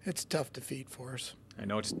 It's a tough defeat for us. I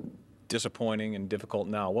know it's disappointing and difficult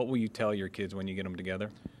now. What will you tell your kids when you get them together?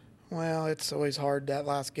 Well, it's always hard, that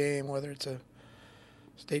last game, whether it's a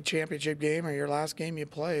state championship game or your last game you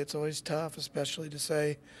play. It's always tough, especially to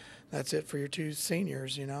say that's it for your 2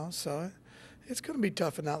 seniors, you know. So it's going to be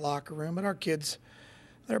tough in that locker room. But our kids,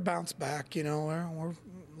 they're bounce back, you know. We're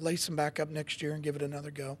lace them back up next year and give it another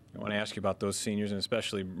go. I want to ask you about those seniors, and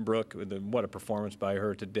especially Brooke. What a performance by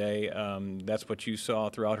her today. That's what you saw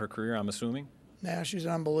throughout her career, I'm assuming? Yeah, she's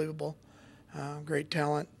unbelievable. Great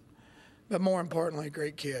talent, but more importantly, a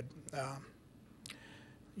great kid.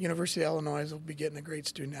 University of Illinois will be getting a great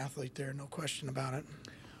student athlete there, no question about it.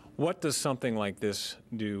 What does something like this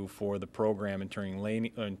do for the program in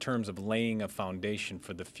terms of laying a foundation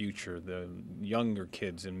for the future? The younger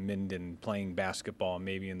kids in Minden playing basketball,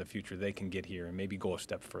 maybe in the future they can get here and maybe go a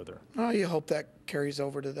step further. Oh, you hope that carries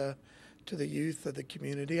over to the youth of the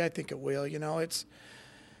community. I think it will. You know,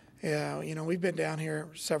 we've been down here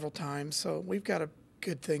several times, so we've got a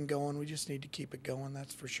good thing going. We just need to keep it going,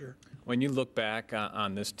 that's for sure. When you look back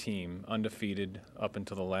on this team, undefeated up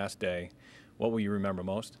until the last day, what will you remember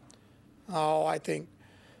most? Oh, I think,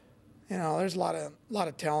 there's a lot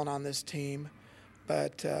of talent on this team,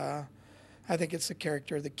 but I think it's the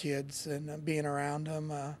character of the kids and being around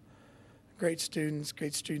them. Great students,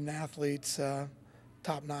 great student athletes,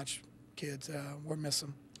 top-notch kids. We're missing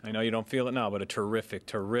them. I know you don't feel it now, but a terrific,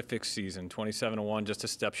 terrific season. 27-1, just a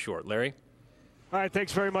step short. Larry? All right,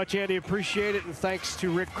 thanks very much, Andy. Appreciate it, and thanks to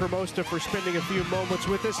Rick Cremosta for spending a few moments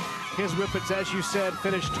with us. His Whippets, as you said,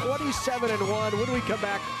 finished 27-1. When we come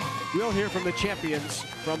back, we'll hear from the champions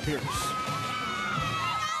from Pierce.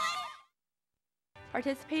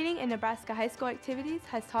 Participating in Nebraska high school activities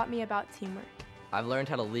has taught me about teamwork. I've learned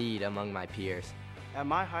how to lead among my peers. At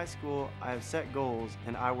my high school, I have set goals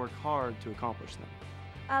and I work hard to accomplish them.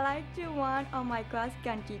 I like to run on my cross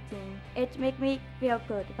country team. It makes me feel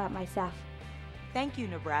good about myself. Thank you,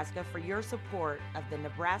 Nebraska, for your support of the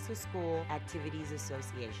Nebraska School Activities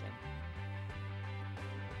Association.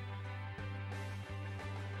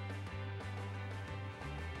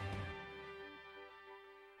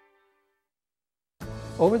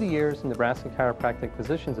 Over the years, the Nebraska Chiropractic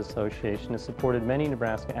Physicians Association has supported many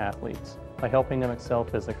Nebraska athletes by helping them excel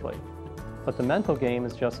physically. But the mental game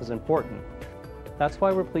is just as important. That's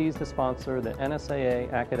why we're pleased to sponsor the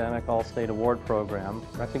NSAA Academic All-State Award Program,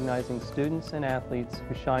 recognizing students and athletes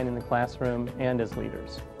who shine in the classroom and as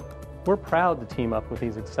leaders. We're proud to team up with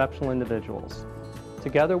these exceptional individuals.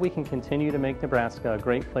 Together we can continue to make Nebraska a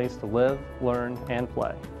great place to live, learn, and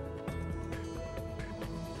play.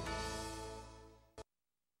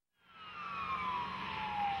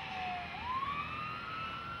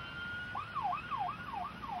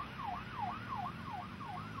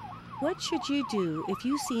 What should you do if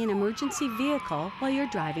you see an emergency vehicle while you're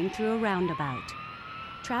driving through a roundabout?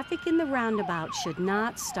 Traffic in the roundabout should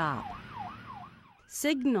not stop.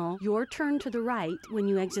 Signal your turn to the right when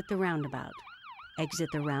you exit the roundabout. Exit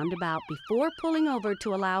the roundabout before pulling over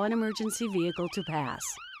to allow an emergency vehicle to pass.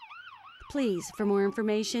 Please, for more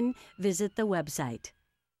information, visit the website.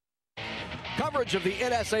 Coverage of the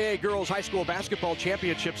NSAA Girls High School Basketball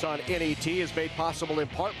Championships on NET is made possible in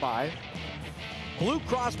part by Blue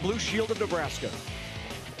Cross Blue Shield of Nebraska,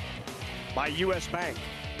 by U.S. Bank,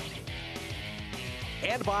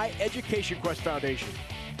 and by Education Quest Foundation.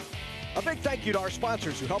 A big thank you to our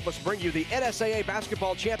sponsors who help us bring you the NSAA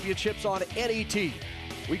Basketball Championships on NET.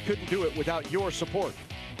 We couldn't do it without your support.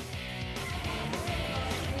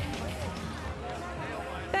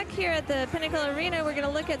 Back here at the Pinnacle Arena, we're going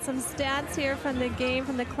to look at some stats here from the game,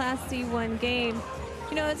 from the Class C1 game.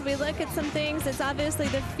 You know, as we look at some things, it's obviously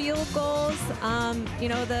the field goals. You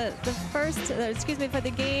know, for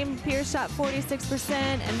the game, Pierce shot 46%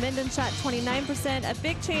 and Minden shot 29%. A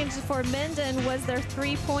big change for Minden was their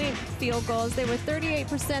three-point field goals. They were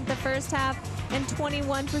 38% the first half and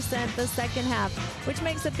 21% the second half, which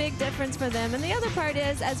makes a big difference for them. And the other part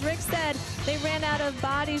is, as Rick said, they ran out of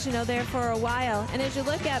bodies, you know, there for a while. And as you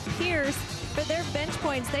look at Pierce, for their bench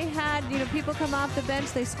points, they had, you know, people come off the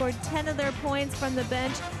bench. They scored 10 of their points from the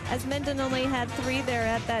bench, as Minden only had 3 there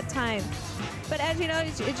at that time. But as you know,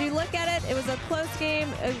 as you look at it, it was a close game.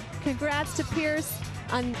 Congrats to Pierce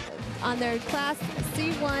on their Class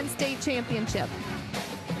C1 state championship.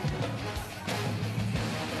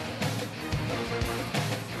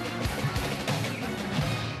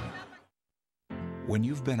 When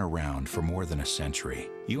you've been around for more than a century,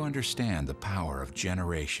 you understand the power of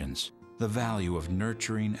generations, the value of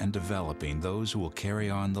nurturing and developing those who will carry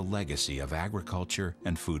on the legacy of agriculture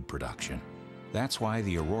and food production. That's why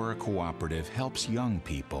the Aurora Cooperative helps young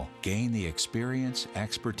people gain the experience,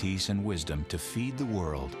 expertise, and wisdom to feed the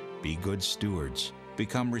world, be good stewards,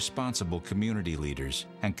 become responsible community leaders,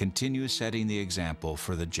 and continue setting the example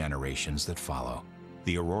for the generations that follow.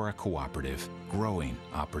 The Aurora Cooperative, growing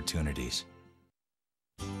opportunities.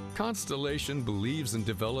 Constellation believes in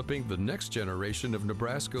developing the next generation of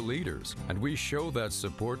Nebraska leaders, and we show that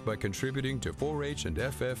support by contributing to 4-H and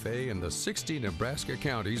FFA in the 60 Nebraska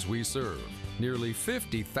counties we serve. Nearly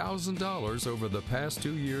 $50,000 over the past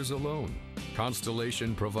 2 years alone.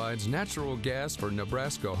 Constellation provides natural gas for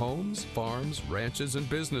Nebraska homes, farms, ranches, and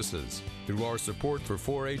businesses. Through our support for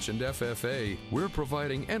 4-H and FFA, we're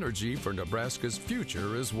providing energy for Nebraska's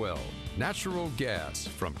future as well. Natural gas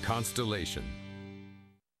from Constellation.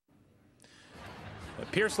 The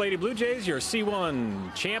Pierce Lady Blue Jays, your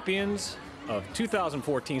C1 champions of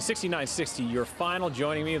 2014, 69-60, your final.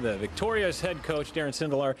 Joining me, the victorious head coach, Darren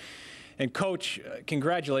Sindelar. And Coach,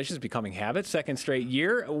 congratulations, becoming habit, second straight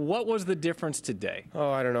year. What was the difference today? Oh,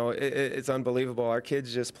 I don't know. It's unbelievable. Our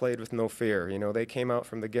kids just played with no fear. You know, they came out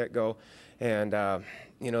from the get-go, and,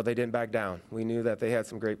 you know, they didn't back down. We knew that they had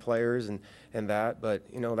some great players and that, but,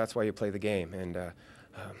 you know, that's why you play the game. And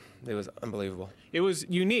it was unbelievable. It was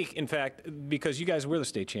unique, in fact, because you guys were the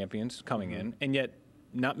state champions coming in, and yet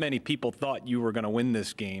not many people thought you were going to win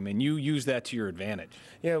this game, and you used that to your advantage.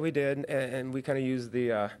 Yeah, we did, and we kind of used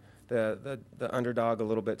the the underdog a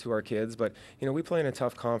little bit to our kids. But, you know, we play in a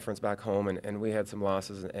tough conference back home, and we had some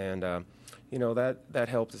losses, and you know, that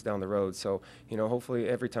helped us down the road. So, you know, hopefully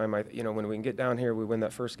every time you know, when we can get down here, we win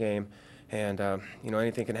that first game, and you know,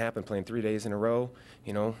 anything can happen. Playing 3 days in a row,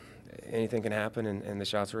 you know, anything can happen, and the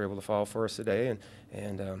shots were able to fall for us today,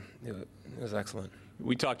 and it was excellent.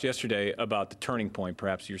 We talked yesterday about the turning point,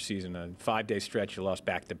 perhaps, your season. A 5-day stretch, you lost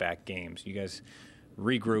back-to-back games. You guys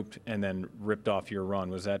regrouped and then ripped off your run.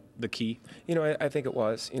 Was that the key? You know, I think it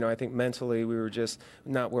was. You know, I think mentally we were just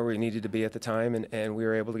not where we needed to be at the time, and we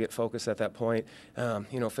were able to get focused at that point.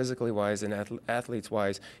 You know, physically wise and athletes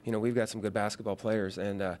wise, you know, we've got some good basketball players,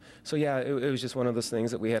 and so yeah, it was just one of those things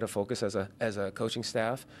that we had to focus as a coaching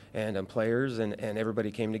staff and players, and everybody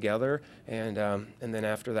came together, and then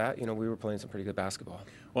after that, you know, we were playing some pretty good basketball.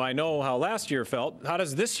 Well, I know how last year felt. How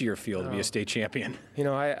does this year feel to be a state champion? You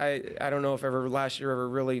know, I don't know if last year ever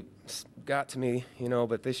really got to me, you know,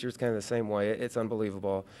 but this year's kind of the same way. It's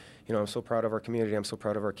unbelievable. You know, I'm so proud of our community. I'm so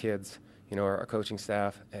proud of our kids, you know, our coaching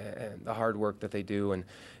staff, and the hard work that they do.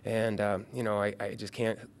 And you know, I just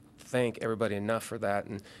can't thank everybody enough for that.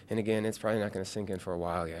 And again, it's probably not going to sink in for a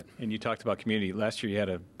while yet. And you talked about community. Last year you had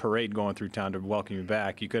a parade going through town to welcome you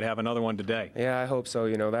back. You could have another one today. Yeah, I hope so.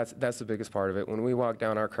 You know, that's the biggest part of it. When we walk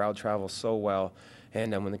down, our crowd travels so well.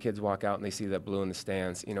 And when the kids walk out and they see that blue in the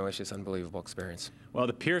stands, you know, it's just an unbelievable experience. Well,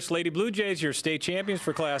 the Pierce Lady Blue Jays, your state champions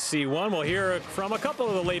for Class C1. We'll hear from a couple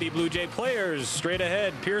of the Lady Blue Jay players straight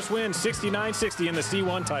ahead. Pierce wins 69-60 in the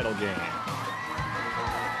C1 title game.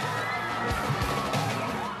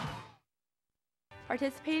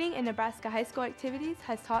 Participating in Nebraska high school activities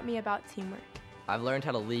has taught me about teamwork. I've learned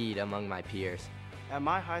how to lead among my peers. At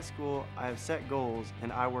my high school, I have set goals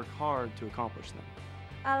and I work hard to accomplish them.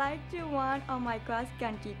 I like to run on my cross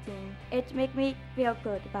country team. It makes me feel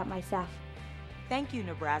good about myself. Thank you,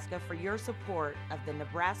 Nebraska, for your support of the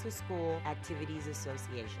Nebraska School Activities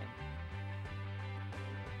Association.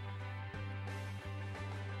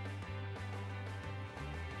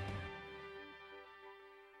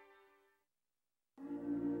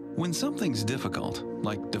 When something's difficult,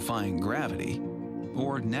 like defying gravity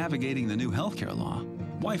or navigating the new healthcare law,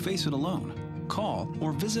 why face it alone? Call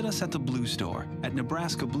or visit us at the Blue Store at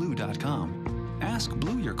nebraskablue.com. Ask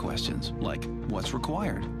Blue your questions like, what's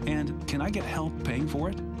required? And can I get help paying for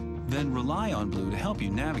it? Then rely on Blue to help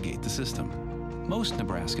you navigate the system. Most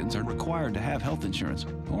Nebraskans are required to have health insurance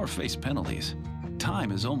or face penalties.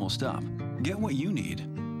 Time is almost up. Get what you need.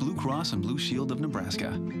 Blue Cross and Blue Shield of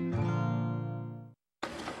Nebraska.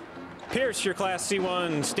 Pierce, your Class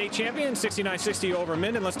C1 state champion, 69-60 over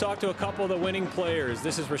Minden. Let's talk to a couple of the winning players.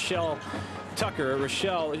 This is Rochelle Tucker.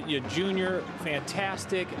 Rochelle, you're junior,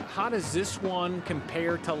 fantastic. How does this one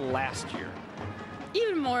compare to last year?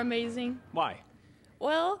 Even more amazing. Why?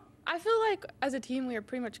 Well, I feel like as a team we are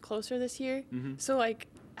pretty much closer this year. So like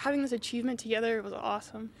having this achievement together was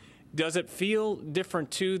awesome. Does it feel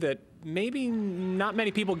different too that maybe not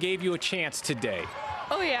many people gave you a chance today?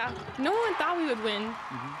 Oh yeah, no one thought we would win,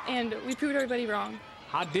 and we proved everybody wrong.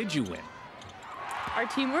 How did you win? Our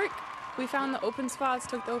teamwork, we found the open spots,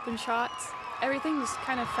 took the open shots. Everything just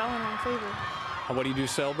kind of fell in our favor. What do you do to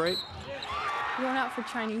celebrate? We went out for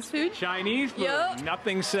Chinese food. Chinese food. Yep.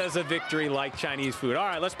 Nothing says a victory like Chinese food. All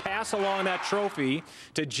right, let's pass along that trophy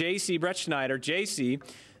to J.C. Brettschneider. J.C.,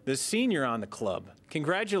 the senior on the club.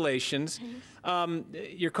 Congratulations.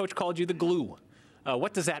 Your coach called you the glue.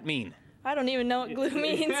 What does that mean? I don't even know what glue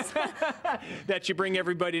means. That you bring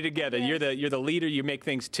everybody together. Yes. You're the leader. You make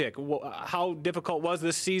things tick. How difficult was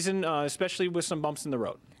this season, especially with some bumps in the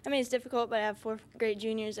road? I mean, it's difficult, but I have 4 great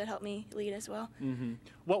juniors that help me lead as well.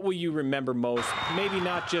 What will you remember most, maybe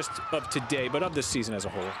not just of today, but of this season as a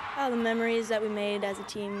whole? All the memories that we made as a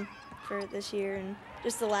team for this year and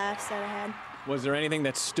just the laughs that I had. Was there anything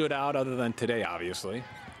that stood out other than today, obviously?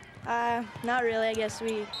 Not really. I guess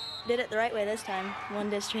we did it the right way this time,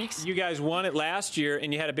 won districts. You guys won it last year,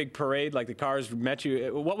 and you had a big parade, like the cars met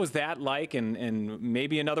you. What was that like, and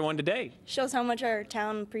maybe another one today? Shows how much our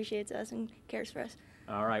town appreciates us and cares for us.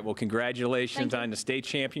 All right, well, congratulations on the state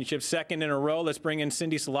championship, 2nd in a row. Let's bring in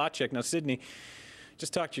Cindy Solacek. Now, Sydney,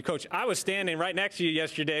 just talk to your coach. I was standing right next to you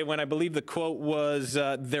yesterday when I believe the quote was,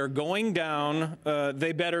 they're going down,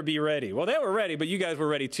 they better be ready. Well, they were ready, but you guys were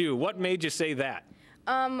ready too. What made you say that?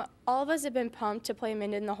 All of us have been pumped to play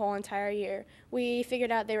Minden the whole entire year. We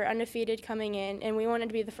figured out they were undefeated coming in, and we wanted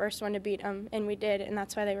to be the first one to beat them, and we did, and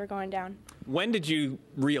that's why they were going down. When did you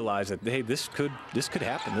realize that, hey, this could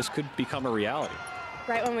happen, this could become a reality?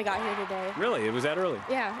 Right when we got here today. Really? It was that early?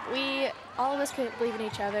 Yeah, all of us could believe in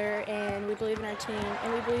each other, and we believe in our team,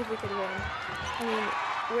 and we believe we could win. I mean,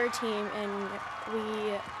 we're a team, and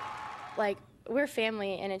we're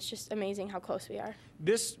family, and it's just amazing how close we are.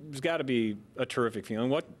 This has got to be a terrific feeling.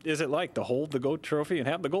 What is it like to hold the GOAT trophy and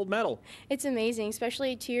have the gold medal? It's amazing,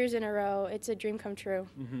 especially 2 years in a row. It's a dream come true.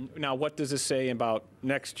 Now, what does this say about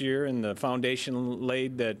next year and the foundation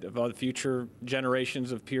laid that the future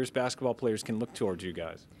generations of Pierce basketball players can look towards you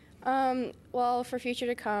guys? Well, for future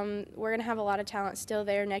to come, we're going to have a lot of talent still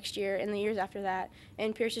there next year and the years after that,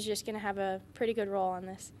 and Pierce is just going to have a pretty good role on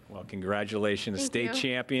this. Well, congratulations, Thank state you.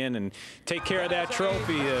 champion, and take care of that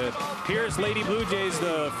trophy. Pierce Lady Blue Jays,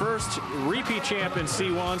 the first repeat champ in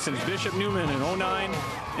C1 since Bishop Newman in 09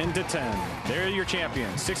 into 10. They're your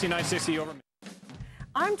champions, 69-60 over.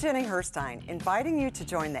 I'm Jenny Herstein, inviting you to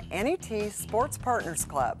join the NET Sports Partners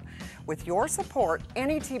Club. With your support,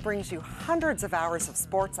 NET brings you hundreds of hours of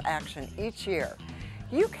sports action each year.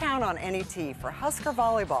 You count on NET for Husker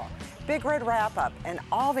Volleyball, Big Red Wrap-Up, and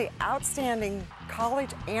all the outstanding college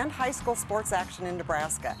and high school sports action in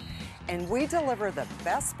Nebraska. And we deliver the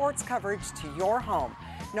best sports coverage to your home,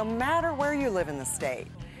 no matter where you live in the state.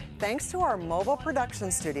 Thanks to our mobile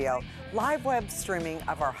production studio, live web streaming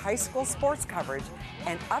of our high school sports coverage,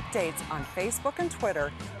 and updates on Facebook and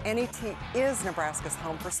Twitter, NET is Nebraska's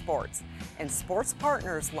home for sports. And sports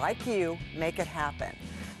partners like you make it happen.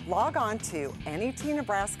 Log on to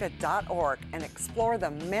netnebraska.org and explore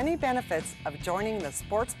the many benefits of joining the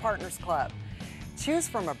Sports Partners Club. Choose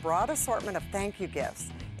from a broad assortment of thank you gifts,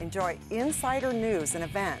 enjoy insider news and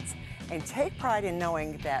events, and take pride in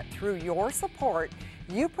knowing that through your support,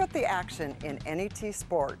 you put the action in NET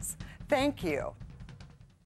sports. Thank you.